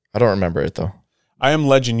 I don't remember it though. I Am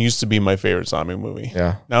Legend used to be my favorite zombie movie.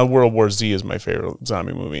 Yeah. Now World War Z is my favorite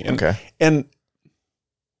zombie movie. And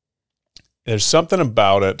there's something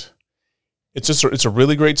about it. It's a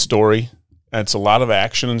really great story, and it's a lot of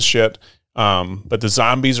action and shit. But the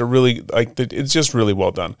zombies are really it's just really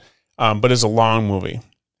well done. But it's a long movie,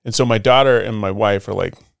 and so my daughter and my wife are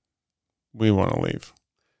like, we want to leave,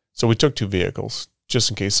 so we took 2 vehicles just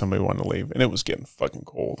in case somebody wanted to leave, and it was getting fucking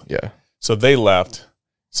cold. Yeah. So they left.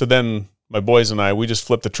 So then my boys and I, we just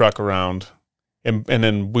flipped the truck around, and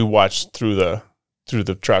then we watched through the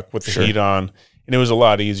truck with the heat on, and it was a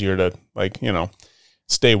lot easier to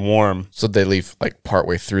stay warm. So they leave like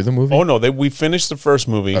partway through the movie? Oh no, we finished the first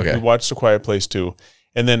movie. Okay. We watched The Quiet Place 2.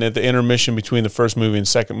 And then at the intermission between the first movie and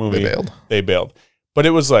second movie, they bailed. But it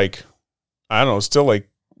was like, I don't know, still like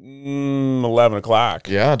 11 o'clock.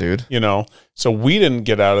 Yeah, dude. You know, so we didn't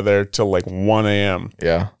get out of there till like 1 a.m.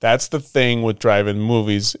 Yeah. That's the thing with drive-in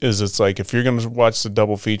movies is it's like if you're going to watch the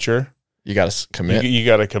double feature, you got to commit. You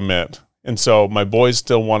got to commit. And so my boys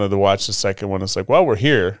still wanted to watch the second one. It's like, well, we're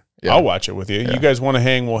here. Yeah. I'll watch it with you. Yeah. You guys want to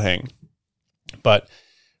hang, we'll hang. But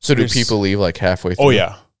so do people leave like halfway through? Oh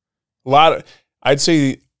yeah. I'd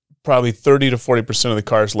say probably 30 to 40% of the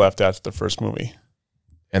cars left after the first movie.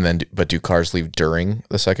 And then but do cars leave during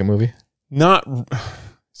the second movie?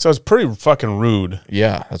 So it's pretty fucking rude.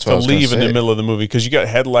 Yeah, that's what I was leave in the middle of the movie because you got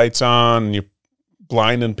headlights on and you're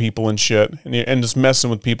blinding people and shit and just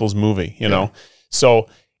messing with people's movie, you know. So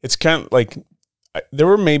it's kind of like there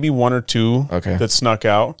were maybe 1 or 2 that snuck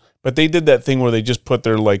out. But they did that thing where they just put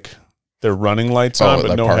their running lights on,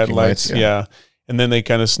 but no headlights. Yeah. And then they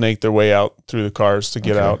kind of snaked their way out through the cars to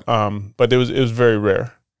get out. But it was very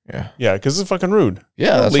rare. Yeah. Yeah, because it's fucking rude.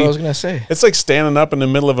 Yeah, that's what I was going to say. It's like standing up in the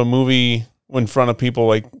middle of a movie in front of people,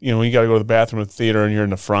 like, you know, you got to go to the bathroom at the theater and you're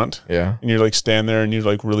in the front. Yeah. And you're like standing there and you're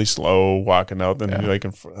like really slow walking out. Then you're like,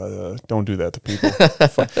 don't do that to people.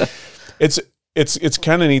 It's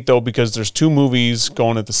kind of neat though because there's 2 movies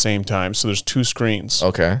going at the same time. So there's 2 screens.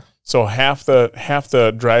 Okay. So half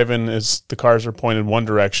the drive-in is the cars are pointed one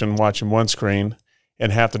direction, watching one screen,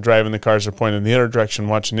 and half the drive-in the cars are pointed in the other direction,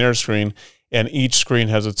 watching the other screen. And each screen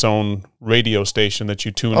has its own radio station that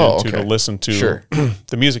you tune into to listen to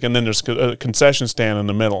the music. And then there's a concession stand in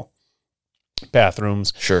the middle.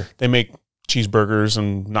 Bathrooms. Sure. They make cheeseburgers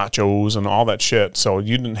and nachos and all that shit. So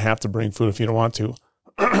you didn't have to bring food if you don't want to.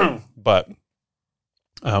 But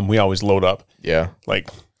we always load up. Yeah. Like,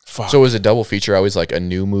 fuck. So is a double feature always like a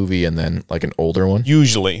new movie and then like an older one?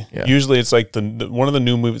 Usually. Yeah. Usually it's like the one of the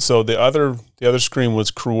new movies. So the other screen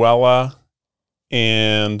was Cruella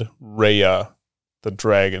and Raya the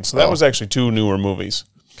Dragon. So that was actually 2 newer movies.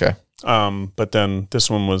 Okay. But then this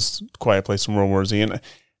one was Quiet Place and World War Z. And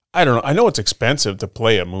I don't know. I know it's expensive to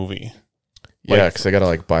play a movie. Yeah, because they got to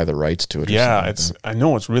like buy the rights to it. Yeah, I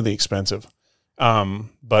know it's really expensive. And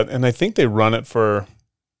I think they run it for,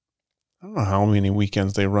 I don't know how many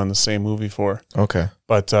weekends they run the same movie for. Okay.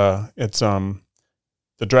 But it's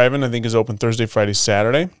the drive-in I think is open Thursday, Friday,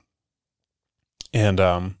 Saturday.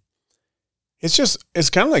 And it's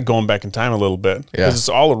kind of like going back in time a little bit because it's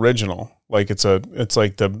all original. Like it's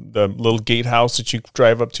like the little gatehouse that you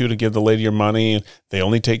drive up to give the lady your money. They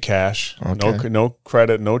only take cash, no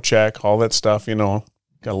credit, no check, all that stuff. You know,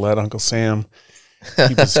 gotta let Uncle Sam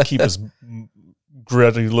keep his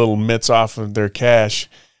gritty little mitts off of their cash.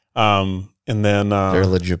 And then they're a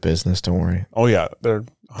legit business. Don't worry. Oh yeah, they're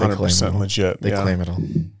 100% legit. They claim it all.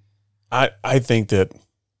 I think that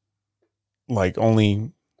like I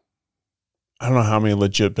don't know how many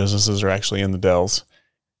legit businesses are actually in the Dells.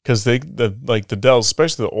 Because the Dells,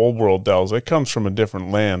 especially the old world Dells, it comes from a different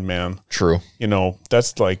land, man. True. You know,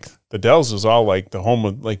 that's like the Dells is all like the home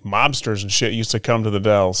of like mobsters and shit used to come to the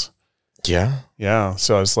Dells. Yeah. Yeah.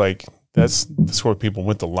 So it's like that's where people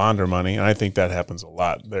went to launder money, and I think that happens a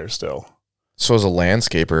lot there still. So as a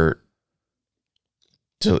landscaper,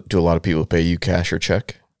 do a lot of people pay you cash or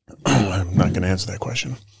check? I'm not going to answer that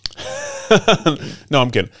question. No, I'm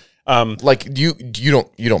kidding. Like you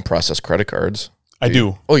don't process credit cards. I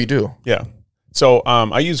do. Oh, you do? Yeah. So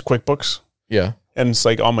I use QuickBooks. Yeah. And it's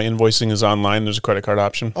like all my invoicing is online. There's a credit card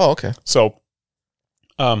option. Oh, okay. So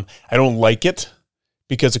I don't like it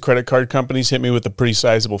because the credit card companies hit me with a pretty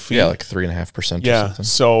sizable fee. Yeah, like 3.5%. Yeah. Or something.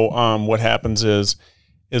 So what happens is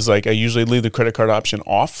like I usually leave the credit card option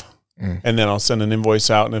off, and then I'll send an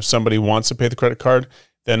invoice out. And if somebody wants to pay the credit card,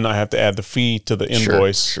 then I have to add the fee to the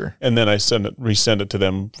invoice. Sure. And then I resend it to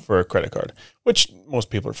them for a credit card, which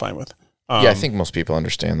most people are fine with. Yeah, I think most people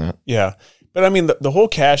understand that. Yeah. But I mean, the whole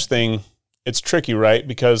cash thing, it's tricky, right?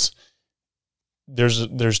 Because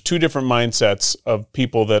there's two different mindsets of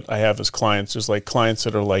people that I have as clients. There's like clients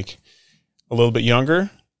that are like a little bit younger,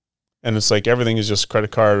 and it's like everything is just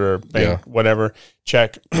credit card or bank, whatever,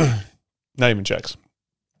 check, not even checks.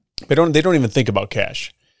 They don't even think about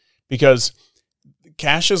cash because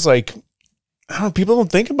cash is like, I don't know, people don't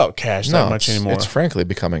think about cash that much anymore. It's frankly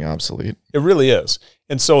becoming obsolete. It really is.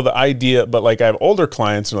 And so the idea, but like I have older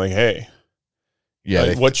clients and like, hey,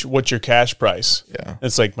 what's your cash price? Yeah.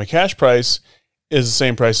 It's like my cash price is the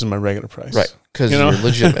same price as my regular price. Right. Because you're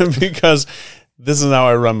legitimate. Because this is how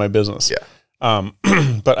I run my business. Yeah.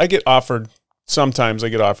 But sometimes I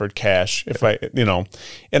get offered cash if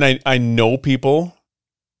and I know people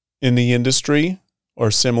in the industry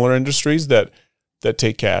or similar industries that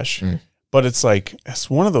take cash. But it's like, it's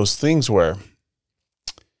one of those things where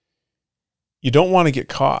you don't want to get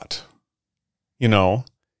caught,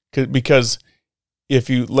 because if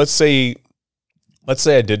you, let's say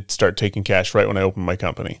I did start taking cash right when I opened my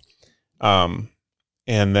company. And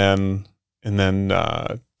then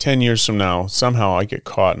 10 years from now, somehow I get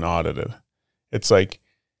caught and audited. It's like,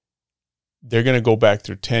 they're going to go back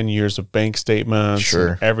through 10 years of bank statements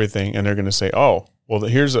and everything. And they're going to say, oh, well,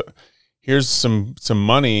 here's some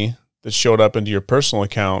money that showed up into your personal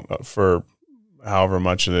account for however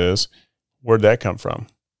much it is. Where'd that come from?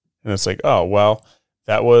 And it's like, oh, well,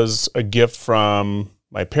 that was a gift from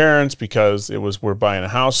my parents because we're buying a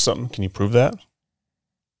house, something. Can you prove that?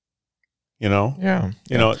 Yeah.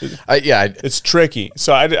 It's tricky.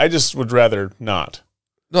 So I just would rather not.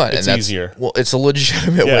 No, it's easier. Well, it's a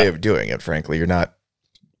legitimate way of doing it, frankly. You're not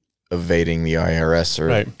evading the IRS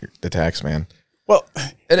or the tax man. Well,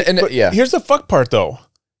 here's the fuck part though.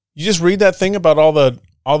 You just read that thing about all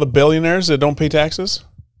the billionaires that don't pay taxes?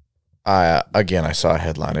 Again, I saw a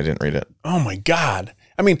headline. I didn't read it. Oh my God.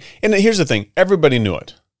 I mean, and here's the thing. Everybody knew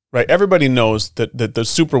it, right? Everybody knows that the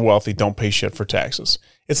super wealthy don't pay shit for taxes.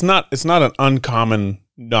 It's not an uncommon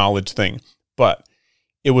knowledge thing, but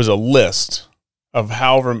it was a list of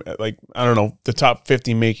however, like, I don't know, the top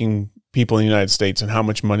 50 making people in the United States and how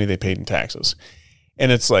much money they paid in taxes.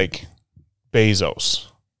 And it's like Bezos.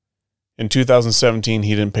 In 2017,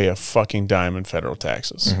 he didn't pay a fucking dime in federal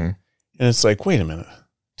taxes. And it's like, wait a minute.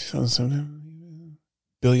 2017,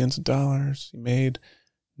 billions of dollars he made,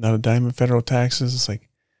 not a dime in federal taxes. It's like,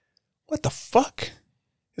 what the fuck?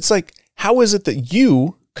 It's like, how is it that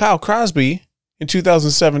you, Kyle Crosby, in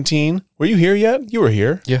 2017, were you here yet? You were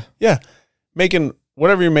here. Yeah. Yeah. Making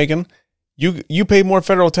whatever you're making, you pay more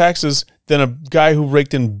federal taxes than a guy who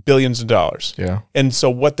raked in billions of dollars. Yeah. And so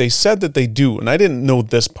what they said that they do, and I didn't know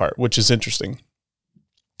this part, which is interesting.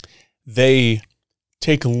 They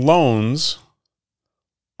take loans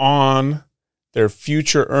on their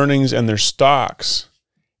future earnings and their stocks,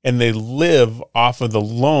 and they live off of the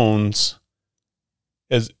loans,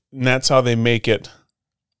 and that's how they make it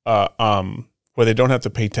where they don't have to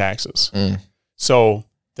pay taxes. So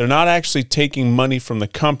they're not actually taking money from the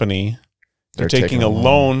company. They're taking a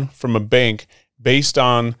loan from a bank based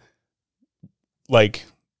on, like,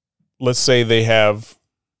 let's say they have,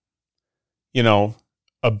 $1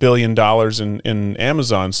 billion in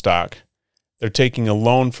Amazon stock. They're taking a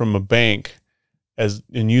loan from a bank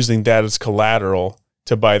and using that as collateral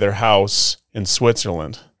to buy their house in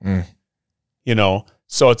Switzerland. Mm. You know,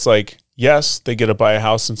 so it's like, yes, they get to buy a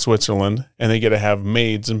house in Switzerland and they get to have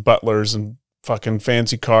maids and butlers and fucking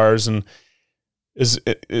fancy cars and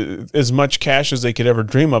as much cash as they could ever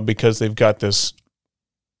dream of because they've got this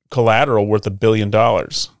collateral worth $1 billion.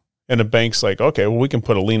 And the bank's like, okay, well, we can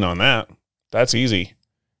put a lien on that. That's easy.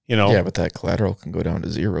 You know? Yeah, but that collateral can go down to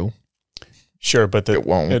zero. Sure, but it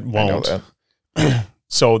won't. It won't. I know that.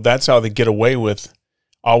 So that's how they get away with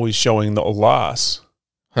always showing the loss.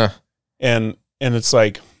 Huh. And it's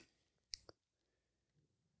like,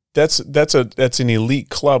 that's an elite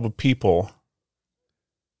club of people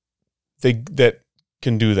that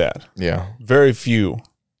can do that. Yeah. Very few,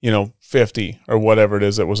 50 or whatever it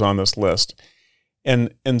is that was on this list.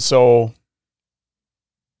 And so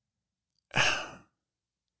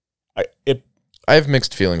I have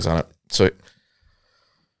mixed feelings on it. So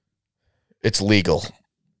it's legal.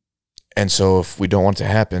 And so if we don't want it to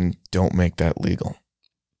happen, don't make that legal.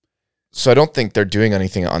 So I don't think they're doing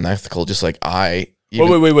anything unethical, just like Wait.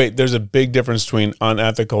 There's a big difference between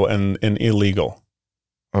unethical and illegal.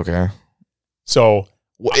 Okay. So.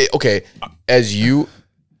 Okay. As you,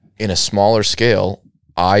 in a smaller scale,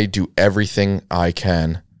 I do everything I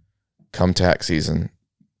can come tax season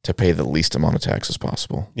to pay the least amount of taxes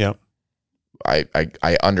possible. Yeah.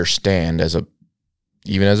 I understand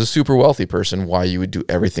even as a super wealthy person, why you would do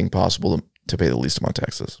everything possible to pay the least amount of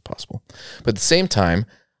taxes possible. But at the same time,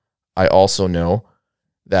 I also know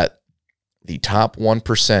that the top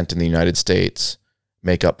 1% in the United States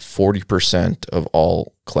make up 40% of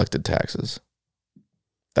all collected taxes.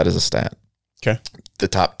 That is a stat. Okay. The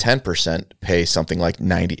top 10% pay something like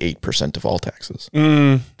 98% of all taxes.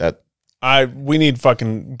 We need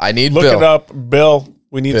fucking. I need look Bill. it up, Bill.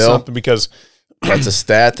 We need something because that's a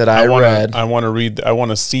stat that I read. I want to read. I want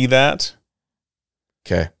to see that.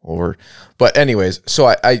 Okay. Well, but anyways,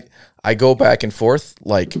 so I go back and forth.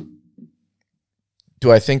 Like,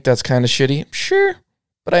 do I think that's kind of shitty? Sure,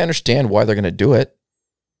 but I understand why they're going to do it.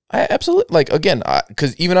 I absolutely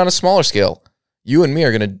because even on a smaller scale, you and me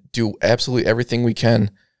are going to do absolutely everything we can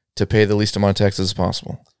to pay the least amount of taxes as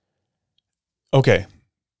possible. Okay.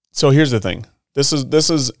 So here's the thing. This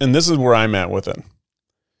is where I'm at with it.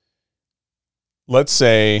 Let's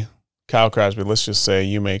say, Kyle Crosby, let's just say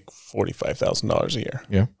you make $45,000 a year.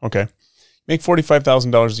 Yeah. Okay. Make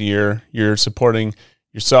 $45,000 a year. You're supporting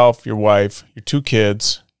yourself, your wife, your 2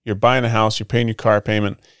 kids. You're buying a house. You're paying your car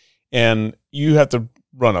payment. And you have to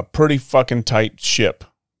run a pretty fucking tight ship,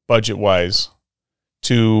 budget-wise,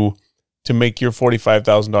 to make your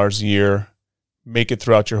 $45,000 a year, make it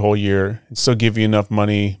throughout your whole year, and still give you enough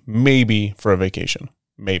money, maybe, for a vacation.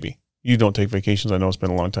 Maybe. You don't take vacations. I know it's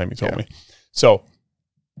been a long time, you told me. So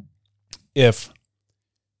if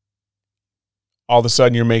all of a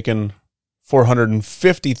sudden you're making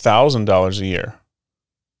 $450,000 a year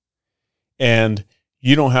and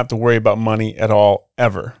you don't have to worry about money at all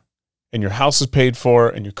ever, and your house is paid for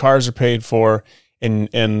and your cars are paid for, and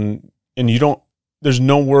you don't, there's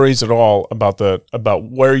no worries at all about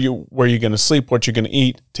where you're going to sleep, what you're going to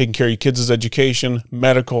eat, taking care of your kids' education,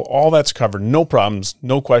 medical, all that's covered. No problems,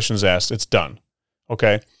 no questions asked. It's done.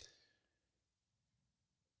 Okay.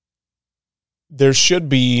 There should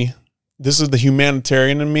be, this is the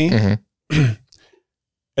humanitarian in me.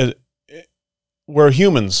 Mm-hmm. We're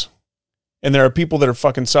humans, and there are people that are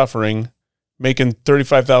fucking suffering, making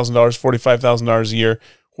 $35,000, $45,000 a year,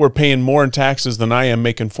 who are paying more in taxes than I am,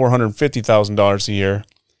 making $450,000 a year.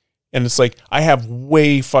 And it's like, I have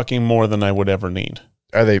way fucking more than I would ever need.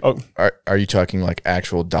 Are you talking like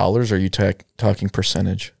actual dollars, or are you talking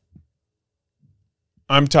percentage?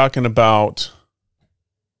 I'm talking about,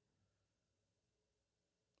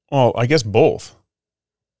 well, I guess both.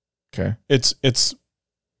 Okay. It's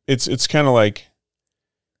kind of like,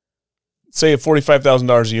 say at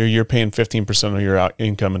 $45,000 a year, you're paying 15% of your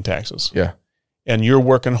income in taxes. Yeah. And you're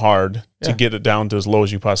working hard to get it down to as low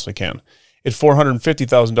as you possibly can. At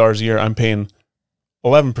 $450,000 a year, I'm paying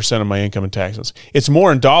 11% of my income in taxes. It's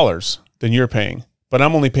more in dollars than you're paying, but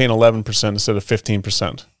I'm only paying 11% instead of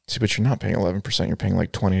 15%. See, but you're not paying 11%. You're paying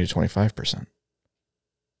like 20 to 25%.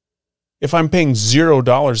 If I'm paying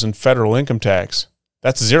 $0 in federal income tax,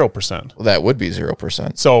 that's 0%. Well, that would be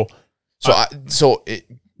 0%. So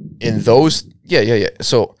in those, yeah.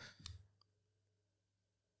 So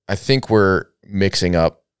I think we're mixing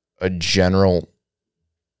up a general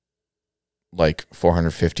like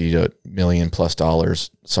 $450 to $1 million plus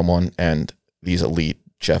someone, and these elite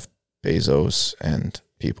Jeff Bezos and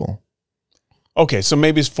people. Okay, so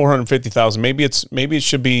maybe it's 450,000. Maybe it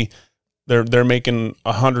should be they're making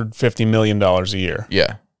 $150 million a year.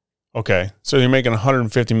 Yeah. Okay, so you're making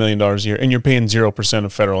 $150 million a year, and you're paying 0%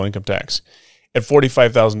 of federal income tax. At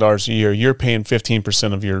 $45,000 a year, you're paying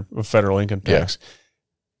 15% of your federal income tax. Yeah.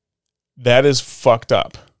 That is fucked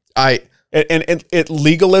up. And it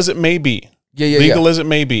legal as it may be, legal as it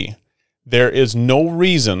may be, there is no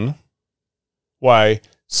reason why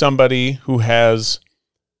somebody who has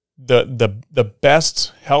the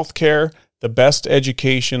best healthcare, the best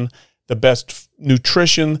education, the best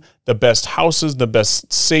nutrition, the best houses, the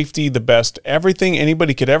best safety, the best everything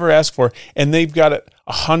anybody could ever ask for, and they've got it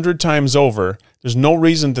 100 times over. There's no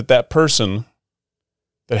reason that person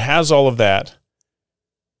that has all of that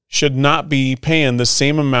should not be paying the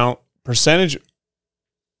same amount percentage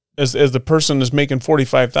as the person is making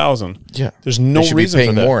 $45,000. Yeah, there's no reason for that. They should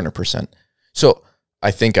be paying more in a percent. So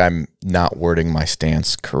I think I'm not wording my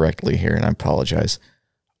stance correctly here, and I apologize.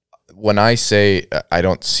 When I say I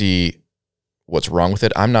don't see what's wrong with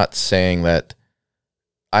it, I'm not saying that.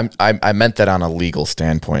 I meant that on a legal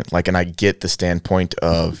standpoint. Like, and I get the standpoint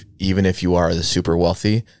of even if you are the super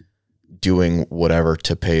wealthy, doing whatever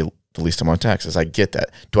to pay the least amount of taxes. I get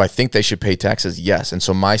that. Do I think they should pay taxes? Yes. And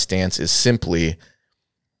so my stance is simply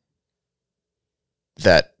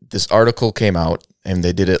that this article came out and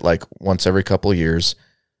they did it like once every couple of years.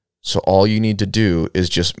 So all you need to do is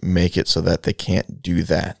just make it so that they can't do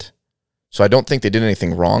that. So I don't think they did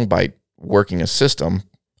anything wrong by working a system.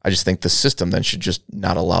 I just think the system then should just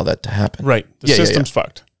not allow that to happen. Right. The system's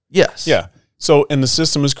fucked. Yes. Yeah. So, and the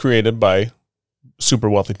system is created by super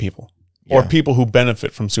wealthy people or people who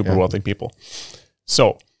benefit from super wealthy people.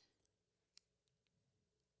 So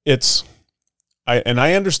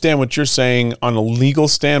I understand what you're saying on a legal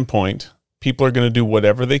standpoint. People are going to do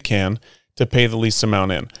whatever they can to pay the least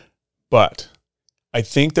amount in. But I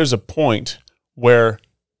think there's a point where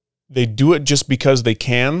they do it just because they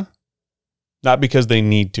can, not because they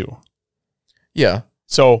need to. Yeah.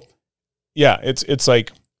 So, yeah, it's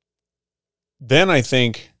like, then I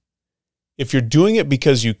think if you're doing it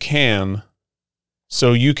because you can,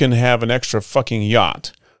 so you can have an extra fucking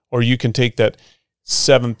yacht, or you can take that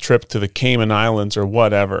 7th trip to the Cayman Islands or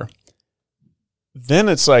whatever, then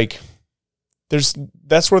it's like,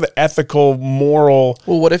 that's where the ethical, moral.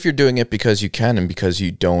 Well, what if you're doing it because you can and because you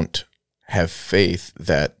don't have faith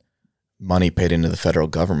that money paid into the federal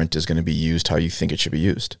government is going to be used how you think it should be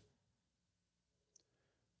used?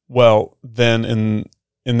 Well, then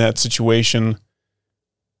in that situation,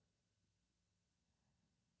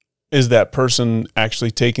 is that person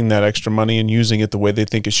actually taking that extra money and using it the way they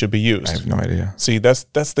think it should be used? I have no idea. See, that's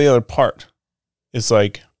the other part. It's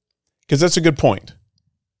like, because that's a good point.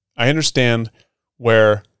 I understand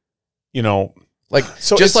where, like,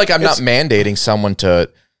 so just like I'm not mandating someone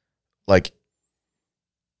to, like,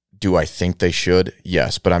 do I think they should?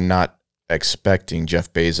 Yes, but I'm not expecting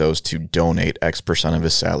Jeff Bezos to donate X% of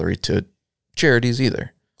his salary to charities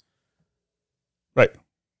either. Right.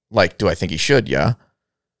 Like, do I think he should? Yeah.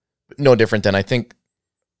 No different than I think,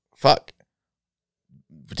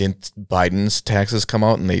 didn't Biden's taxes come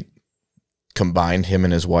out and they combined, him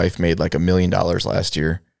and his wife made like $1 million last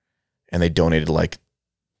year, and they donated like,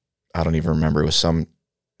 I don't even remember, it was some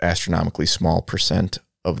astronomically small percent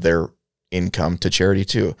of their income to charity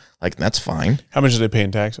too. Like, that's fine. How much did they pay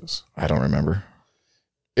in taxes? I don't remember.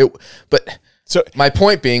 But so my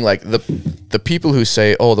point being, like, the people who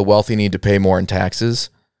say, oh, the wealthy need to pay more in taxes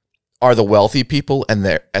are the wealthy people, and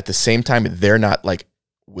they're at the same time they're not like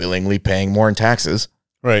willingly paying more in taxes.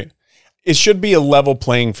 Right. It should be a level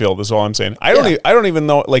playing field is all I'm saying. I don't even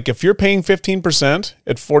know, like, if you're paying 15%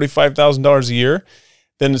 at $45,000 a year,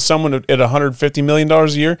 then someone at $150 million a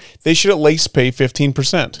year, they should at least pay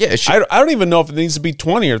 15%. Yeah, I don't even know if it needs to be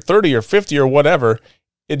 20 or 30 or 50 or whatever.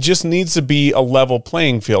 It just needs to be a level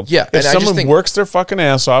playing field. Yeah, if someone works their fucking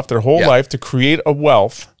ass off their whole life to create a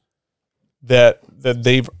wealth that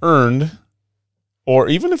they've earned, or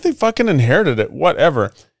even if they fucking inherited it,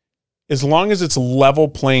 whatever, as long as it's a level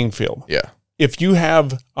playing field. Yeah. If you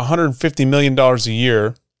have $150 million a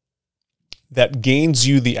year that gains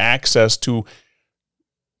you the access to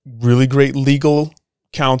really great legal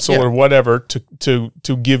counsel or whatever to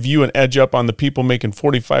give you an edge up on the people making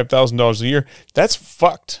 $45,000 a year, that's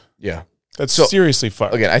fucked. Yeah. That's seriously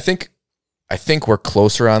fucked. Again, I think we're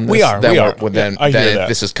closer on this. We are. Than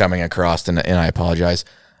this is coming across, and I apologize.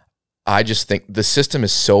 I just think the system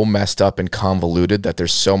is so messed up and convoluted that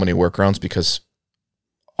there's so many workarounds because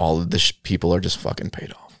all of the people are just fucking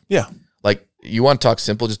paid off. Yeah. Like, you want to talk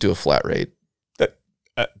simple, just do a flat rate.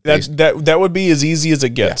 That would be as easy as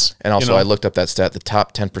it gets. Yeah. And also, I looked up that stat. The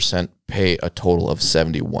top 10% pay a total of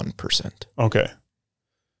 71%. Okay.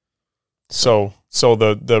 So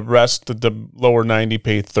the rest, the lower 90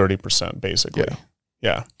 pay 30%, basically.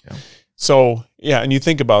 Yeah. So, yeah, and you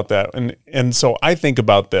think about that. And so I think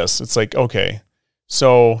about this. It's like, okay,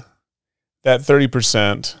 so that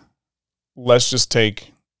 30%, let's just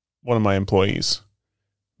take one of my employees,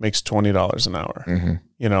 makes $20 an hour. Mm-hmm.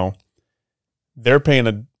 You know, they're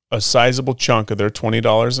paying a sizable chunk of their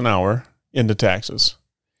 $20 an hour into taxes.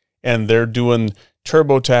 And they're doing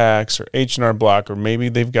TurboTax or H&R Block, or maybe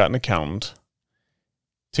they've got an accountant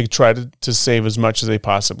to try to save as much as they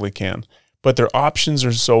possibly can. But their options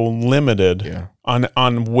are so limited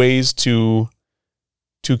on ways to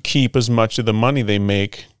keep as much of the money they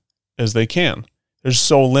make as they can. They're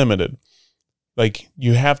so limited. Like,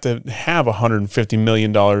 you have to have $150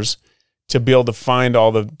 million to be able to find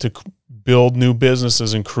to build new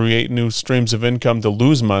businesses and create new streams of income, to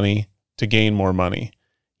lose money, to gain more money.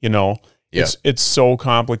 You know, it's so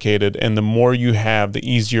complicated. And the more you have, the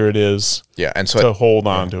easier it is to hold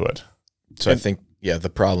on to it. So I think,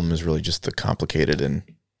 the problem is really just the complicated and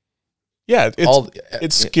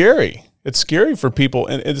it's scary. It's scary for people,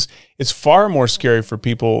 and it's far more scary for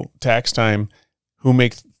people tax time who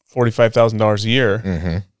make $45,000 a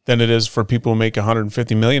year than it is for people who make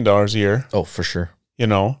 $150 million a year. Oh, for sure. You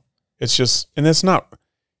know, it's just, and it's not.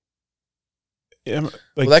 Like,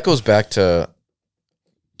 well, that goes back to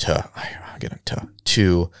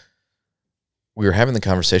we were having the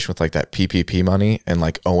conversation with like that PPP money and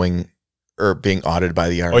like owing or being audited by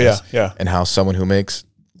the IRS. Oh yeah. And how someone who makes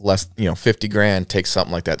less, $50,000 takes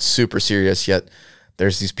something like that super serious. Yet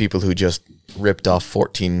there's these people who just ripped off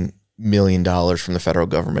 $14 million from the federal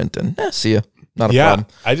government and see ya. Not a problem.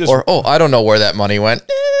 I don't know where that money went.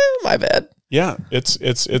 My bad. Yeah. It's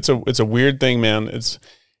a weird thing, man.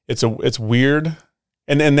 It's weird.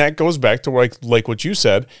 And that goes back to like what you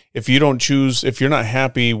said. If you're not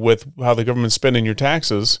happy with how the government's spending your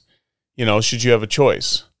taxes, should you have a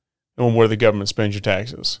choice on where the government spends your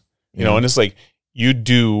taxes? You know, and it's like, you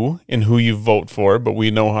do in who you vote for, but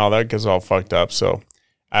we know how that gets all fucked up. So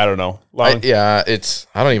I don't know. I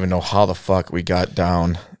don't even know how the fuck we got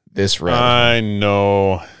down this road. I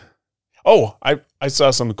know. Oh, I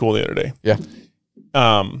saw something cool the other day. Yeah.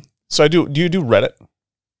 So do you do Reddit?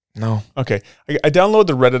 No. Okay. I download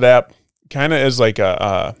the Reddit app kind of as like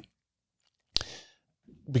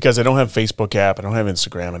because I don't have Facebook app, I don't have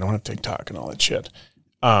Instagram, I don't have TikTok and all that shit.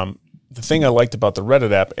 The thing I liked about the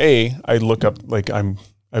Reddit app, I look up, like I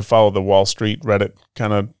follow the Wall Street Reddit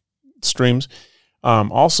kind of streams.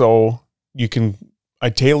 Also, I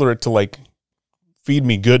tailor it to like feed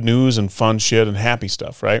me good news and fun shit and happy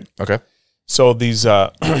stuff, right? Okay. So these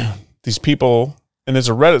people, and there's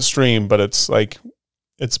a Reddit stream, but it's like,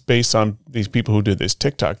 it's based on these people who did these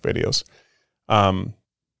TikTok videos,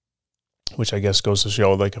 which I guess goes to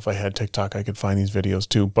show, like, if I had TikTok, I could find these videos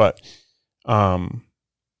too. But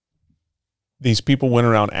these people went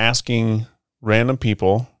around asking random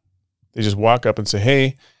people. They just walk up and say,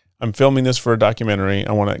 "Hey, I'm filming this for a documentary.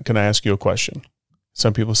 Can I ask you a question?"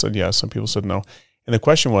 Some people said yes. Some people said no. And the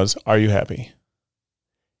question was, "Are you happy?"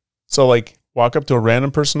 So, like, walk up to a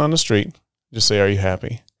random person on the street, just say, "Are you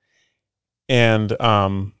happy?" And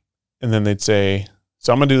then they'd say,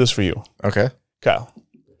 "So I'm going to do this for you." Okay. Kyle,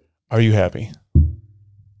 are you happy?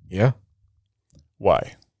 Yeah.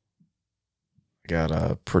 Why? Got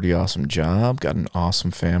a pretty awesome job. Got an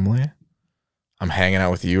awesome family. I'm hanging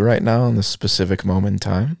out with you right now in this specific moment in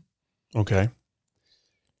time. Okay.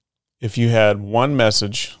 If you had one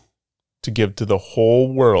message to give to the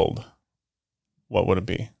whole world, what would it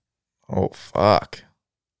be? Oh, fuck.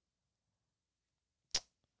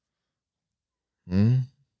 Be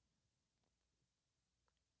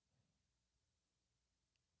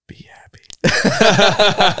happy.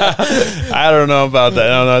 I don't know about that.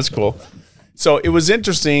 No, that's cool. So it was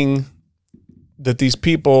interesting that these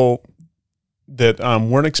people that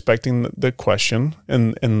weren't expecting the question,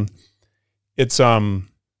 and it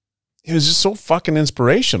was just so fucking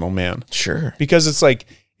inspirational, man. Sure. Because it's like,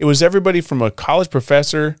 it was everybody from a college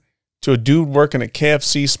professor to a dude working at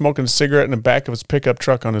KFC smoking a cigarette in the back of his pickup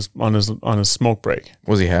truck on his smoke break.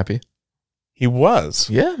 Was he happy? He was.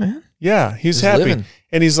 Yeah, man. Yeah, he's happy. Living.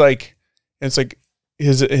 And he's like, it's like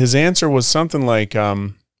his answer was something like,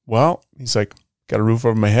 well, he's like, got a roof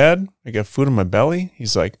over my head, I got food in my belly.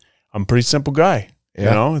 He's like, I'm a pretty simple guy.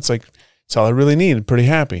 Yeah. It's like, it's all I really need. I'm pretty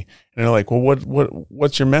happy. And they're like, well,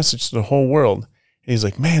 what's your message to the whole world? And he's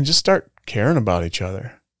like, man, just start caring about each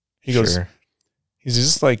other. He goes, he's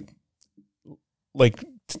just like, look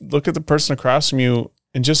at the person across from you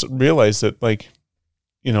and just realize that, like,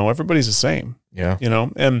 everybody's the same. Yeah.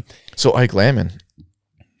 And so Ike Layman,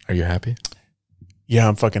 are you happy? Yeah,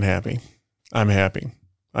 I'm fucking happy. I'm happy.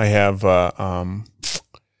 I have,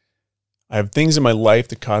 I have things in my life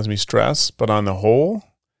that cause me stress, but on the whole,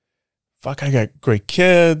 fuck, I got great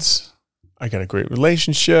kids. I got a great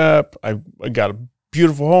relationship. I got a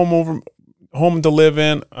beautiful home to live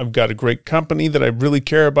in. I've got a great company that I really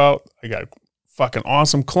care about. I got fucking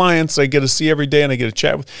awesome clients I get to see every day and I get to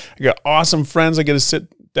chat with. I got awesome friends I get to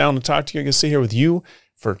sit down and talk to you. I get to sit here with you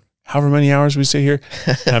for however many hours we sit here.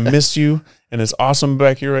 And I missed you, and it's awesome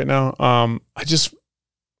back here right now. I just,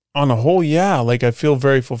 on the whole, yeah, like I feel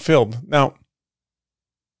very fulfilled. Now,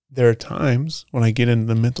 there are times when I get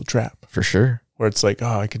into the mental trap. For sure. Where it's like,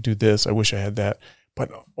 oh, I could do this. I wish I had that.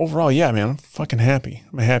 But overall, yeah, man, I'm fucking happy.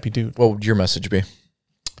 I'm a happy dude. What would your message be?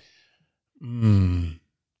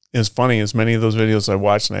 It's funny, as many of those videos I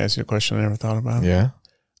watched and I asked you a question I never thought about. Yeah.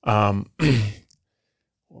 What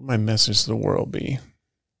would my message to the world be?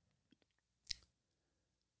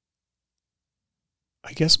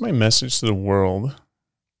 I guess my message to the world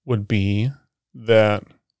would be that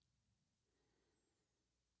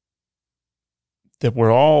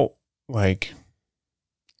we're all like,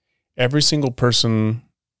 every single person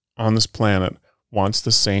on this planet wants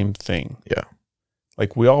the same thing. Yeah.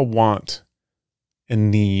 Like we all want and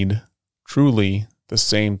need truly the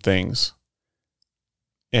same things.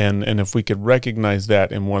 And if we could recognize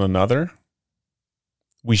that in one another,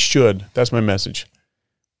 we should. That's my message.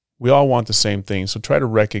 We all want the same thing. So try to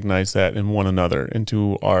recognize that in one another,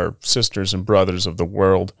 into our sisters and brothers of the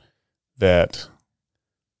world, that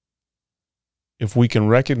if we can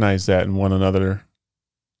recognize that in one another,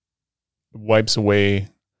 it wipes away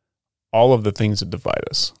all of the things that divide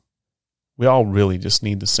us. We all really just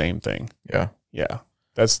need the same thing. Yeah. Yeah.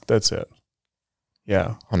 That's it.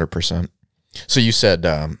 Yeah. 100%. So you said,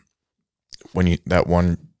 when that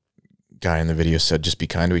one guy in the video said, just be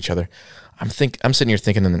kind to each other. I'm sitting here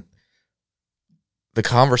thinking, the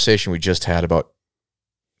conversation we just had about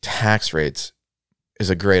tax rates is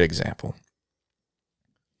a great example.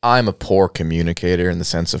 I'm a poor communicator in the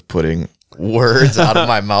sense of putting words out of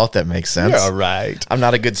my mouth that make sense. Yeah, right. I'm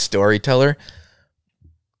not a good storyteller,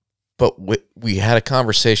 but we had a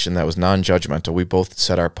conversation that was non-judgmental. We both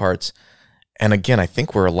said our parts. And again, I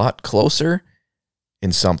think we're a lot closer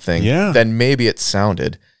in something than maybe it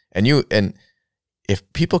sounded. And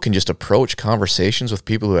if people can just approach conversations with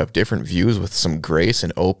people who have different views with some grace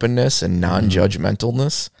and openness and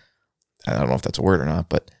non-judgmentalness, I don't know if that's a word or not,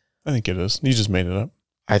 but I think it is. You just made it up.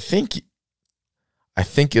 I think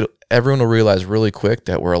everyone will realize really quick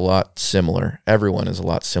that we're a lot similar. Everyone is a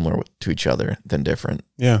lot similar to each other than different.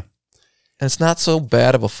 Yeah. And it's not so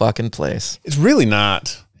bad of a fucking place. It's really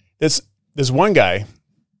not. There's one guy,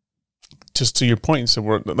 just to your point, so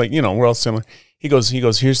we're like, we're all similar. He goes,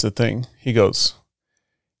 here's the thing. He goes,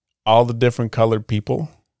 all the different colored people,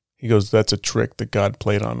 he goes, that's a trick that God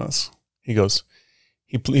played on us. He goes,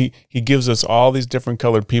 he gives us all these different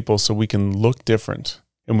colored people so we can look different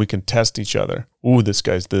and we can test each other. Ooh, this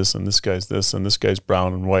guy's this and this guy's this and this guy's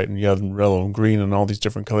brown and white and yellow and green and all these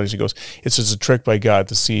different colors. He goes, it's just a trick by God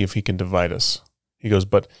to see if he can divide us. He goes,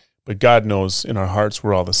 but God knows in our hearts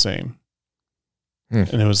we're all the same.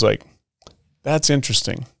 And it was like, that's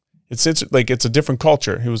interesting. It's like, it's a different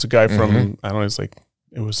culture. He was a guy from, I don't know, it's like,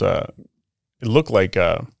 it looked like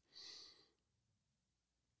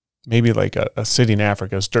maybe like a city in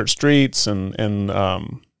Africa. It was dirt streets and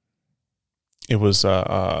it was,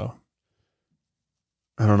 I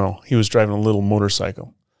don't know, he was driving a little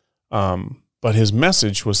motorcycle. But his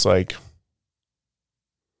message was like,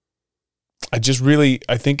 I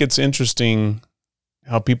think it's interesting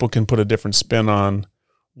how people can put a different spin on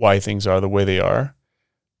why things are the way they are.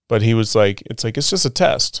 But he was like, it's just a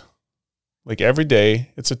test. Like every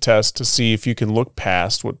day it's a test to see if you can look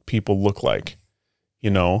past what people look like.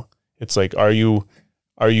 It's like, are you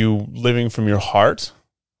living from your heart?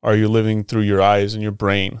 Are you living through your eyes and your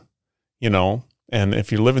brain? And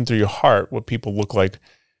if you're living through your heart, what people look like,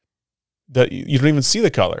 that you don't even see the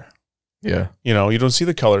color. Yeah. You don't see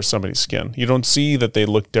the color of somebody's skin. You don't see that they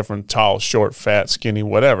look different, tall, short, fat, skinny,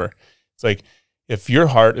 whatever. It's like, if your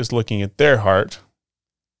heart is looking at their heart,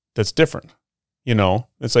 that's different.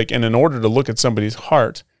 It's like, and in order to look at somebody's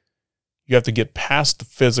heart, you have to get past the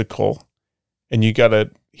physical and you got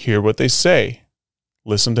to hear what they say,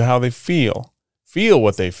 listen to how they feel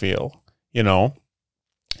what they feel, and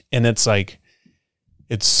it's like,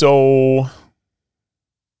 it's so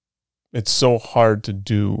hard to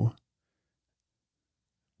do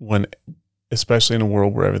when, especially in a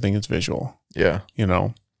world where everything is visual. Yeah.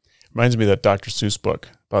 Reminds me of that Dr. Seuss book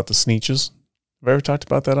about the Sneetches. Have I ever talked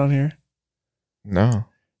about that on here? No.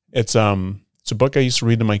 It's a book I used to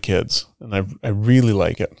read to my kids, and I really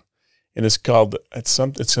like it. And I think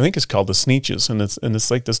it's called The Sneetches, and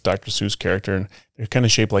it's like this Dr. Seuss character, and they're kind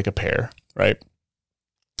of shaped like a pear. right?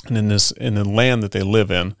 And in the land that they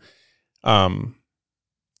live in,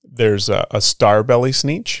 there's a star belly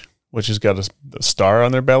sneetch, which has got a star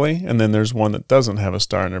on their belly, and then there's one that doesn't have a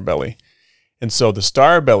star on their belly. And so the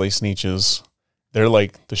star belly sneetches, they're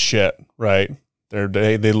like the shit, right?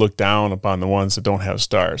 They look down upon the ones that don't have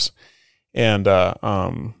stars. And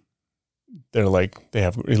they're like, they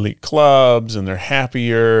have elite clubs and they're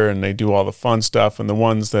happier and they do all the fun stuff. And the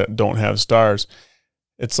ones that don't have stars,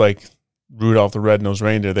 it's like Rudolph the Red-Nosed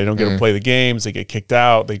Reindeer. They don't get to play the games. They get kicked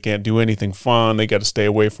out. They can't do anything fun. They got to stay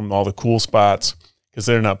away from all the cool spots because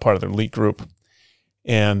they're not part of the elite group.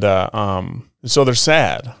 And so they're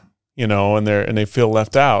sad, you know, and they feel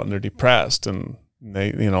left out and they're depressed and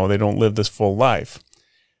they don't live this full life.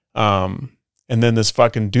 And then this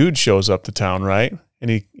fucking dude shows up to town, right? And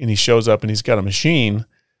he shows up and he's got a machine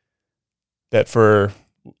that for,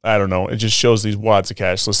 I don't know, it just shows these wads of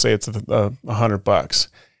cash. Let's say it's $100.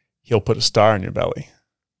 He'll put a star in your belly.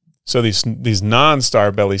 So these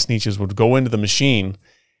non-star belly sneetches would go into the machine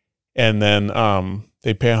and then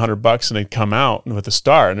they pay $100 and they'd come out with a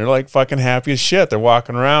star and they're like fucking happy as shit. They're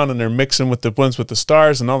walking around and they're mixing with the ones with the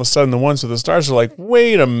stars, and all of a sudden the ones with the stars are like,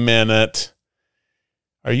 wait a minute,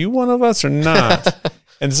 are you one of us or not?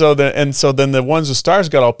 and so then the ones with stars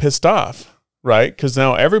got all pissed off, right? Because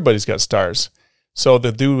now everybody's got stars. So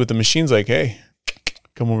the dude with the machine's like, hey,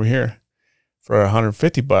 come over here for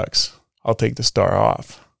 $150. I'll take the star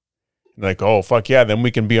off. And like, oh, fuck yeah, then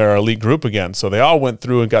we can be our elite group again. So they all went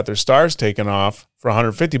through and got their stars taken off for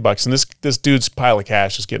 $150. And this dude's pile of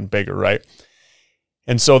cash is getting bigger, right?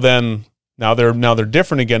 And so then now they're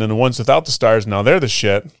different again. And the ones without the stars, now they're the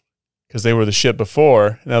shit because they were the shit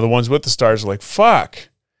before. Now the ones with the stars are like, fuck,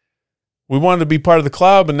 we wanted to be part of the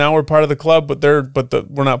club and now we're part of the club, but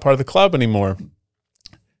we're not part of the club anymore.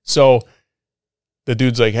 So the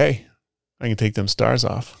dude's like, hey, I can take them stars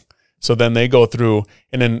off. So then they go through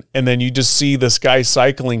and then you just see this guy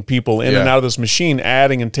cycling people in and out of this machine,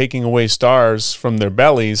 adding and taking away stars from their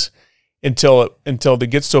bellies until it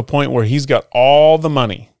gets to a point where he's got all the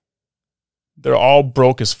money. They're all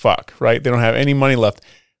broke as fuck, right? They don't have any money left,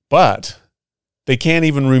 but they can't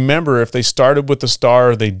even remember if they started with the star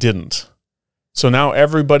or they didn't. So now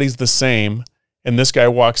everybody's the same and this guy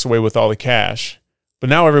walks away with all the cash, but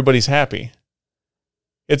now everybody's happy.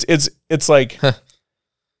 It's like...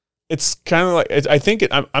 It's kind of like,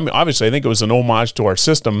 I mean, obviously, I think it was an homage to our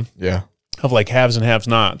system of like haves and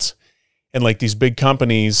have-nots. And like these big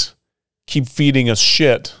companies keep feeding us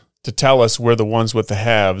shit to tell us we're the ones with the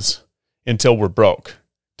haves until we're broke,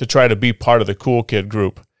 to try to be part of the cool kid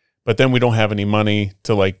group. But then we don't have any money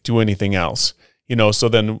to like do anything else, you know? So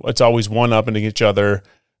then it's always one up into each other,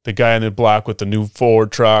 the guy in the block with the new Ford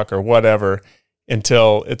truck or whatever,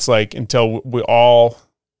 until we all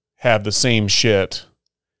have the same shit.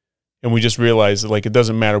 And we just realized that like it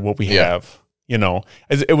doesn't matter what we have, you know.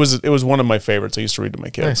 It was one of my favorites. I used to read to my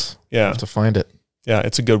kids. Nice. Yeah, I have to find it. Yeah,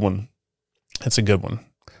 it's a good one.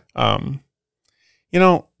 You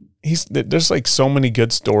know, there's like so many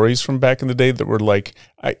good stories from back in the day that were like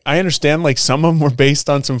I understand like some of them were based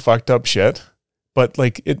on some fucked up shit, but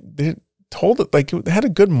like it told it like it had a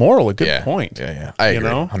good moral, a good point. Yeah. I agree,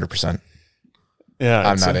 100%. Yeah,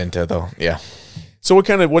 I'm not into it though. Yeah. So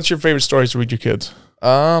what's your favorite stories to read your kids?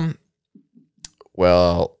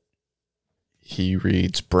 Well, he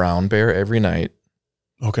reads Brown Bear every night.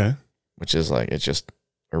 Okay. Which is like, it's just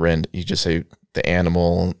horrendous. You just say the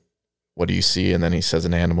animal, what do you see? And then he says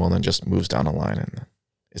an animal and then just moves down a line. And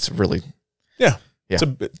it's really... Yeah. It's a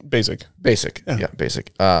basic. Basic. Yeah,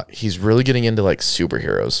 basic. He's really getting into like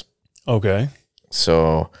superheroes. Okay.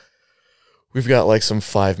 So we've got like some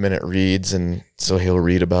 5-minute reads. And so he'll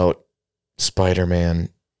read about Spider-Man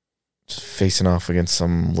facing off against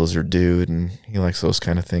some lizard dude, and he likes those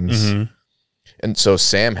kind of things. Mm-hmm. And so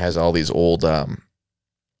Sam has all these old, what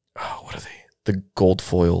are they? The gold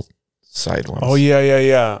foil side ones. Oh,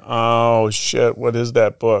 yeah. Oh, shit. What is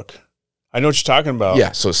that book? I know what you're talking about.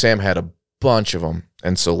 Yeah, so Sam had a bunch of them,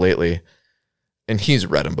 and so lately, and he's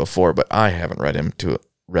read them before, but I haven't read them to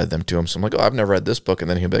him. So I'm like, oh, I've never read this book, and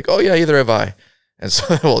then he'll be like, oh yeah, either have I. And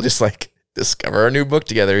so we'll just like discover a new book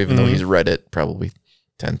together, even though he's read it probably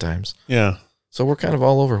 10 times. Yeah. So we're kind of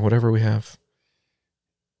all over whatever we have.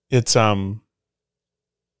 It's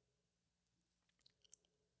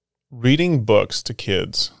reading books to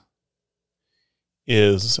kids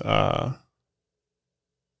is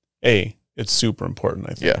it's super important,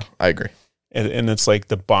 I think. Yeah, I agree. And it's like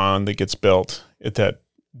the bond that gets built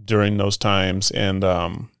during those times, and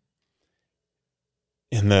the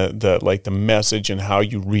like the message and how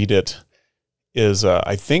you read it is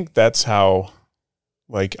I think that's how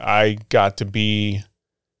like I got to be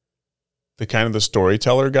the kind of the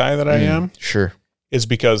storyteller guy that I am. Sure. Is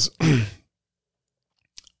because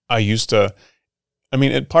I used to, I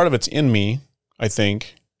mean, part of it's in me, I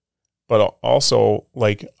think, but also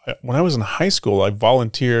like when I was in high school, I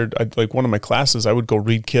volunteered. Like one of my classes, I would go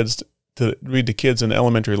read to kids in the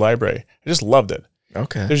elementary library. I just loved it.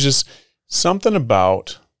 Okay. There's just something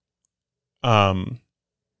about,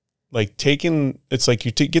 like it's like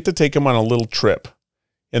you get to take them on a little trip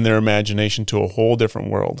in their imagination to a whole different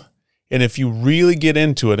world. And if you really get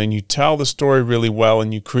into it and you tell the story really well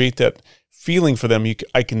and you create that feeling for them,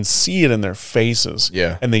 I can see it in their faces.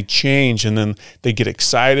 Yeah. And they change, and then they get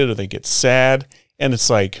excited or they get sad. And it's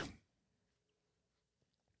like,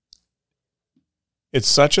 it's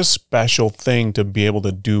such a special thing to be able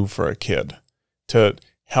to do for a kid, to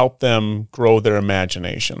help them grow their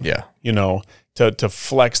imagination. Yeah. You know, to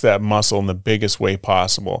flex that muscle in the biggest way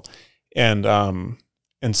possible. And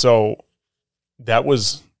so that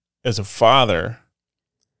was, as a father,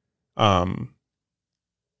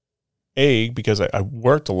 because I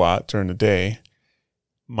worked a lot during the day,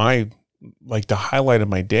 the highlight of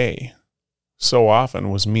my day so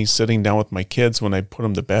often was me sitting down with my kids when I put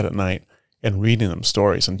them to bed at night and reading them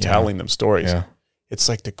stories and telling them stories. Yeah. It's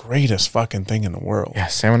like the greatest fucking thing in the world. Yeah,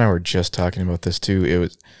 Sam and I were just talking about this too.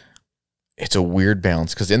 It's a weird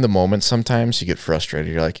balance because in the moment sometimes you get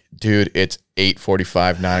frustrated. You're like, dude, it's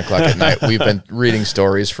 8:45, 9 o'clock at night. We've been reading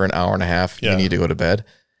stories for an hour and a half. You need to go to bed.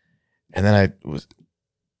 And then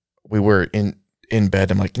we were in bed.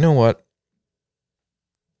 I'm like, you know what?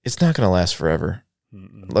 It's not going to last forever.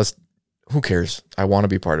 Who cares? I want to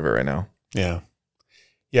be part of it right now. Yeah.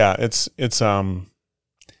 Yeah. It's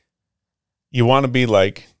you want to be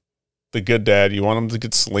like the good dad. You want them to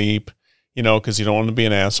get sleep, you know, because you don't want to be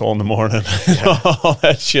an asshole in the morning. All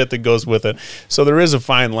that shit that goes with it. So there is a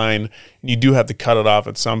fine line, and you do have to cut it off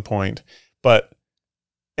at some point. But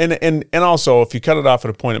and also, if you cut it off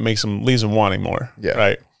at a point, it leaves them wanting more. Yeah.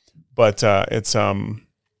 Right. But it's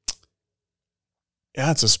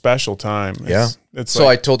it's a special time. It's so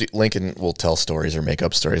I told you Lincoln will tell stories or make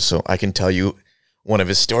up stories. So I can tell you one of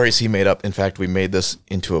his stories he made up. In fact, we made this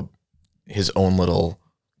into his own little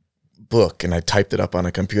book, and I typed it up on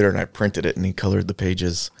a computer and I printed it and he colored the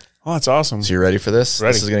pages. Oh, that's awesome. So you ready for this?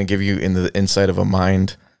 Ready. This is going to give you in the inside of a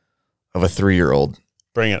mind of a 3-year-old.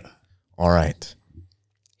 Bring it. All right.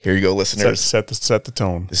 Here you go, listeners. Set the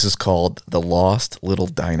tone. This is called The Lost Little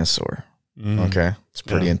Dinosaur. Okay. It's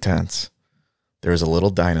pretty intense. There was a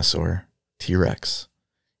little dinosaur, T-Rex,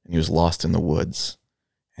 and he was lost in the woods.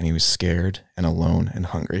 And he was scared and alone and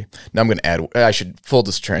hungry. Now I'm going to I should full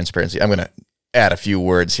this transparency. I'm going to add a few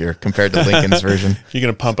words here compared to Lincoln's version. You're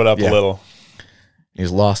going to pump it up a little. He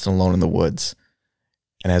was lost and alone in the woods.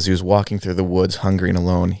 And as he was walking through the woods, hungry and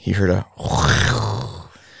alone, he heard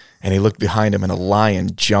and he looked behind him, and a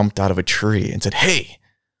lion jumped out of a tree and said, "Hey,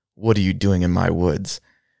 what are you doing in my woods?"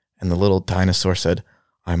 And the little dinosaur said,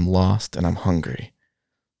 "I'm lost and I'm hungry."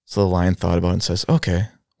 So the lion thought about it and says, "Okay,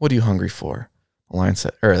 what are you hungry for?" The lion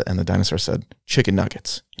said, and the dinosaur said, "Chicken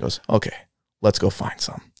nuggets." He goes, "Okay, let's go find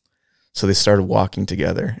some." So they started walking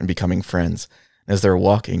together and becoming friends. And as they were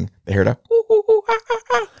walking, they heard a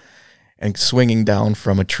and swinging down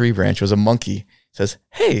from a tree branch was a monkey. He says,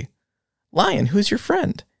 "Hey, lion, who's your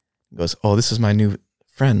friend?" He goes, "Oh, this is my new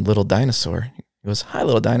friend, Little Dinosaur." He goes, "Hi,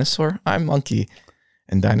 Little Dinosaur. I'm Monkey."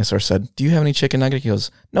 And Dinosaur said, "Do you have any chicken nugget?" He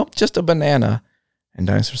goes, "Nope, just a banana." And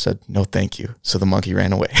Dinosaur said, "No, thank you." So the monkey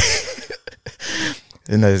ran away.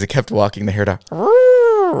 And as they kept walking, they heard a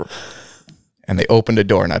and they opened a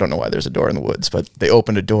door. And I don't know why there's a door in the woods, but they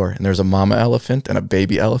opened a door, and there's a mama elephant and a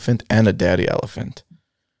baby elephant and a daddy elephant.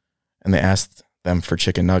 And they asked them for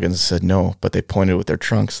chicken nuggets and said no, but they pointed with their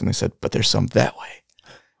trunks and they said, "But there's some that way."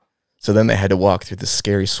 So then they had to walk through this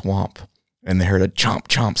scary swamp, and they heard a chomp,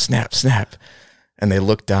 chomp, snap, snap. And they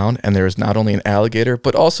looked down, and there was not only an alligator,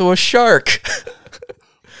 but also a shark.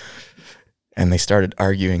 And they started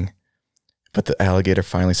arguing. But the alligator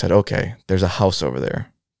finally said, "Okay, there's a house over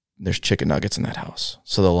there. There's chicken nuggets in that house."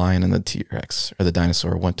 So the lion and the T-Rex, or the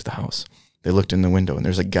dinosaur, went to the house. They looked in the window, and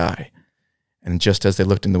there's a guy. And just as they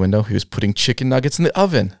looked in the window, he was putting chicken nuggets in the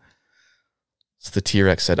oven. So the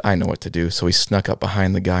T-Rex said, "I know what to do." So he snuck up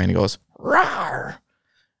behind the guy, and he goes, "Rawr!"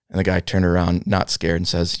 And the guy turned around, not scared, and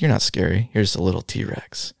says, "You're not scary. You're just a little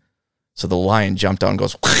T-Rex." So the lion jumped out and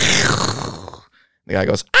goes, the guy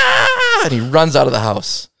goes, "Ah!" And he runs out of the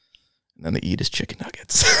house. And then they eat his chicken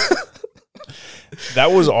nuggets.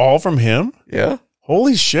 That was all from him? Yeah.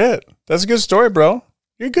 Holy shit. That's a good story, bro.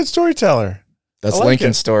 You're a good storyteller. That's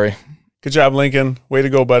Lincoln's story. Good job, Lincoln. Way to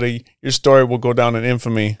go, buddy. Your story will go down in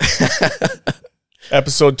infamy.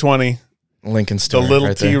 Episode 20. Lincoln Star. The little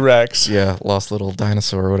right there. T-Rex. Yeah, Lost Little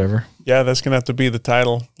Dinosaur or whatever. Yeah, that's going to have to be the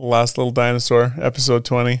title. Lost Little Dinosaur, episode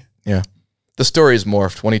 20. Yeah. The story is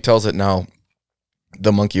morphed. When he tells it now,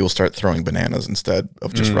 the monkey will start throwing bananas instead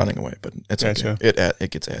of just running away. But it's okay.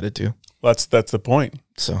 It gets added to. That's the point.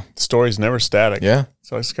 So the story's never static. Yeah.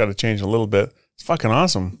 So I just got to change a little bit. It's fucking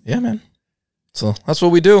awesome. Yeah, man. So that's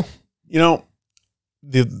what we do. You know,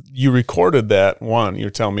 you recorded that one you're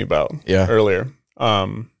telling me about earlier.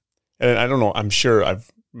 And I don't know, I'm sure I've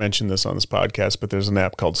mentioned this on this podcast, but there's an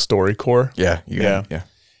app called StoryCorps. Yeah.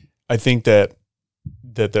 I think that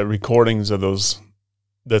the recordings of those,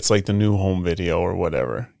 that's like the new home video or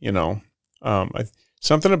whatever, you know.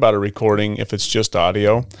 Something about a recording, if it's just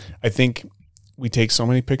audio, I think we take so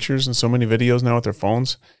many pictures and so many videos now with our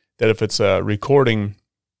phones that if it's a recording,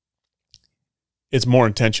 it's more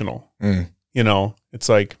intentional. You know, it's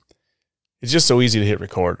like, it's just so easy to hit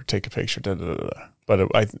record or take a picture. But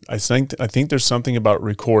I think there's something about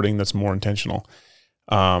recording that's more intentional.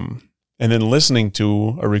 And then listening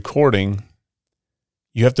to a recording,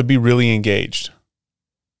 you have to be really engaged.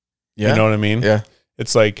 Yeah. You know what I mean? Yeah.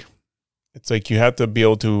 It's like you have to be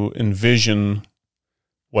able to envision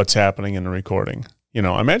what's happening in the recording. You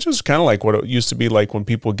know, I imagine it's kind of like what it used to be like when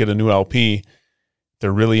people get a new LP,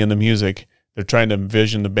 they're really into music. They're trying to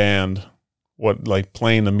envision the band, what, like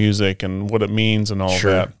playing the music and what it means and all of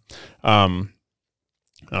that. I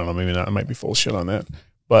don't know, maybe not. I might be full of shit on that,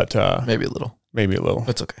 but maybe a little.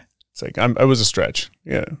 It's okay. It's like I was a stretch.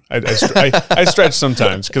 Yeah, I stretch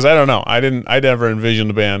sometimes because I don't know. I never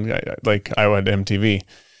envisioned a band like I had MTV.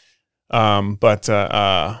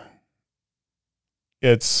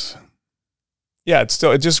 It's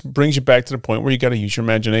still, it just brings you back to the point where you got to use your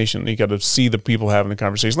imagination. You got to see the people having the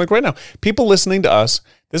conversation. Like right now, people listening to us.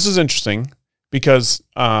 This is interesting because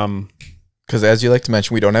as you like to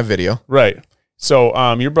mention, we don't have video. Right.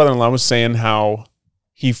 So your brother-in-law was saying how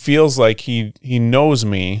he feels like he knows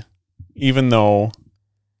me, even though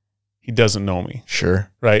he doesn't know me.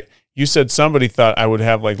 Sure. Right. You said somebody thought I would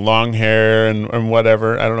have like long hair and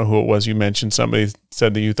whatever. I don't know who it was you mentioned. Somebody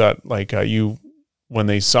said that you thought like when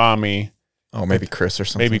they saw me. Oh, maybe Chris or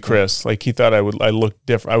something. Maybe Chris. Like he thought I would look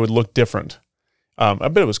different. I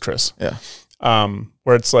bet it was Chris. Yeah.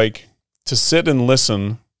 Where it's like to sit and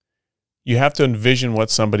listen, you have to envision what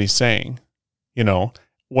somebody's saying. You know,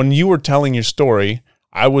 when you were telling your story,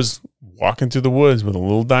 I was walking through the woods with a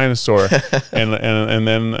little dinosaur and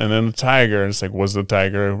then a tiger. And it's like, was the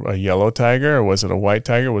tiger a yellow tiger or was it a white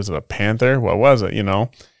tiger? Was it a panther? What was it? You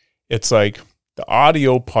know, it's like the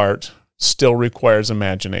audio part still requires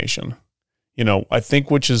imagination. You know, I think,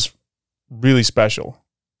 which is really special,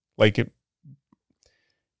 like it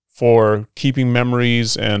for keeping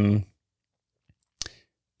memories. And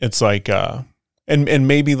it's like, and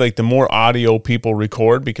maybe like the more audio people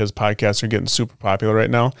record, because podcasts are getting super popular right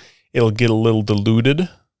now, it'll get a little diluted.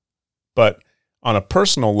 But on a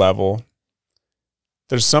personal level,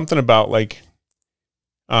 there's something about like,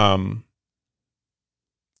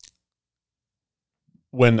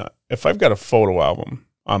 if I've got a photo album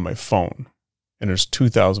on my phone, and there's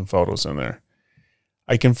 2,000 photos in there,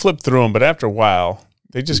 I can flip through them, but after a while,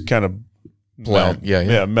 they just kind of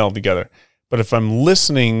meld together. But if I'm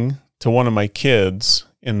listening to one of my kids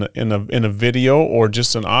in a video or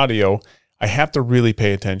just an audio, I have to really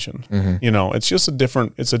pay attention. Mm-hmm. You know, it's just a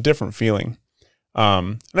different feeling.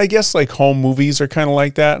 And I guess like home movies are kind of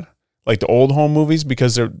like that, like the old home movies,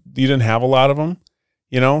 because you didn't have a lot of them,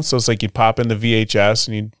 you know? So it's like you'd pop into VHS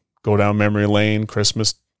and you'd go down memory lane,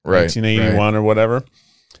 Christmas 1981 or whatever.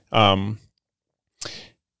 It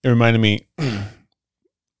reminded me,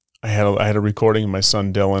 I had a recording of my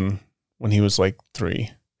son Dylan when he was like 3,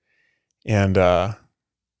 and I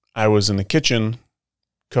was in the kitchen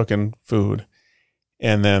cooking food,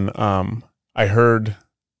 and then I heard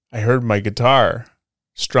my guitar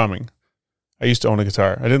strumming. I used to own a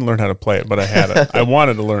guitar. I didn't learn how to play it, but I had it. I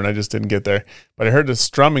wanted to learn. I just didn't get there. But I heard the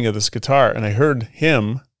strumming of this guitar, and I heard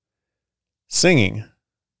him singing.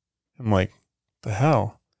 I'm like, the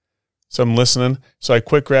hell? So I'm listening. So I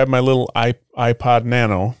quick grabbed my little iPod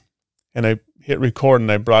Nano and I hit record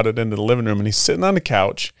and I brought it into the living room, and he's sitting on the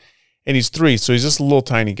couch and he's 3. So he's just a little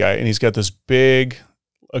tiny guy, and he's got this big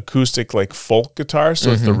acoustic like folk guitar. So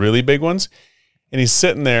it's the really big ones. And he's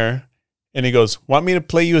sitting there and he goes, "Want me to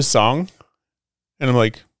play you a song?" And I'm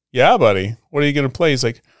like, "Yeah, buddy. What are you going to play?" He's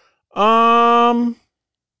like, probably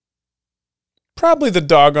The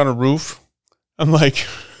Dog on a Roof. I'm like,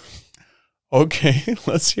 okay,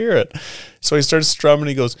 let's hear it. So he starts strumming.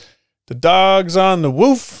 He goes, "The dog's on the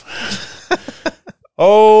woof.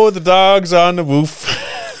 Oh, the dog's on the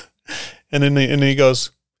woof." And then he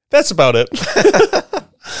goes, "That's about it."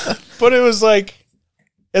 But it was like,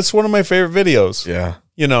 it's one of my favorite videos. Yeah.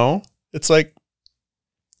 You know, it's like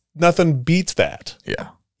nothing beats that. Yeah.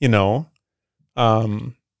 You know,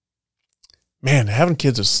 man, having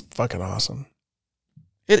kids is fucking awesome.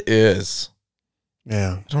 It is.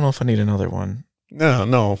 Yeah. I don't know if I need another one.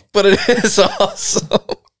 No. But it is awesome.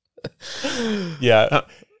 Yeah.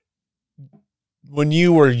 When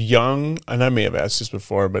you were young, and I may have asked this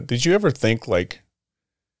before, but did you ever think like,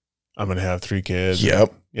 I'm going to have 3 kids?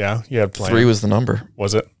 Yep. Yeah. You had plans. 3 was the number.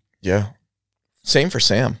 Was it? Yeah. Same for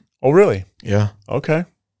Sam. Oh, really? Yeah. Okay.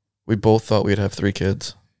 We both thought we'd have 3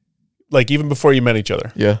 kids. Like even before you met each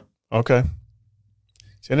other? Yeah. Okay.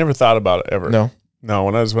 See, I never thought about it ever. No.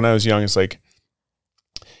 When I was young, it's like,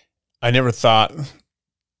 I never thought,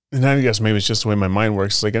 and I guess maybe it's just the way my mind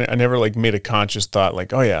works. Like I never like made a conscious thought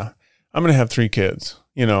like, oh yeah, I'm going to have 3 kids,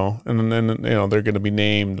 you know, and then, you know, they're going to be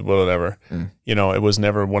named, whatever. You know, it was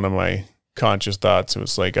never one of my conscious thoughts. It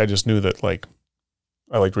was like, I just knew that like,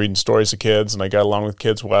 I liked reading stories to kids and I got along with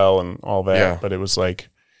kids well and all that. Yeah. But it was like,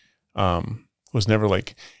 was never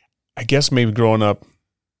like, I guess maybe growing up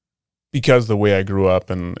because of the way I grew up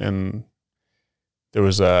and there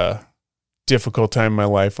was a difficult time in my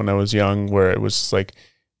life when I was young where it was like,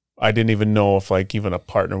 I didn't even know if like even a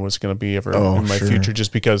partner was going to be ever in my future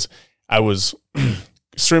just because I was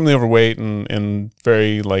extremely overweight and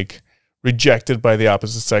very like rejected by the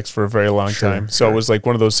opposite sex for a very long time. So it was like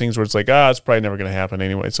one of those things where it's like, it's probably never going to happen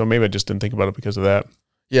anyway. So maybe I just didn't think about it because of that.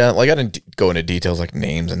 Yeah, like I didn't go into details like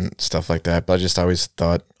names and stuff like that, but I just always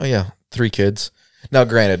thought, oh yeah, 3 kids. Now,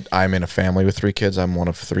 granted, I'm in a family with 3 kids. I'm one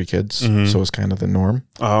of 3 kids, so it's kind of the norm.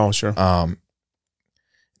 Oh, sure.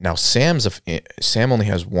 Now Sam only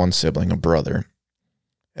has 1 sibling, a brother,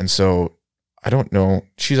 and so I don't know.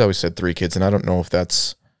 She's always said 3 kids, and I don't know if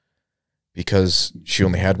that's because she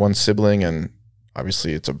only had 1 sibling, and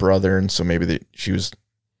obviously it's a brother, and so maybe she was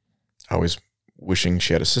always wishing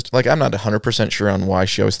she had a sister. Like I'm not 100% sure on why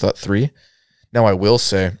she always thought 3. Now I will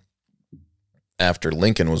say, after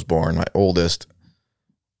Lincoln was born, my oldest,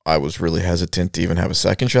 I was really hesitant to even have a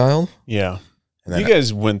second child. Yeah. And you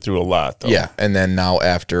guys went through a lot, though. Yeah. And then now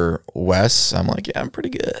after Wes, I'm like, yeah, I'm pretty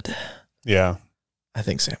good. Yeah. I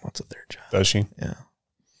think Sam wants a 3rd child. Does she? Yeah.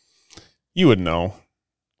 You would know,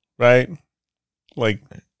 right? Like,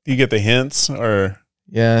 do you get the hints or?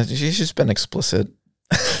 Yeah, she's just been explicit.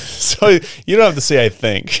 So you don't have to say, I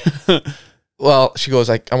think. Well, she goes,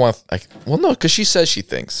 well, no, because she says she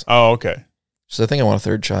thinks. Oh, okay. So I think I want a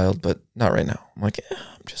 3rd child, but not right now. I'm like, yeah,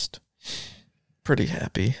 I'm just pretty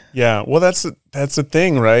happy. Yeah. Well, that's the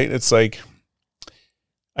thing, right? It's like,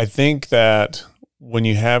 I think that when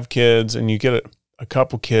you have kids and you get a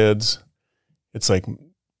couple kids, it's like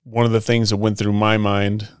one of the things that went through my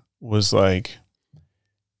mind was like,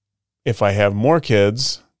 if I have more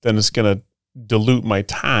kids, then it's going to dilute my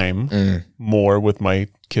time more with my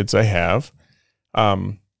kids I have.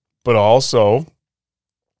 But also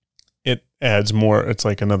it adds more. It's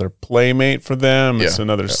like another playmate for them. It's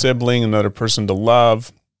another sibling, another person to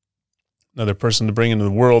love, another person to bring into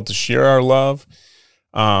the world to share our love.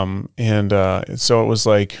 So it was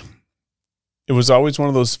like, it was always one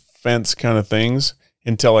of those fence kind of things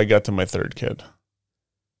until I got to my 3rd kid.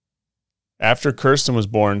 After Kirsten was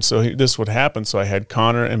born, this would happen. So I had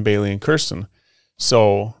Connor and Bailey and Kirsten.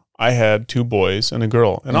 So I had 2 boys and a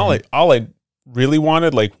girl. And all I really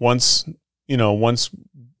wanted, like once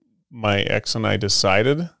my ex and I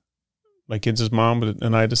decided, my kids' mom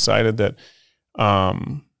and I decided that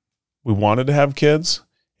we wanted to have kids,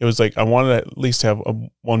 it was like I wanted to at least have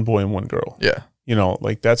 1 boy and 1 girl. Yeah. You know,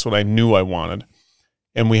 like that's what I knew I wanted.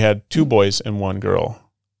 And we had 2 boys and 1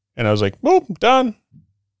 girl. And I was like, boop, done.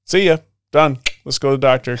 See ya. Done. Let's go to the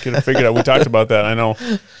doctor. Get it figured out. We talked about that. I know.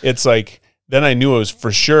 It's like, then I knew it was for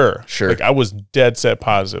sure. Sure. Like I was dead set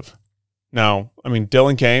positive. Now, I mean,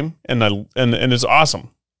 Dylan came and it's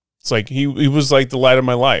awesome. It's like, he was like the light of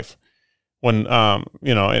my life when,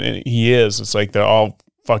 and he is, it's like, they're all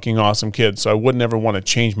fucking awesome kids. So I would never want to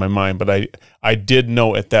change my mind, but I did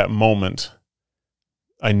know at that moment,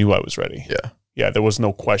 I knew I was ready. Yeah. Yeah. There was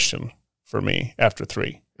no question for me after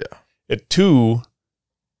 3. Yeah. At 2,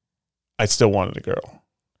 I still wanted a girl,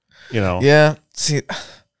 you know? Yeah. See,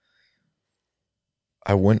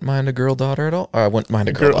 I wouldn't mind a girl daughter at all. Or I wouldn't mind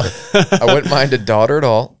a girl daughter. I wouldn't mind a daughter at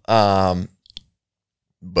all.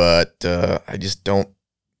 But I just don't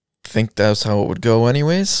think that's how it would go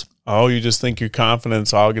anyways. Oh, you just think your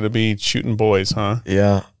confidence all going to be shooting boys, huh?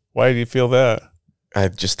 Yeah. Why do you feel that? I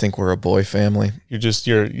just think we're a boy family. You're just,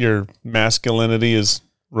 your masculinity is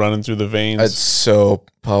running through the veins. It's so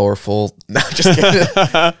powerful. No, just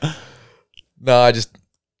kidding. No,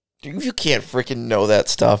 you can't freaking know that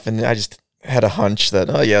stuff. And had a hunch that,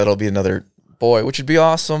 oh yeah, it'll be another boy, which would be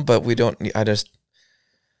awesome, but we don't need,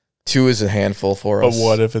 2 is a handful for us. But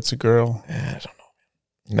what if it's a girl? I don't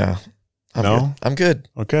know. No. No? I'm good.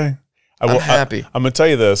 Okay. I'm happy. I'm going to tell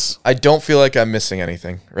you this. I don't feel like I'm missing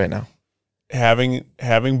anything right now.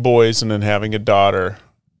 Having boys and then having a daughter,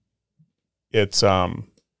 it's a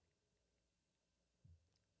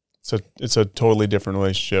totally different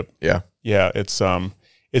relationship. Yeah. Yeah, it's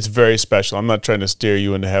very special. I'm not trying to steer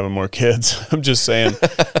you into having more kids. I'm just saying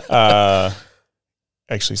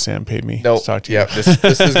actually Sam paid me to talk to you. Yeah,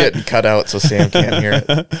 this is getting cut out so Sam can't hear it.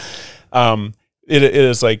 It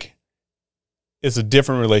is like it's a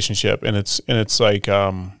different relationship, and it's like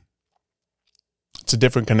it's a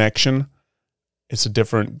different connection. It's a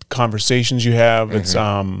different conversations you have.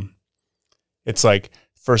 Mm-hmm. It's like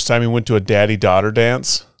first time you went to a daddy-daughter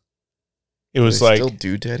dance. It was they like still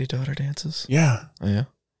do daddy-daughter dances? Yeah. Oh, yeah.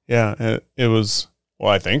 Yeah, it was.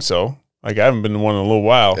 Well, I think so. Like I haven't been to one in a little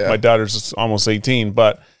while. Yeah. My daughter's almost 18,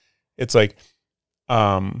 but it's like,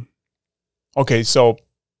 okay, so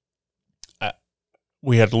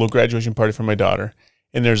we had a little graduation party for my daughter,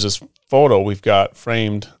 and there's this photo we've got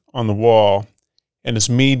framed on the wall, and it's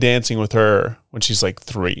me dancing with her when she's like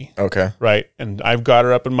 3. Okay. Right. And I've got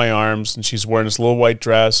her up in my arms, and she's wearing this little white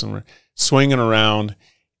dress, and we're swinging around,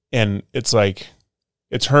 and it's like,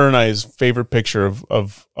 it's her and I's favorite picture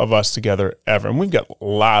of us together ever. And we've got a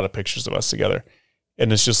lot of pictures of us together.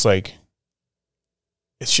 And it's just like,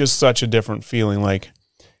 it's just such a different feeling. Like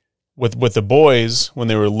with the boys, when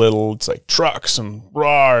they were little, it's like trucks and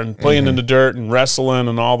roar and playing in the dirt and wrestling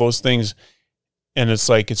and all those things. And it's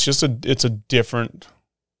like, it's a different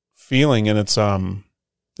feeling. And it's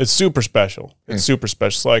super special. It's super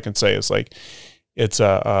special. So I can say it's like, it's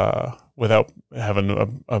without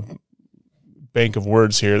having a bank of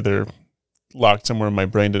words here, they're locked somewhere in my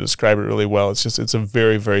brain to describe it really well. It's a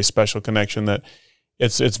very, very special connection that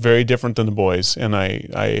it's very different than the boys, and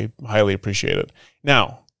I highly appreciate it.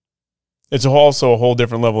 Now, it's also a whole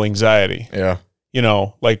different level of anxiety. Yeah. You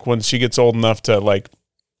know, like when she gets old enough to like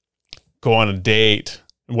go on a date,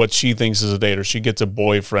 what she thinks is a date, or she gets a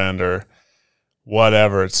boyfriend or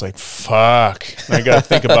whatever, it's like, fuck. And I got to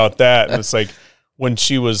think about that. And it's like when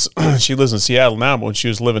she lives in Seattle now, but when she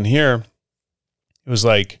was living here, it was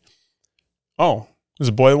like, oh, there's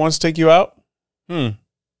a boy that wants to take you out? Not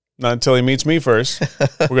until he meets me first.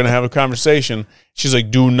 We're going to have a conversation. She's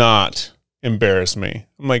like, do not embarrass me.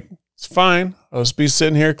 I'm like, it's fine. I'll just be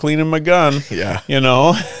sitting here cleaning my gun. Yeah. You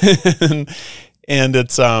know? and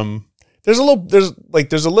it's, there's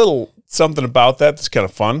a little something about that that's kind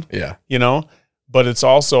of fun. Yeah. You know? But it's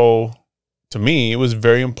also, to me, it was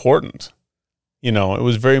very important. You know, it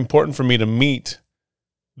was very important for me to meet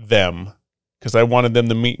them, because I wanted them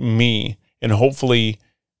to meet me and hopefully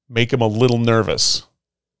make them a little nervous,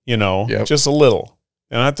 you know, just a little.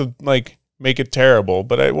 And I have to like make it terrible,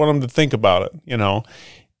 but I want them to think about it, you know.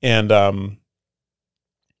 And I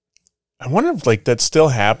wonder if like that still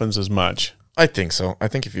happens as much. I think so. I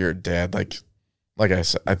think if you're a dad, like I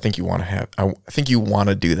said, I think you want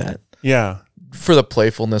to do that. Yeah. For the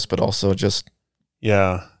playfulness, but also just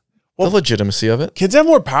the legitimacy of it. Kids have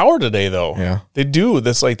more power today, though. Yeah, they do.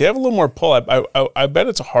 That's like they have a little more pull. I bet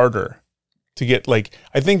it's harder to get. Like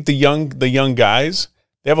I think the young guys,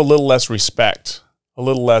 they have a little less respect, a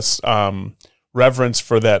little less reverence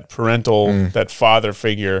for that parental, that father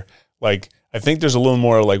figure. Like I think there's a little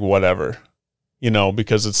more like whatever, you know,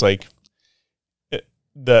 because it's like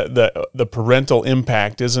the parental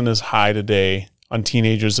impact isn't as high today on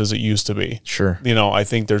teenagers as it used to be. Sure. You know, I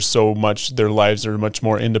think there's so much, their lives are much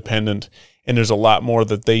more independent, and there's a lot more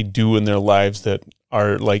that they do in their lives that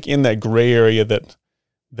are like in that gray area that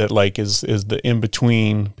like is the in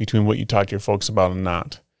between what you talk to your folks about and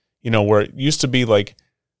not. You know, where it used to be like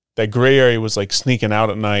that gray area was like sneaking out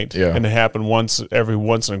at night, and it happened every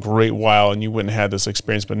once in a great while, and you wouldn't have this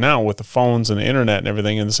experience. But now with the phones and the internet and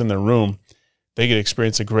everything, and it's in their room, they get to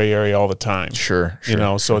experience a gray area all the time. Sure. You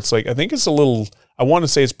know, so it's like, I think it's a little, I want to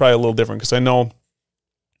say it's probably a little different, because I know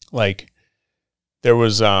like there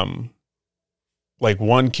was like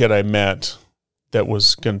one kid I met that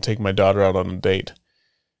was going to take my daughter out on a date.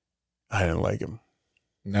 I didn't like him.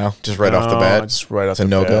 No, just right off the bat. Just right off the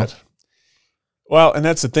bat. It's a no-go. Well, and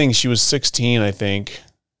that's the thing. She was 16, I think,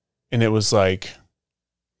 and it was like,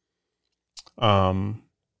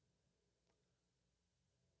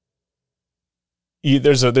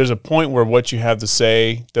 there's a point where what you have to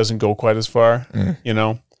say doesn't go quite as far, you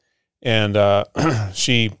know, and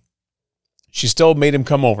she still made him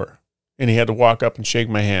come over, and he had to walk up and shake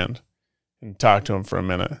my hand and talk to him for a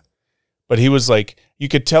minute. But he was like, you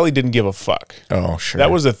could tell he didn't give a fuck. Oh, sure.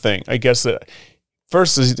 That was the thing. I guess that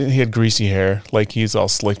first he had greasy hair, like he's all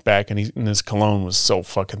slicked back, and his cologne was so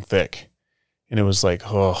fucking thick, and it was like,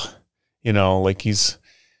 oh, you know, like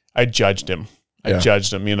I judged him,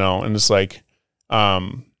 you know, and it's like,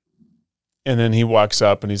 and then he walks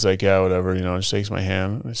up and he's like, yeah, whatever, you know, and shakes my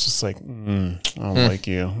hand, and it's just like, I don't like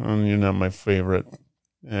you, and you're not my favorite.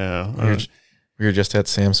 Yeah, we were just at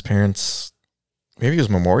Sam's parents'. Maybe it was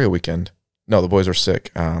Memorial Weekend. No, the boys were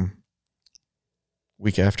sick.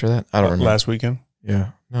 Week after that, I don't remember. Last weekend.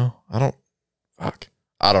 Yeah. No, I don't. Fuck.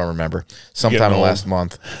 I don't remember. Sometime last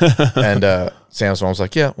month. And Sam's mom was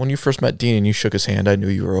like, yeah, when you first met Dean and you shook his hand, I knew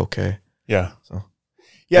you were okay. Yeah. So.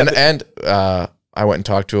 Yeah. And I went and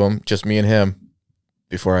talked to him, just me and him,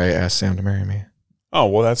 before I asked Sam to marry me. Oh,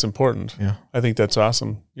 well, that's important. Yeah. I think that's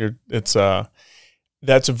awesome. That's a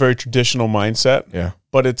very traditional mindset. Yeah.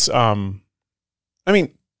 But it's, I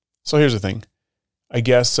mean, so here's the thing. I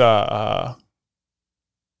guess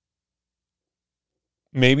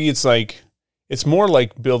maybe it's like, it's more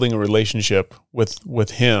like building a relationship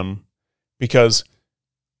with him, because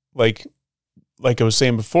like I was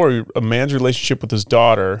saying before, a man's relationship with his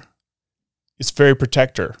daughter is very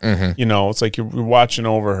protector. Mm-hmm. You know, it's like you're watching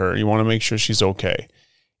over her. You want to make sure she's okay.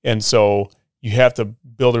 And so you have to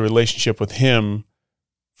build a relationship with him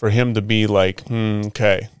for him to be like,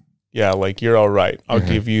 okay, yeah, like you're all right. I'll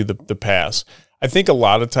give you the pass. I think a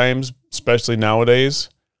lot of times, especially nowadays,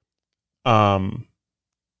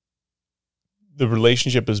 the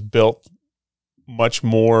relationship is built much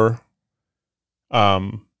more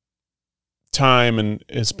time and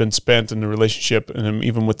it's been spent in the relationship and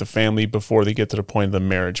even with the family before they get to the point of the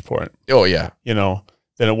marriage point. Oh, yeah. You know,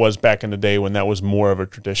 than it was back in the day when that was more of a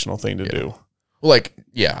traditional thing to do. Well, like,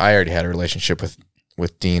 yeah, I already had a relationship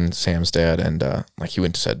with Dean, Sam's dad, and like he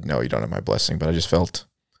went and said, no, you don't have my blessing, but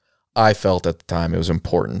I felt at the time it was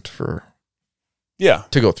important to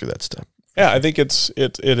go through that step. Yeah, I think it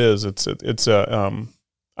is. I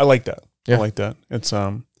like that. Yeah. I like that. It's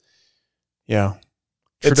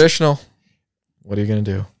traditional. What are you gonna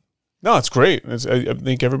do? No, it's great. I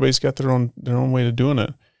think everybody's got their own way of doing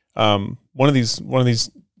it. One of these boys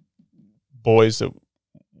that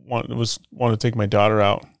wanted to take my daughter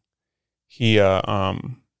out. He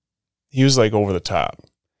was like over the top.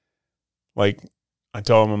 Like I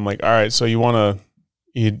told him, I'm like, all right, so you want to.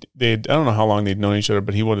 I don't know how long they'd known each other,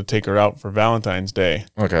 but he wanted to take her out for Valentine's Day.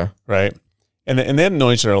 Okay. Right. And they hadn't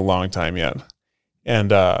known each other a long time yet. And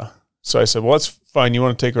so I said, well, that's fine. You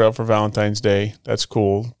want to take her out for Valentine's Day. That's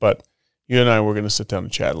cool. But you and I, we're going to sit down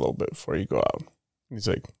and chat a little bit before you go out. And he's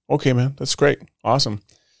like, okay, man, that's great. Awesome.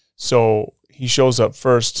 So he shows up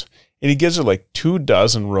first and he gives her like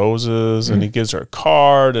 24 roses and he gives her a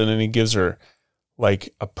card and then he gives her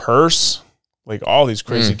like a purse, like all these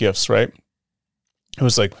crazy gifts, right? It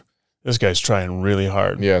was like, this guy's trying really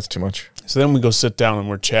hard. Yeah, it's too much. So then we go sit down and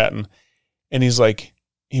we're chatting. And he's like,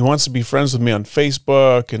 he wants to be friends with me on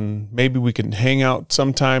Facebook and maybe we can hang out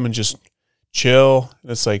sometime and just chill.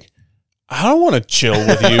 And it's like, I don't want to chill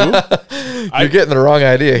with you. You're getting the wrong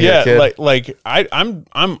idea here, kid. Like I'm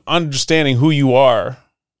understanding who you are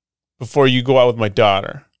before you go out with my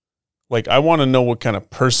daughter. Like, I want to know what kind of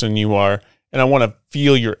person you are and I want to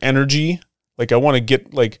feel your energy. Like, I want to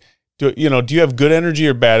get like, do you have good energy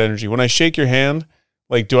or bad energy? When I shake your hand,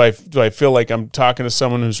 like, do I feel like I'm talking to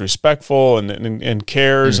someone who's respectful and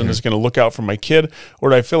cares and is going to look out for my kid? Or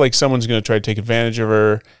do I feel like someone's going to try to take advantage of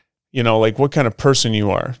her? You know, like what kind of person you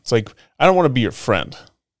are. It's like, I don't want to be your friend,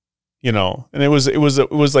 you know? And it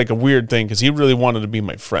was like a weird thing because he really wanted to be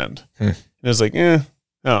my friend. And it was like, no,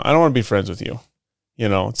 I don't want to be friends with you. You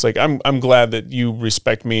know, it's like, I'm glad that you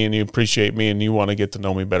respect me and you appreciate me and you want to get to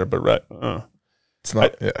know me better, but it's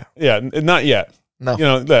not, not yet. No. You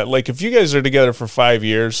know, that like if you guys are together for 5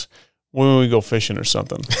 years, when we go fishing or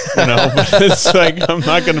something, you know, it's like, I'm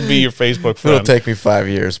not going to be your Facebook friend. It'll take me 5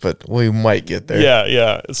 years, but we might get there. Yeah.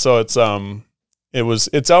 Yeah. So it's an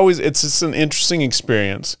interesting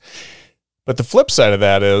experience, but the flip side of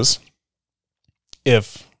that is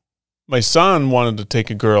if my son wanted to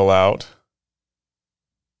take a girl out,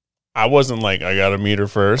 I wasn't like, I got to meet her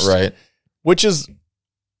first. Right. Which is,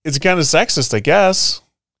 it's kind of sexist, I guess.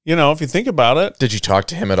 You know, if you think about it. Did you talk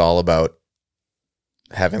to him at all about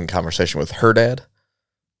having a conversation with her dad?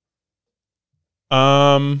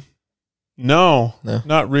 No,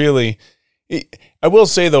 not really. I will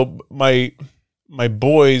say though, my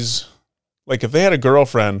boys, like if they had a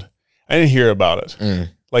girlfriend, I didn't hear about it.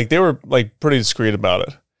 Like they were like pretty discreet about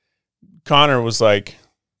it. Connor was like,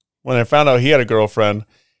 when I found out he had a girlfriend,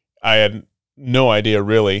 I had no idea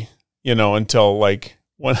really, you know, until like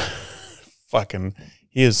when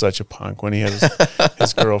he is such a punk when he has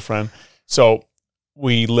his girlfriend. So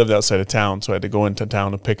we lived outside of town, so I had to go into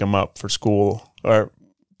town to pick him up for school, or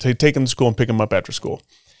to take him to school and pick him up after school.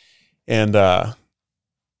 And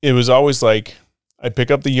it was always like I'd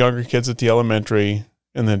pick up the younger kids at the elementary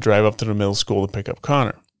and then drive up to the middle school to pick up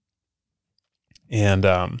Connor. And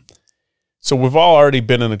so we've all already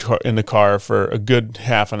been in the car for a good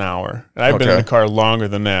half an hour. And I've been in the car longer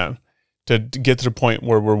than that to get to the point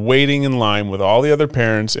where we're waiting in line with all the other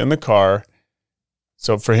parents in the car.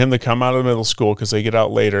 So for him to come out of the middle school because they get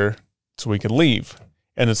out later so we can leave.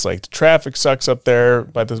 And it's like the traffic sucks up there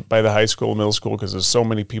by the high school, middle school, because there's so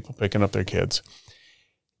many people picking up their kids.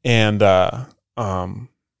 And I'm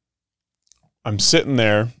sitting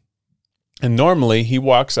there, and normally he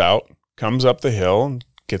walks out, comes up the hill, and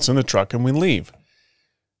gets in the truck, and we leave.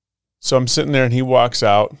 So I'm sitting there, and he walks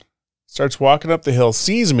out, starts walking up the hill,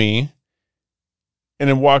 sees me, and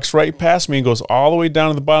then walks right past me and goes all the way down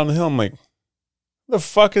to the bottom of the hill. I'm like, where the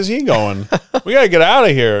fuck is he going? We got to get out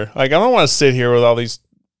of here. Like, I don't want to sit here with all these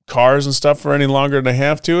cars and stuff for any longer than I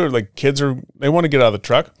have to. Or like they want to get out of the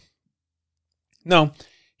truck. No,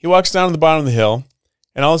 he walks down to the bottom of the hill,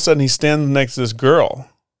 and all of a sudden he's standing next to this girl.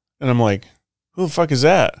 And I'm like, who the fuck is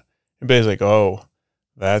that? And Bay's like, oh,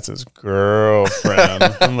 that's his girlfriend.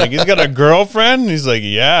 I'm like, he's got a girlfriend? And he's like,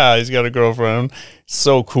 yeah, he's got a girlfriend.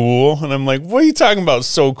 So cool. And I'm like, what are you talking about?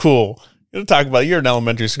 So cool. You're talking about you're in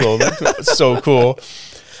elementary school. That's so cool.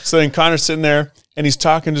 So then Connor's sitting there, and he's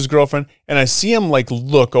talking to his girlfriend, and I see him like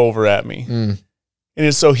look over at me. And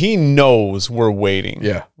it's so he knows we're waiting.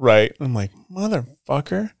 Yeah. Right. I'm like,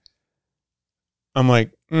 motherfucker. I'm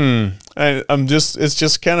like, it's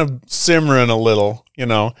just kind of simmering a little, you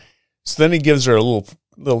know. So then he gives her a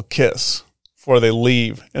little kiss before they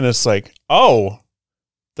leave. And it's like, oh,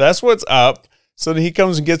 that's what's up. So then he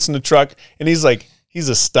comes and gets in the truck, and he's like, he's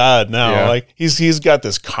a stud now. Yeah. Like he's got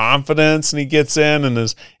this confidence, and he gets in, and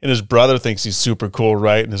his brother thinks he's super cool,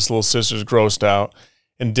 right? And his little sister's grossed out,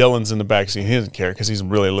 and Dylan's in the backseat. He doesn't care because he's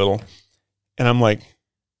really little. And I'm like,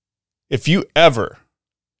 if you ever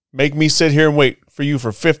make me sit here and wait for you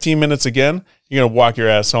for 15 minutes again, you're gonna walk your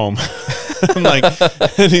ass home. I'm like,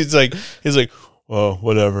 and he's like, well,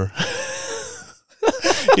 whatever.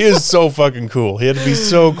 He is so fucking cool. He had to be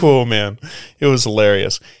so cool, man. It was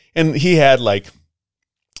hilarious. And he had like,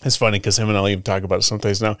 it's funny because him and I'll even talk about it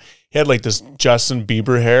sometimes now. He had like this Justin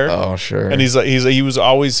Bieber hair. Oh, sure. And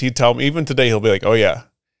he'd tell me, even today, he'll be like, oh yeah,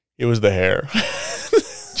 it was the hair.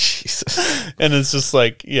 Jesus. And it's just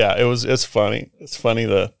like, yeah, it's funny. It's funny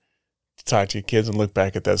to talk to your kids and look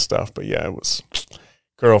back at that stuff. But yeah, it was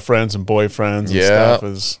girlfriends and boyfriends and stuff.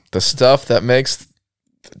 Is the stuff that makes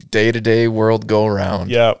the day-to-day world go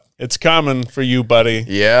around. Yeah, it's coming for you, buddy.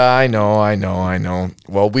 Yeah, I know.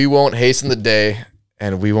 Well, we won't hasten the day,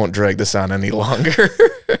 and we won't drag this on any longer.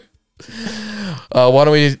 Why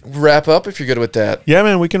don't we wrap up if you're good with that? Yeah,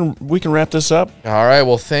 man, we can wrap this up. All right,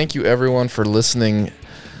 well, thank you, everyone, for listening.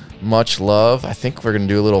 Much love. I think we're going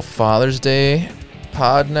to do a little Father's Day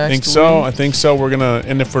pod next week. I think so. We're going to,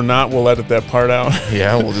 and if we're not, we'll edit that part out.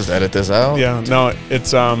 Yeah, we'll just edit this out. Yeah, no,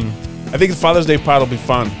 it's, I think the Father's Day pod will be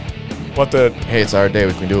fun. Hey, it's our day.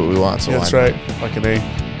 We can do what we want. So that's right. Fucking A.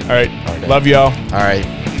 All right. Love y'all. All right.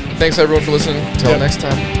 Thanks, everyone, for listening. Until next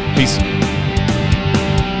time. Peace.